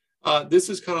 This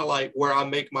is kind of like where I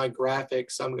make my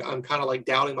graphics. I'm kind of like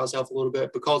doubting myself a little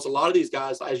bit, because a lot of these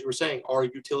guys, as you were saying, are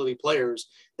utility players.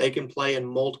 They can play in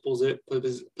multiple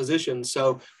positions.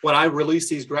 So when I release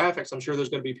these graphics, I'm sure there's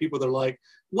going to be people that are like,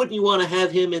 wouldn't you want to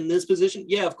have him in this position?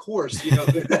 Yeah, of course.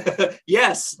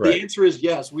 Yes. Right. The answer is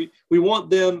yes. We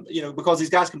want them, because these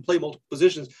guys can play multiple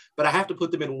positions, but I have to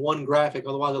put them in one graphic.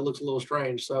 Otherwise it looks a little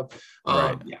strange. So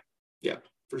yeah,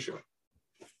 for sure.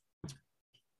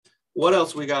 What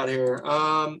else we got here?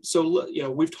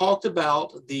 So we've talked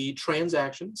about the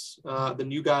transactions, the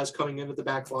new guys coming into the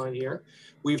back line here.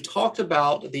 We've talked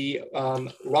about the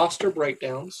roster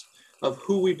breakdowns of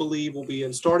who we believe will be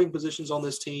in starting positions on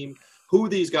this team, who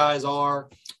these guys are.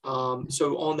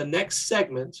 So on the next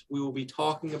segment, we will be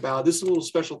talking about, this is a little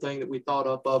special thing that we thought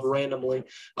up of randomly.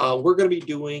 We're going to be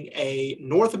doing a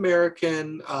North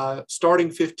American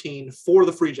starting 15 for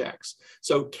the Free Jacks.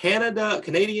 So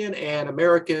Canadian and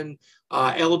American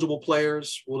eligible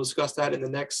players. We'll discuss that in the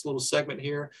next little segment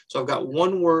here. So I've got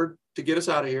one word to get us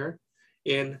out of here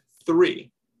in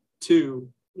 3, 2,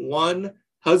 1.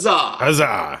 Huzzah!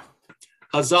 Huzzah!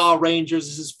 Huzzah, Rangers.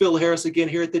 This is Phil Harris again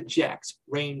here at the Jacks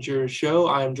Rangers Show.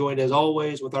 I am joined, as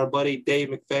always, with our buddy Dave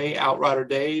McVeigh, Outrider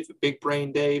Dave, Big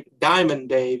Brain Dave, Diamond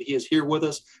Dave. He is here with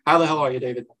us. How the hell are you,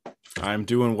 David? I'm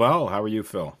doing well. How are you,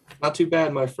 Phil? Not too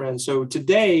bad, my friend. So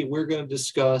today we're going to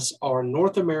discuss our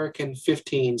North American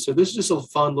 15. So this is just a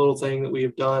fun little thing that we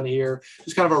have done here.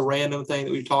 Just kind of a random thing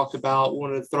that we've talked about,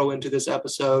 wanted to throw into this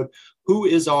episode. Who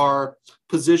is our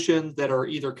positions that are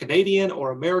either Canadian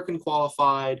or American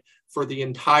qualified for the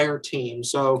entire team?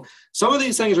 So some of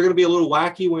these things are going to be a little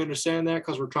wacky. We understand that,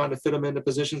 because we're trying to fit them into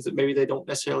positions that maybe they don't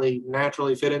necessarily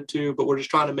naturally fit into, but we're just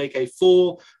trying to make a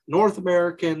full North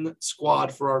American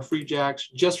squad for our Free Jacks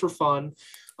just for fun.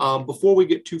 Before we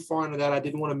get too far into that, I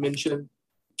did want to mention,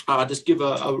 just give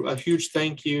a huge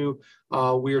thank you.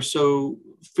 We are so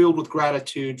filled with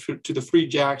gratitude to the Free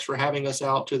Jacks for having us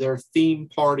out to their theme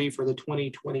party for the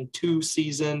 2022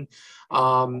 season.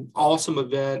 Awesome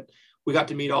event. We got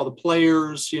to meet all the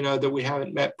players, that we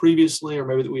haven't met previously, or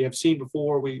maybe that we have seen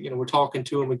before. We're talking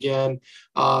to them again,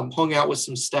 hung out with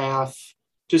some staff,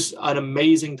 just an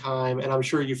amazing time. And I'm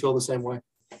sure you feel the same way.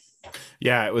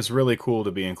 Yeah, it was really cool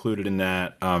to be included in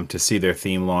that, to see their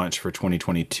theme launch for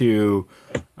 2022,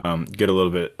 get a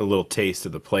little taste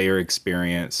of the player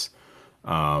experience,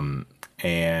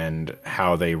 and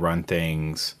how they run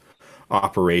things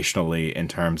operationally in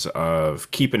terms of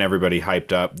keeping everybody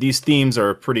hyped up. These themes are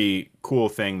a pretty cool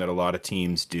thing that a lot of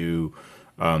teams do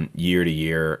year to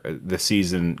year. The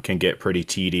season can get pretty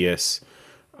tedious,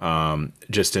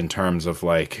 just in terms of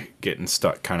like getting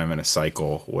stuck kind of in a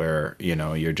cycle where,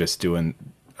 you're just doing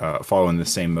following the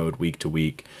same mode week to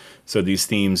week. So these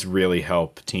themes really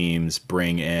help teams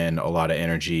bring in a lot of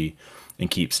energy and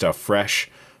keep stuff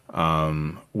fresh.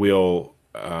 We'll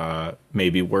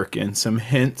maybe work in some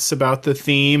hints about the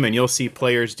theme, and you'll see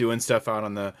players doing stuff out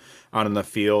on the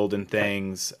field and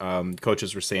things.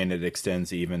 Coaches were saying it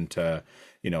extends even to,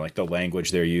 like the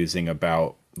language they're using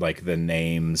about like the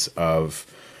names of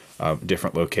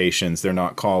different locations. They're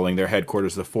not calling their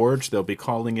headquarters the Forge. They'll be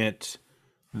calling it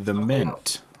the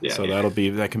Mint. Yeah, so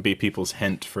that can be people's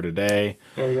hint for today.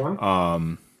 There you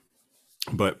go.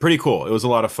 But pretty cool. It was a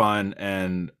lot of fun,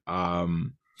 and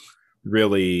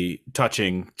really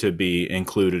touching to be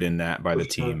included in that by the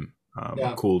team.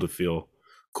 Cool to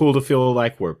feel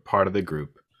like we're part of the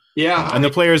group. Yeah. And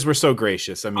the players were so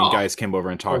gracious. I mean, guys came over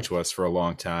and talked to us for a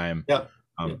long time. Yeah.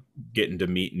 Getting to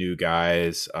meet new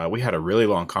guys. We had a really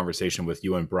long conversation with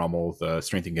Ewan Brummel, the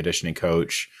strength and conditioning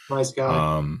coach. Nice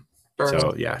guy.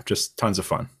 So yeah, just tons of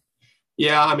fun.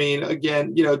 Yeah, I mean,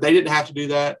 again, they didn't have to do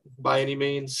that by any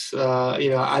means.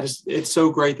 It's so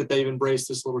great that they've embraced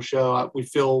this little show. We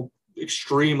feel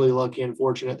extremely lucky and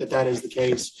fortunate that is the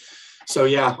case. So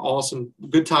yeah, awesome.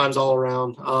 Good times all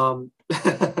around.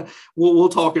 We'll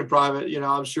talk in private,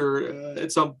 I'm sure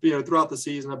at some, throughout the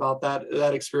season about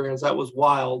that experience. That was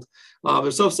wild.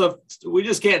 There's some stuff we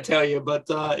just can't tell you, but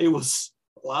it was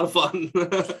a lot of fun.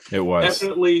 It was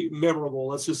definitely memorable.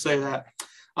 Let's just say that.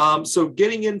 So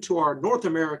getting into our North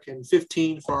American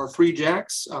 15 for our Free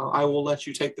Jacks, I will let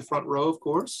you take the front row, of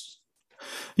course.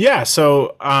 Yeah,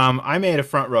 so I made a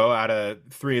front row out of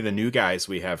 3 of the new guys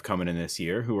we have coming in this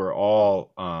year, who are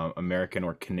all American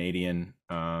or Canadian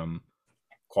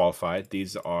qualified.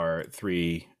 These are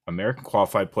 3 American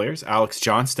qualified players. Alex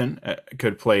Johnston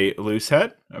could play loose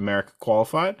head, American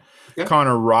qualified. Okay.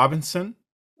 Connor Robinson,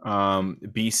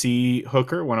 BC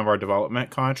hooker, one of our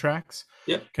development contracts,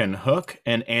 can hook.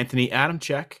 And Anthony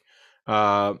Adamczyk,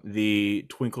 the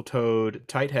twinkle-toed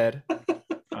tight head,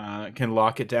 can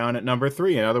lock it down at number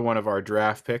 3, another one of our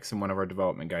draft picks and one of our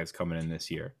development guys coming in this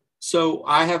year. So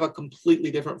I have a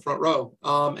completely different front row.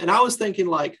 And I was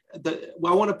thinking I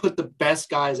want to put the best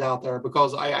guys out there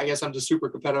because I guess I'm just super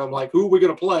competitive. I'm like, who are we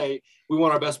going to play? We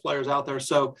want our best players out there.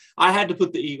 So I had to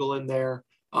put the Eagle in there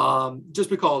just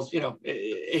because,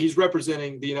 he's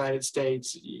representing the United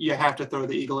States. You have to throw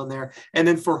the Eagle in there. And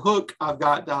then for hook, I've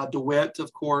got DeWitt,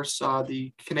 of course,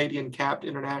 the Canadian capped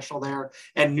international there,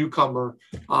 and Newcomer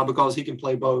because he can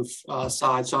play both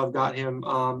sides. So I've got him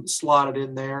slotted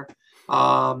in there.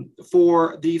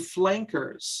 For the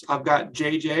flankers, I've got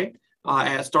JJ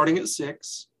starting at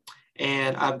 6,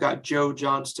 and I've got Joe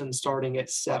Johnston starting at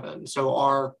 7. So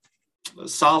our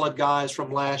solid guys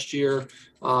from last year,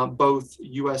 both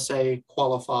USA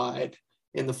qualified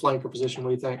in the flanker position.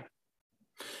 What do you think?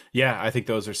 Yeah, I think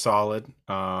those are solid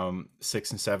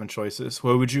 6 and 7 choices.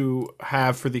 What would you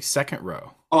have for the second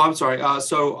row? Oh, I'm sorry.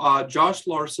 So Josh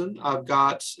Larson, I've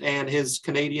got, and his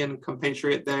Canadian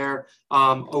compatriot there,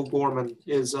 O'Gorman,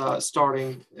 is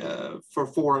starting for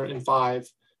 4 and 5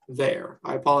 there.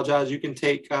 I apologize. You can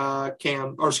take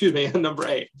number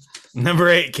 8. Number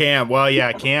 8, Cam. Well,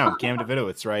 yeah, Cam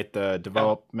Davidowitz, right? The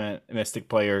development mystic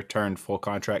player turned full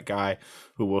contract guy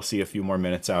who we'll see a few more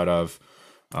minutes out of.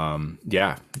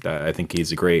 I think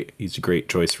he's a great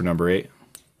choice for number 8.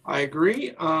 I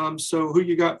agree. So who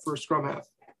you got for scrum half?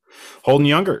 Holden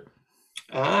Younger.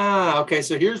 Okay.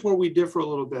 So here's where we differ a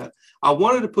little bit. I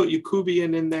wanted to put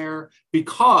Yakubian in there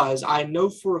because I know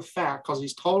for a fact, because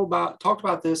he's talked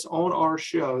about this on our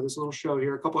show, this little show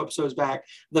here, a couple episodes back,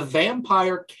 the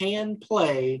Vampire can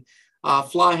play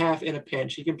fly half in a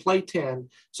pinch. He can play 10.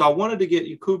 So I wanted to get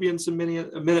Yakubian some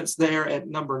minutes there at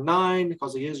number 9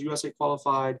 because he is USA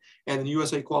qualified, and then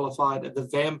USA qualified at the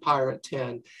Vampire at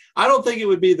 10. I don't think it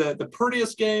would be the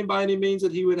prettiest game by any means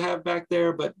that he would have back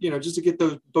there, but just to get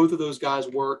both of those guys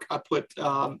work, I put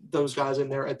those guys in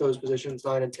there at those positions,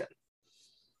 9 and 10.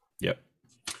 Yep.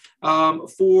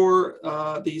 For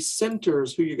the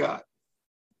centers, who you got?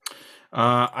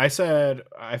 I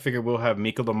figured we'll have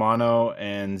Mika Lamano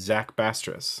and Zach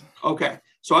Bastris. Okay.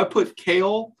 So I put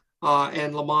Kale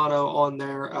and Lamano on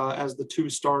there as the 2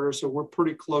 starters. So we're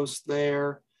pretty close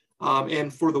there.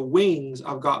 And for the wings,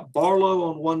 I've got Barlow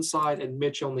on one side and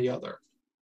Mitch on the other.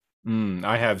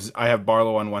 I have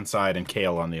Barlow on one side and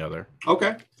Kale on the other.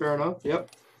 Okay. Fair enough. Yep.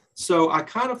 So I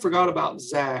kind of forgot about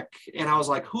Zach, and I was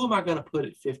like, who am I going to put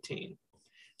at 15?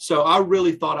 So I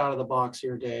really thought out of the box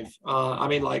here, Dave.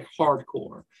 Like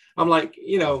hardcore. I'm like,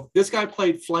 this guy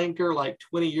played flanker like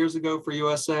 20 years ago for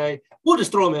USA. We'll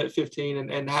just throw him in at 15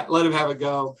 and let him have a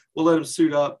go. We'll let him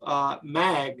suit up.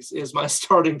 Mags is my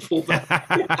starting fullback.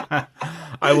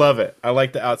 I love it. I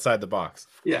like the outside the box.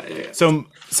 Yeah.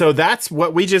 So that's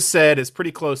what we just said is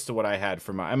pretty close to what I had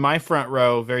for my front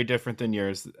row. Very different than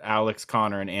yours, Alex,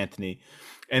 Connor, and Anthony.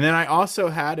 And then I also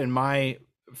had in my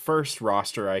first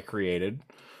roster I created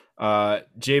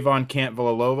Javon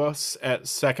Camp-Villalobos at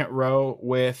second row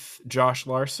with Josh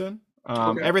Larson.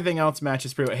 Okay. Everything else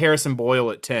matches pretty well. Harrison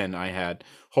Boyle at 10 I had.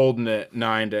 Holden at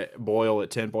 9 to Boyle at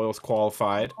 10. Boyle's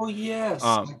qualified. Oh, yes.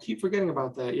 I keep forgetting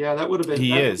about that. Yeah, that would have been.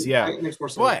 He is, yeah. Makes more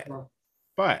sense.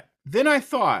 But then I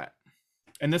thought,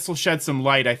 and this will shed some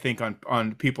light, I think,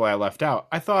 on people I left out.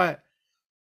 I thought,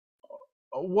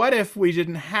 what if we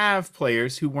didn't have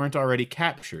players who weren't already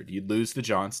captured? You'd lose the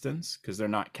Johnstons because they're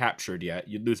not captured yet.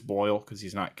 You'd lose Boyle because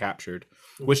he's not captured,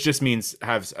 which just means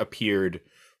has appeared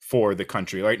for the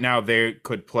country. Right now, they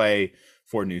could play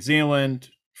for New Zealand,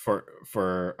 or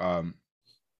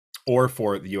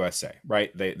for the USA.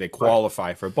 Right? They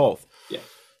qualify for both. Yeah.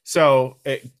 So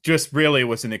it just really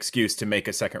was an excuse to make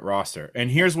a second roster.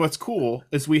 And here's what's cool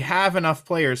is we have enough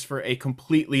players for a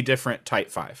completely different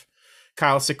type 5.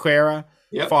 Kyle Sequeira,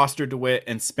 Foster DeWitt,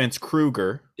 and Spence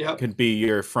Kruger could be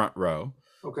your front row.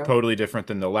 Okay. Totally different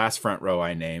than the last front row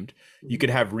I named. You could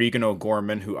have Regan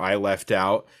O'Gorman, who I left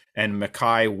out, and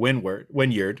Mackay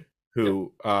Wynyard,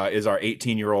 who is our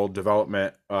 18-year-old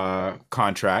development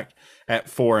contract at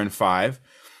 4 and 5.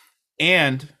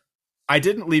 And I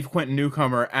didn't leave Quentin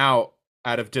Newcomer out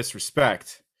out of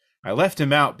disrespect, I left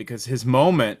him out because his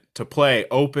moment to play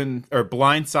open or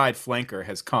blindside flanker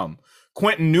has come.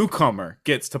 Quentin Newcomer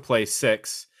gets to play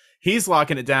 6. He's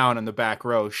locking it down in the back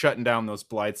row, shutting down those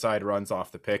blindside runs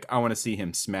off the pick. I want to see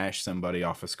him smash somebody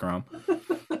off a scrum.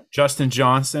 Justin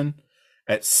Johnson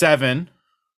at 7,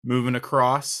 moving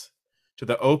across to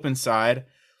the open side.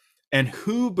 And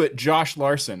who but Josh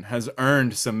Larson has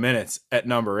earned some minutes at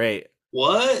number 8?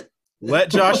 What?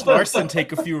 Let Josh Larson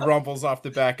take a few rumbles off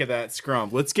the back of that scrum.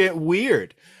 Let's get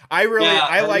weird. I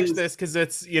liked this because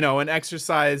it's, an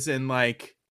exercise in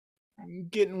like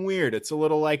getting weird. It's a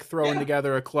little like throwing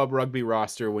together a club rugby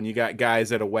roster when you got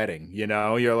guys at a wedding.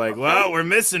 You're like, well, we're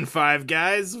missing 5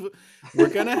 guys. We're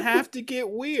gonna have to get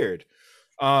weird.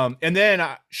 And then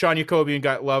Sean Jacobian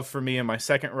got love for me in my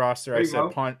second roster. I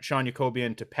said Sean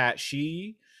Jacobian to Pat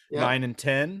Shee, 9 and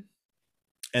 10.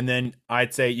 And then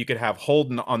I'd say you could have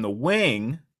Holden on the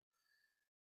wing.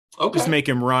 Okay. Just make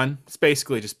him run. It's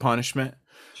basically just punishment.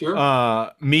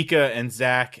 Sure. Mika and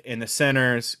Zach in the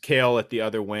centers, Kale at the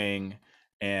other wing,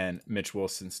 and Mitch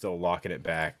Wilson still locking it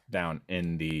back down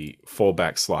in the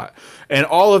fullback slot. And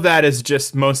all of that is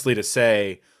just mostly to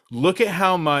say, look at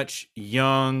how much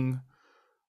young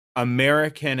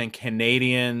American and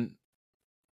Canadian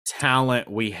talent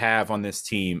we have on this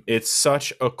team. It's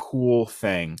such a cool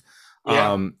thing.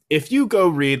 Yeah. If you go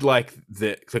read like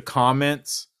the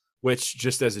comments, which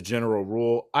just as a general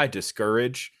rule, I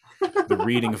discourage the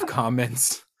reading of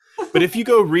comments. But if you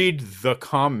go read the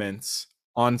comments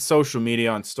on social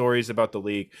media, on stories about the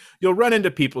league, you'll run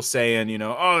into people saying,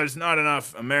 oh, there's not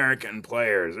enough American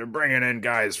players. They're bringing in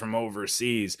guys from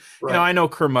overseas. Right. I know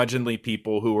curmudgeonly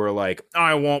people who are like,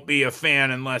 I won't be a fan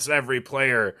unless every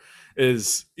player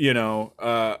is,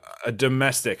 a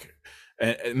domestic.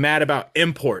 Mad about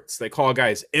imports. They call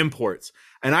guys imports.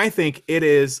 And I think it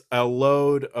is a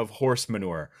load of horse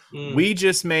manure. We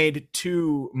just made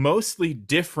 2 mostly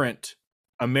different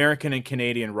American and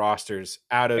Canadian rosters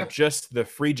out of just the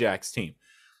Free Jacks team.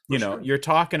 You're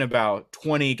talking about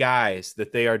 20 guys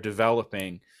that they are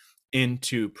developing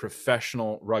into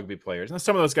professional rugby players. And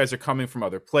some of those guys are coming from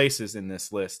other places in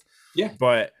this list. Yeah.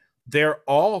 But they're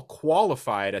all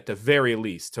qualified at the very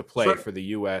least to play for the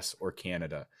US or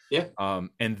Canada. Yeah.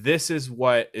 And this is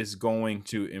what is going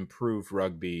to improve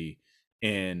rugby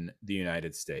in the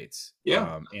United States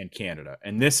and Canada.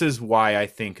 And this is why I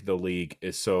think the league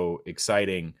is so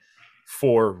exciting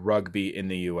for rugby in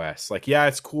the US. Like, yeah,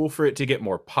 it's cool for it to get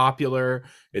more popular.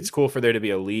 It's cool for there to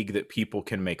be a league that people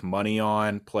can make money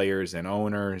on, players and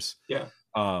owners. Yeah.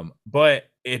 But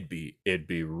it'd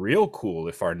be real cool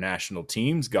if our national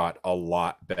teams got a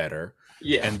lot better.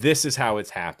 Yeah. And this is how it's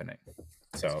happening.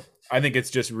 So I think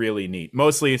it's just really neat.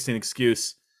 Mostly it's an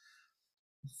excuse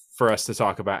for us to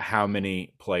talk about how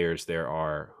many players there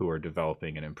are who are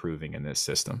developing and improving in this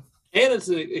system. And it's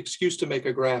an excuse to make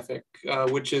a graphic,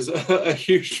 which is a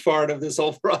huge part of this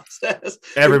whole process.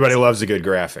 Everybody loves a good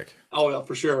graphic. Oh, yeah,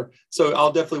 for sure. So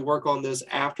I'll definitely work on this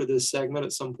after this segment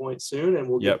at some point soon, and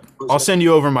we'll. Yep. I'll send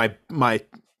you over my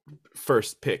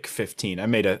first pick 15. I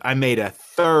made a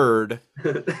third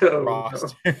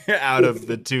roster out of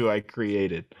the 2 I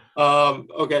created.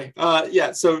 Okay.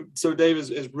 Yeah. So Dave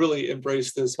has really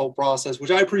embraced this whole process, which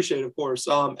I appreciate, of course.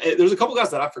 There's a couple guys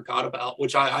that I forgot about,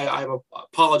 which I'm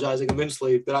apologizing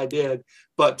immensely that I did,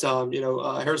 but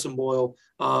Harrison Boyle,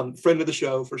 friend of the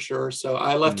show for sure. So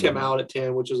I left him out at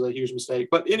 10, which is a huge mistake.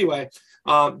 But anyway,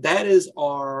 that is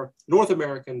our North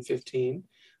American 15.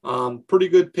 Pretty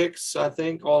good picks, I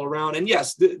think, all around. And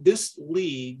yes, this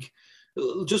league,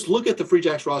 just look at the Free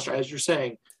Jacks roster, as you're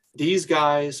saying. These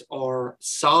guys are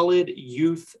solid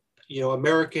youth,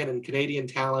 American and Canadian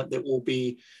talent that will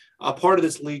be a part of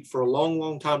this league for a long,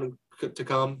 long time to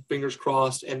come, fingers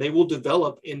crossed, and they will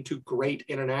develop into great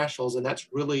internationals. And that's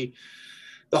really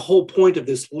the whole point of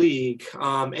this league.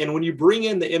 And when you bring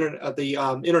in the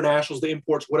internationals, the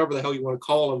imports, whatever the hell you want to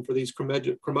call them for these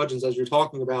curmudgeons, as you're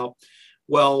talking about,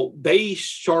 well,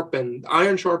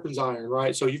 iron sharpens iron,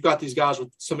 right? So you've got these guys with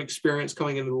some experience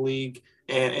coming into the league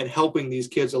and helping these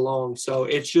kids along. So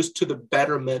it's just to the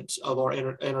betterment of our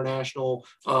international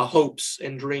hopes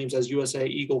and dreams as USA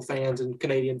Eagle fans and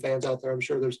Canadian fans out there. I'm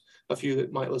sure there's a few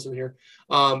that might listen here.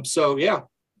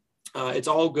 It's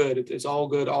all good. It's all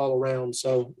good all around.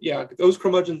 So yeah, those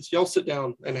curmudgeons, y'all sit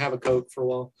down and have a Coke for a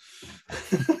while.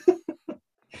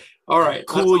 All right.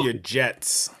 Cool your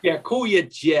jets. Yeah, cool your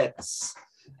jets.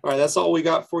 All right, that's all we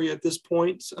got for you at this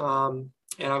point. And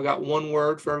I've got one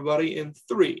word for everybody in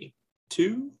 3,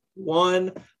 2,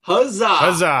 1. Huzzah!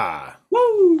 Huzzah!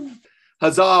 Woo!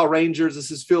 Huzzah, Rangers.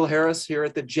 This is Phil Harris here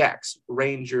at the Jacks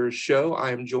Rangers show.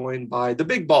 I am joined by the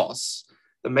big boss,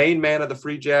 the main man of the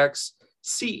Free Jacks,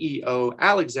 CEO,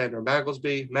 Alexander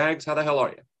Maglesby. Mags, how the hell are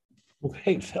you?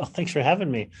 Great, Phil. Thanks for having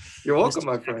me. You're welcome, Mr.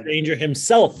 my friend. Ranger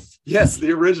himself. Yes,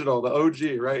 the original, the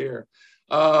OG right here.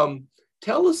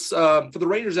 Tell us, for the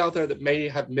Rangers out there that may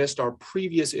have missed our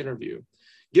previous interview,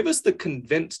 give us the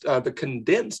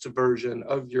condensed version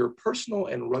of your personal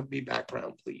and rugby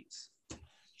background, please.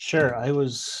 Sure. I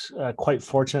was quite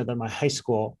fortunate that my high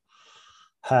school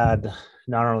had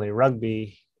not only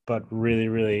rugby, but really,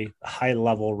 really high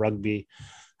level rugby.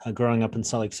 Growing up in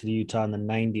Salt Lake City, Utah in the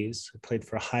 90s, I played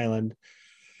for Highland,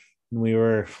 and we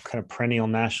were kind of perennial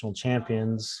national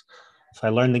champions. So I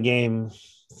learned the game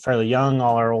fairly young.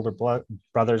 All our older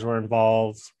brothers were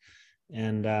involved,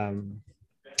 and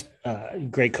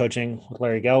great coaching with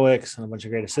Larry Gelwicks and a bunch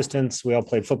of great assistants. We all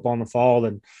played football in the fall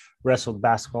and wrestled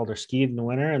basketball or skied in the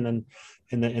winter. And then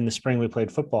in the spring, we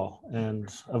played football. And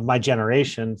of my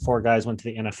generation, 4 guys went to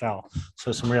the NFL.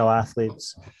 So some real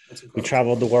athletes. We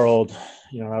traveled the world.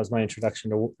 That was my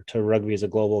introduction to rugby as a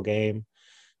global game,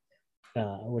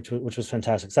 which was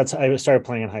fantastic. I started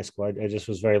playing in high school. I just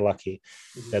was very lucky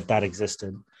that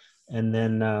existed. And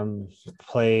then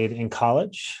played in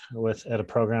college at a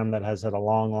program that has had a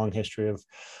long, long history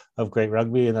of great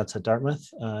rugby, and that's at Dartmouth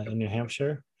in New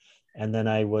Hampshire. And then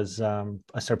I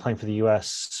started playing for the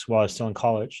U.S. while I was still in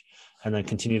college, and then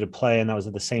continued to play. And that was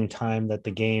at the same time that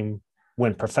the game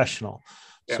went professional.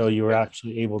 Yeah. So you were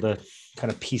actually able to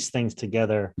kind of piece things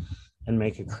together and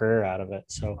make a career out of it.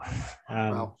 So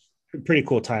wow. Pretty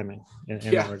cool timing.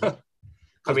 Yeah.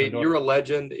 I mean, you're a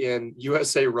legend in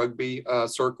USA Rugby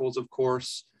circles, of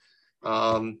course.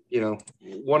 One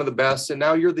of the best, and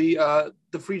now you're the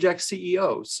Free Jacks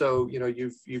CEO. So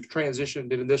you've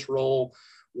transitioned into this role.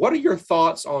 What are your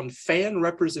thoughts on fan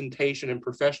representation in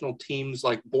professional teams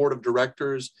like board of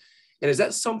directors? And is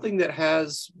that something that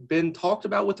has been talked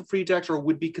about with the Free Jacks or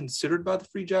would be considered by the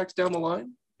Free Jacks down the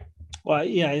line? Well,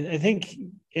 yeah, I think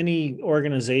any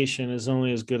organization is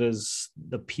only as good as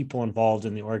the people involved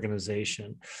in the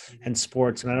organization and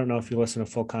sports. And I don't know if you listen to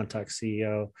Full Contact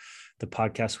CEO, the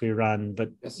podcast we run, but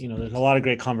yes. There's a lot of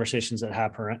great conversations that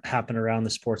happen around the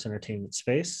sports entertainment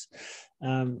space.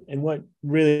 And what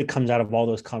really comes out of all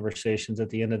those conversations at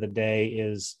the end of the day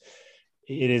is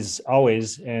it is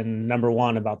always, and number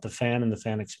one, about the fan and the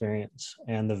fan experience.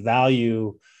 And the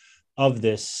value of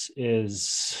this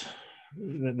is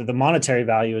the monetary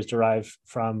value is derived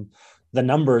from the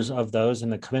numbers of those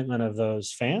and the commitment of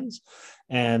those fans,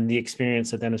 and the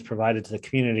experience that then is provided to the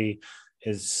community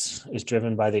is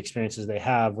driven by the experiences they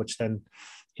have, which then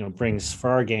brings for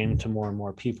our game to more and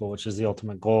more people, which is the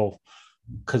ultimate goal,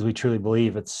 because we truly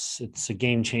believe it's a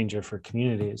game changer for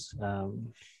communities.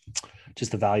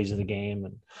 Just the values of the game,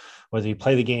 and whether you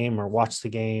play the game or watch the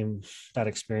game, that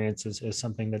experience is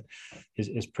something that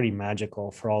is pretty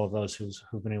magical for all of those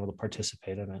who've been able to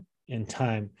participate in it in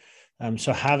time.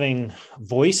 So having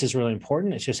voice is really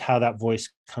important. It's just how that voice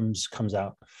comes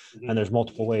out, and there's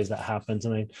multiple ways that happens.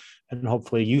 And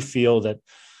hopefully you feel that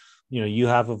you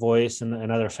have a voice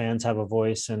and other fans have a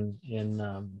voice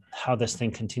in how this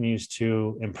thing continues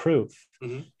to improve.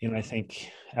 I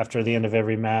think after the end of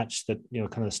every match that,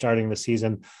 kind of starting the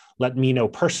season, let me know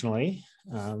personally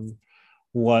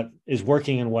what is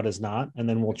working and what is not. And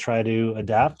then we'll try to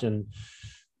adapt. And,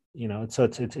 so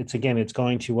it's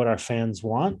going to what our fans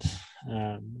want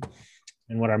and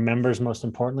what our members most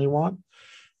importantly want.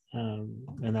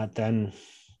 And that then,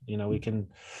 we can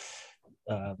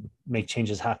make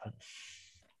changes happen.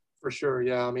 For sure.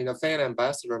 Yeah. I mean, a fan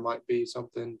ambassador might be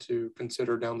something to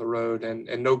consider down the road,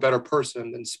 and no better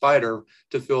person than Spider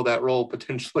to fill that role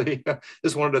potentially.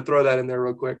 Just wanted to throw that in there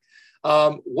real quick.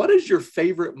 What is your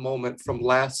favorite moment from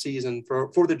last season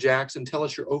for the Jacks, and tell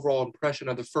us your overall impression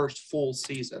of the first full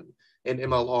season in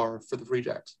MLR for the Free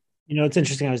Jacks? It's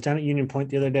interesting. I was down at Union Point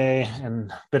the other day,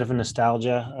 and a bit of a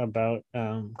nostalgia about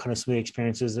kind of some of the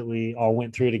experiences that we all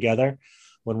went through together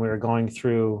when we were going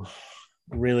through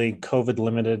really COVID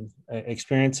limited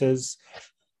experiences.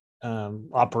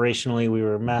 Operationally, we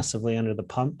were massively under the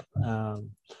pump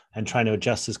and trying to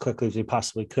adjust as quickly as we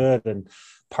possibly could. And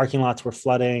parking lots were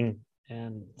flooding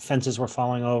and fences were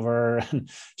falling over, and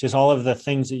just all of the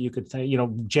things that you could think,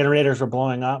 generators were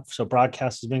blowing up. So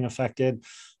broadcast is being affected.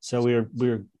 So we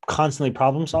were constantly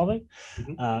problem solving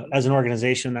as an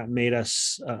organization. That made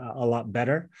us a lot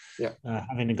better,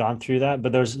 having gone through that.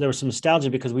 But there was some nostalgia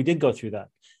because we did go through that.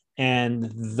 And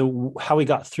how we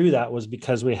got through that was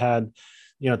because we had,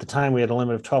 at the time we had a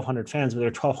limit of 1,200 fans, but there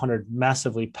were 1,200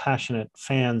 massively passionate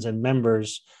fans and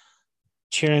members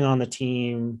cheering on the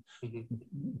team,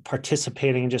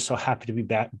 participating, and just so happy to be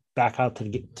back out to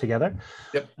get together.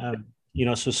 Yep.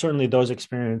 So certainly those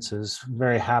experiences,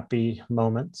 very happy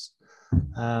moments.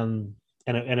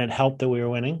 and it helped that we were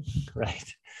winning,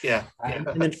 right? Yeah. And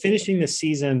then finishing the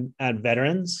season at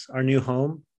Veterans, our new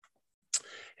home,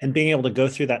 and being able to go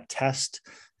through that test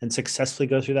and successfully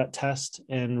go through that test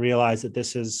and realize that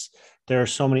there are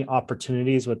so many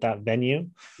opportunities with that venue.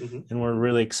 Mm-hmm. And we're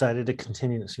really excited to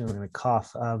continue to see, I'm going to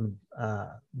cough,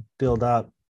 build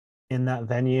up in that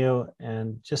venue,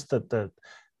 and just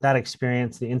that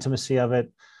experience, the intimacy of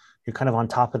it. You're kind of on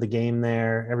top of the game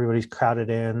there. Everybody's crowded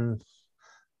in.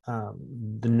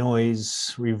 The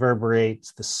noise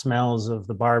reverberates, the smells of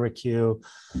the barbecue,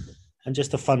 and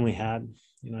just the fun we had.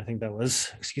 I think that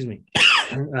was,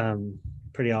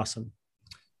 pretty awesome.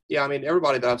 Yeah, I mean,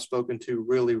 everybody that I've spoken to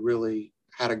really, really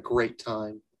had a great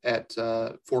time at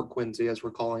Fort Quincy, as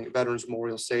we're calling it, Veterans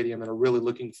Memorial Stadium, and are really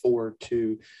looking forward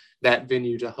to that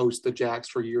venue to host the Jacks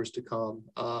for years to come.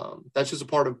 That's just a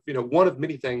part of, one of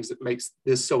many things that makes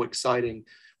this so exciting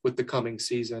with the coming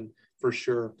season, for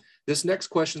sure. This next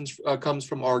question comes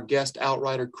from our guest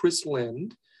outrider, Chris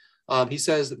Lind. He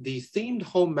says, the themed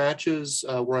home matches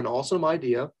were an awesome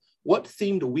idea. What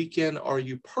themed weekend are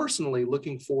you personally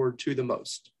looking forward to the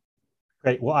most?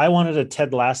 Great. Well, I wanted a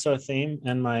Ted Lasso theme,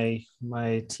 and my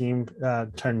team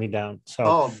turned me down. So,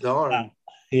 oh darn!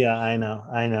 Yeah, I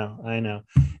know.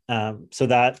 So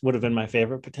that would have been my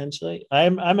favorite potentially.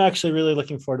 I'm actually really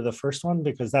looking forward to the first one,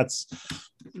 because that's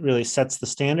really sets the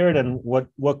standard, and what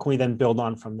can we then build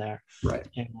on from there? Right.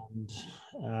 And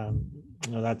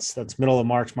that's middle of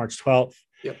March 12th.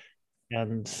 Yep.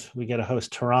 And we get to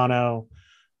host Toronto.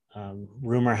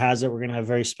 Rumor has it we're going to have a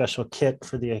very special kit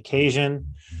for the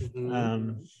occasion.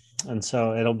 Mm-hmm. And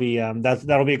so it'll be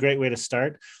that'll be a great way to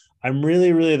start. I'm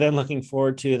really, really then looking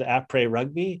forward to the après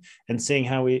rugby and seeing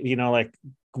how we,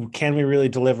 can we really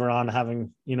deliver on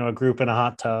having, a group in a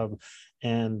hot tub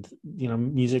and,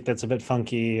 music that's a bit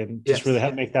funky, and just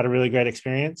really make that a really great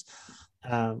experience.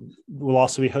 We'll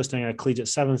also be hosting a collegiate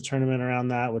sevens tournament around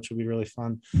that, which will be really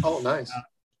fun. Oh, nice.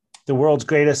 The world's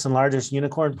greatest and largest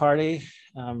unicorn party.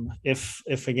 If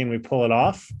again, we pull it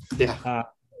off,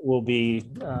 will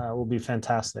be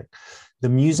fantastic. The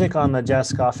music on the Jazz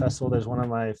Ska Festival, there's one of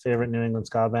my favorite New England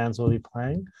ska bands will be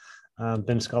playing.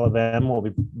 Bim Skulla Bam will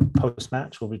be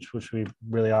post-match, which will be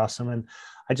really awesome. And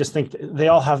I just think they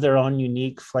all have their own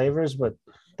unique flavors, but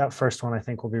that first one I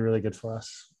think will be really good for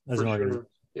us as an organization.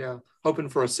 Yeah, hoping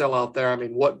for a sellout there. I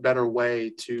mean, what better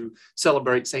way to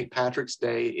celebrate St. Patrick's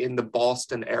Day in the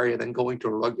Boston area than going to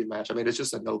a rugby match? I mean, it's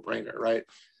just a no-brainer, right?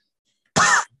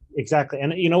 Exactly.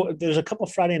 And, there's a couple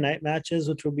Friday night matches,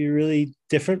 which will be really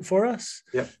different for us.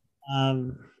 Yep.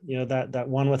 That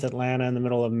one with Atlanta in the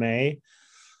middle of May.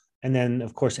 And then,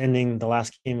 of course, ending the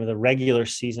last game of the regular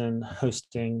season,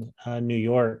 hosting New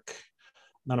York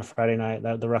on a Friday night,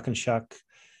 the Ruck and Shuck.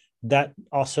 That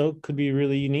also could be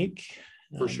really unique.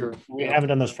 For sure. We haven't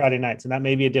done those Friday nights, and that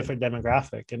may be a different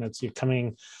demographic. And you're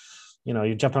coming,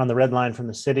 you're jumping on the red line from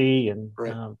the city, and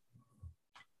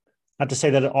not to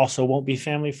say that it also won't be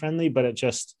family friendly, but it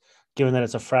just, given that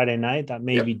it's a Friday night, that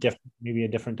may be different, maybe a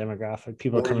different demographic.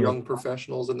 People more are coming young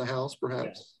professionals in the house,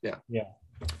 perhaps. Yeah.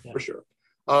 For sure.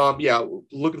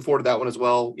 Looking forward to that one as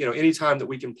well. Anytime that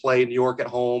we can play New York at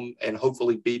home and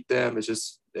hopefully beat them, it's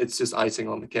just icing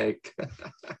on the cake.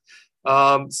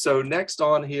 So next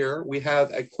on here, we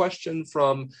have a question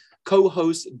from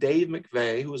co-host Dave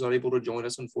McVeigh, who was unable to join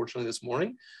us, unfortunately, this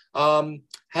morning.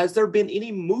 Has there been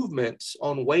any movement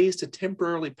on ways to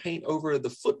temporarily paint over the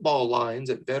football lines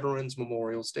at Veterans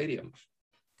Memorial Stadium?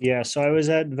 Yeah, so I was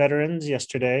at Veterans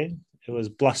yesterday. It was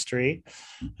blustery,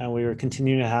 and we were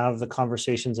continuing to have the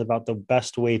conversations about the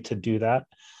best way to do that.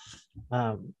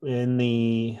 When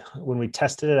we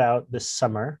tested it out this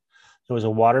summer, it was a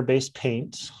water-based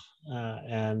paint.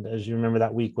 And as you remember,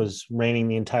 that week was raining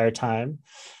the entire time.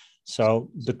 So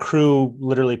the crew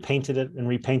literally painted it and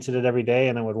repainted it every day,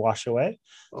 and it would wash away.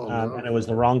 Oh, no. And it was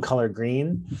the wrong color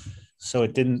green. So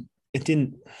it didn't,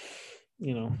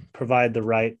 provide the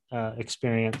right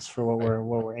experience for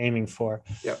what we're aiming for.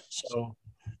 Yeah. So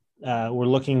we're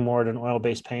looking more at an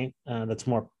oil-based paint that's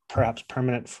more perhaps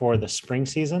permanent for the spring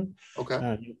season.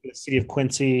 Okay. The city of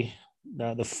Quincy,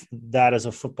 that as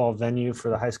a football venue for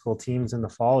the high school teams in the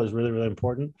fall is really, really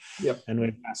important. Yep. And we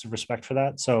have massive respect for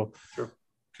that. So sure.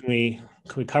 Can we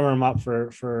cover them up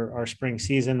for our spring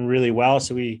season really well?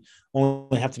 So we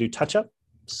only have to do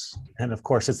touch-ups, and of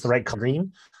course it's the right color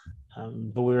green.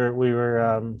 But we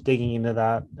were digging into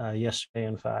that yesterday,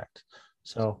 in fact.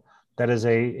 So it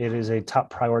is a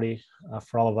top priority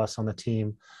for all of us on the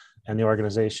team and the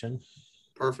organization.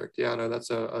 Perfect. Yeah, no, that's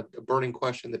a burning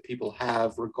question that people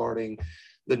have regarding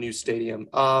the new stadium.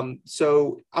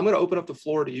 So I'm going to open up the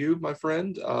floor to you, my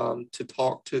friend, to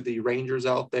talk to the Rangers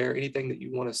out there. Anything that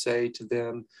you want to say to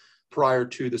them prior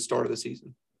to the start of the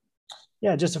season?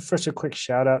 Yeah, just first a quick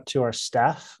shout out to our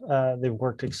staff. They've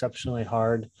worked exceptionally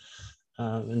hard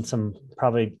in some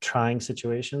probably trying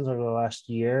situations over the last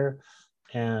year.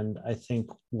 And I think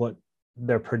what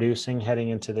they're producing heading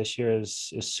into this year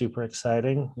is super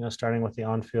exciting, starting with the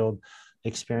on-field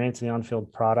experience and the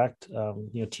on-field product.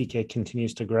 TK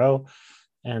continues to grow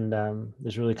and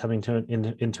is really coming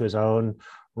into his own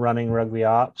running rugby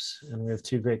ops. And we have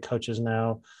two great coaches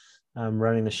now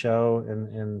running the show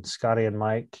and Scotty and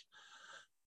Mike.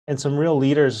 And some real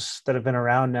leaders that have been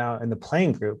around now in the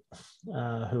playing group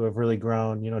who have really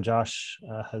grown. Josh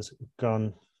has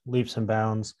grown leaps and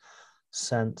bounds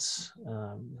since,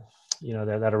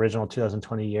 that original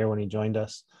 2020 year when he joined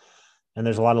us. And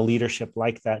there's a lot of leadership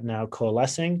like that now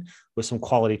coalescing with some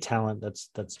quality talent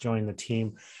that's joined the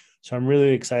team. So I'm really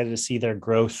excited to see their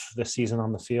growth this season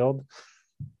on the field.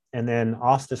 And then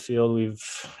off the field, we've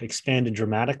expanded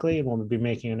dramatically, and we'll be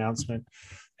making an announcement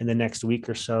in the next week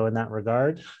or so in that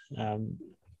regard.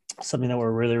 Something that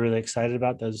we're really, really excited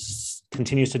about that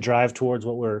continues to drive towards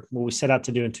what we set out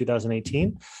to do in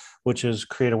 2018, which is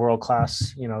create a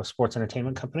world-class, sports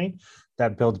entertainment company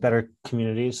that builds better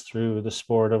communities through the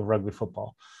sport of rugby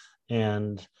football.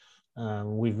 And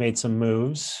we've made some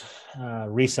moves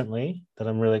recently that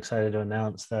I'm really excited to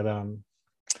announce that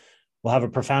will have a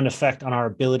profound effect on our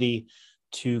ability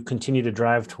to continue to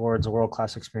drive towards a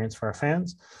world-class experience for our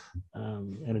fans,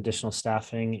 and additional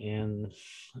staffing and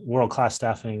world-class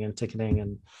staffing and ticketing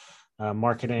and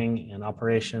marketing and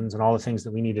operations and all the things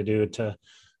that we need to do to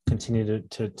continue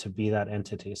to be that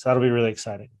entity. So that'll be really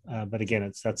exciting. But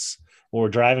again, that's what we're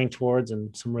driving towards,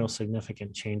 and some real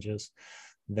significant changes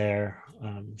there.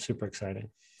 Super exciting.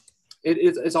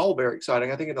 It's all very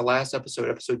exciting. I think in the last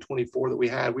episode 24 that we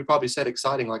had, we probably said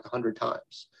exciting like 100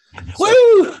 times. So.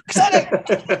 Woo! Exciting!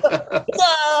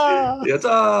 Yes,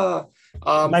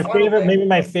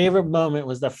 my favorite moment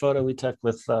was the photo we took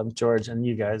with George and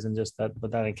you guys, and just that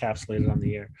encapsulated on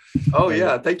the air. Oh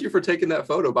yeah, thank you for taking that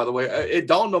photo. By the way, it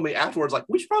dawned on me afterwards, like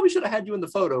we probably should have had you in the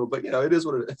photo, but it is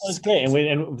what it is. It was great,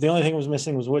 and the only thing was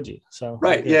missing was Woodgie. So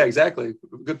right, yeah, exactly.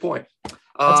 Good point.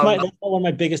 That's one of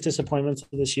my biggest disappointments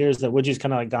this year is that Woodgie's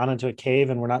kind of like gone into a cave,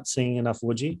 and we're not seeing enough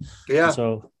Woodgie. Yeah. And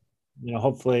so,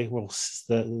 hopefully,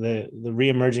 the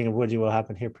re-emerging of Woodgie will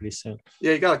happen here pretty soon.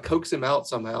 Yeah, you got to coax him out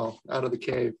somehow out of the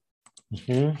cave.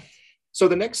 Mm-hmm. So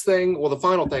the the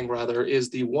final thing rather, is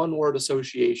the one-word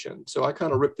association. So I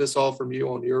kind of ripped this all from you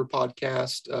on your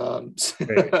podcast.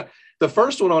 The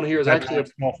first one on here is actually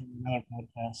another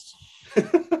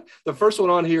podcast. The first one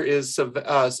on here is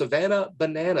Savannah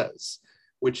Bananas,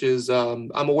 which is I'm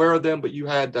aware of them, but you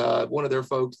had one of their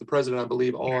folks, the president, I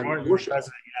believe, on your show.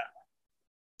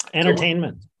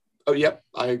 Entertainment. Oh, yep,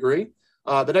 I agree.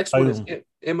 The next one is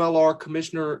MLR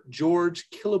Commissioner George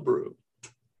Killebrew.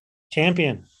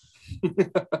 Champion.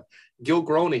 Gil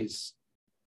Groenies.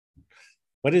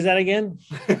 What is that again?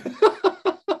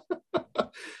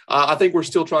 I think we're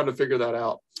still trying to figure that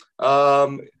out.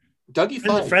 Dougie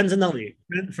Fife. Friends in the league.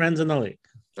 Friends in the league.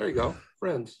 There you go.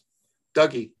 Friends.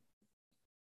 Dougie.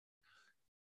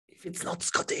 If it's not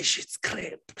Scottish, it's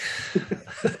crepe.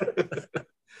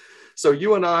 So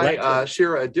you and I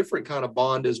share a different kind of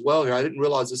bond as well here. I didn't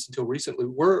realize this until recently.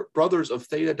 We're brothers of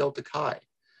Theta Delta Chi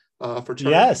fraternity.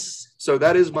 Yes. So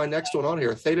that is my next one on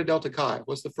here. Theta Delta Chi.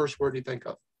 What's the first word you think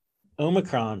of?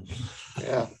 Omicron.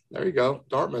 Yeah, there you go.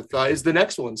 Dartmouth is the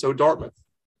next one. So Dartmouth.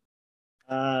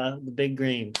 The big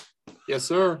green. Yes,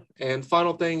 sir. And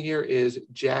final thing here is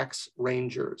Jack's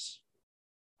Rangers.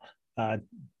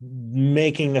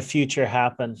 Making the future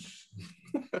happen.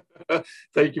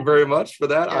 Thank you very much for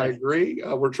that. Yeah. I agree.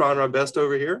 We're trying our best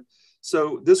over here.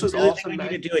 So this was awesome. We need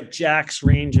to do a Jack's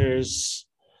Rangers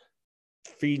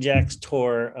Free Jacks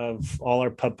tour of all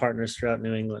our pub partners throughout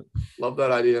New England. Love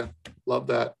that idea. Love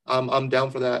that. I'm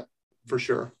down for that for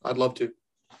sure. I'd love to.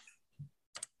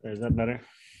 Is that better?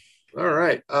 All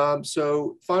right.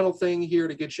 So final thing here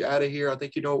to get you out of here. I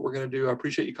think you know what we're going to do. I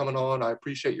appreciate you coming on. I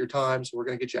appreciate your time. So we're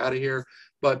going to get you out of here.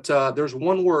 But there's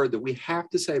one word that we have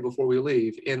to say before we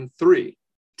leave in 3,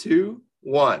 2,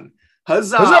 1.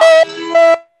 Huzzah!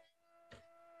 Huzzah!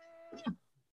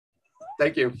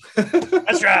 Thank you.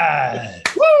 That's right.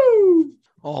 Woo!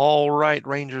 All right,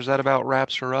 Rangers, that about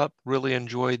wraps her up. Really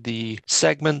enjoyed the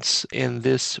segments in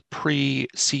this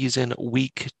preseason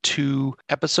week 2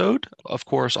 episode. Of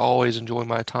course, always enjoy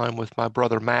my time with my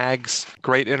brother Mags.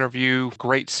 Great interview,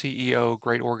 great CEO,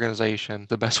 great organization.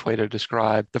 The best way to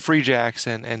describe the Free Jacks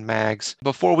and Mags.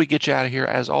 Before we get you out of here,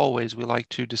 as always, we like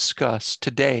to discuss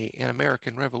today in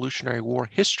American Revolutionary War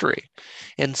history.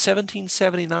 In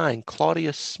 1779,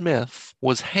 Claudius Smith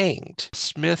was hanged.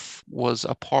 Smith was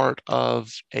a part of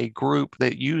was a group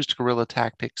that used guerrilla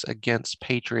tactics against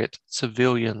Patriot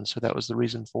civilians. So that was the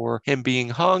reason for him being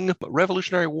hung. But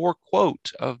Revolutionary War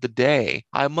quote of the day: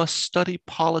 I must study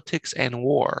politics and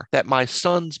war, that my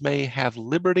sons may have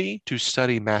liberty to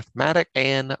study mathematics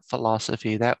and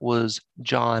philosophy. That was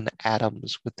John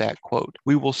Adams with that quote.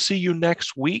 We will see you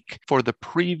next week for the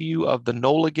preview of the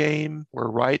NOLA game. We're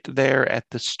right there at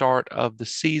the start of the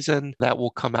season. That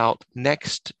will come out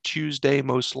next Tuesday,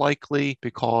 most likely,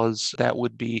 because that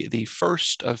would be the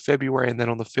 1st of February. And then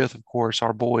on the 5th, of course,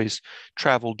 our boys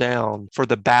travel down for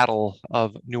the Battle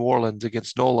of New Orleans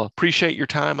against NOLA. Appreciate your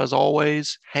time as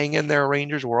always. Hang in there,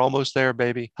 Rangers. We're almost there,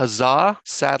 baby. Huzzah,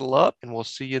 saddle up, and we'll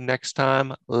see you next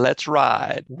time. Let's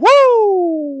ride. Woo!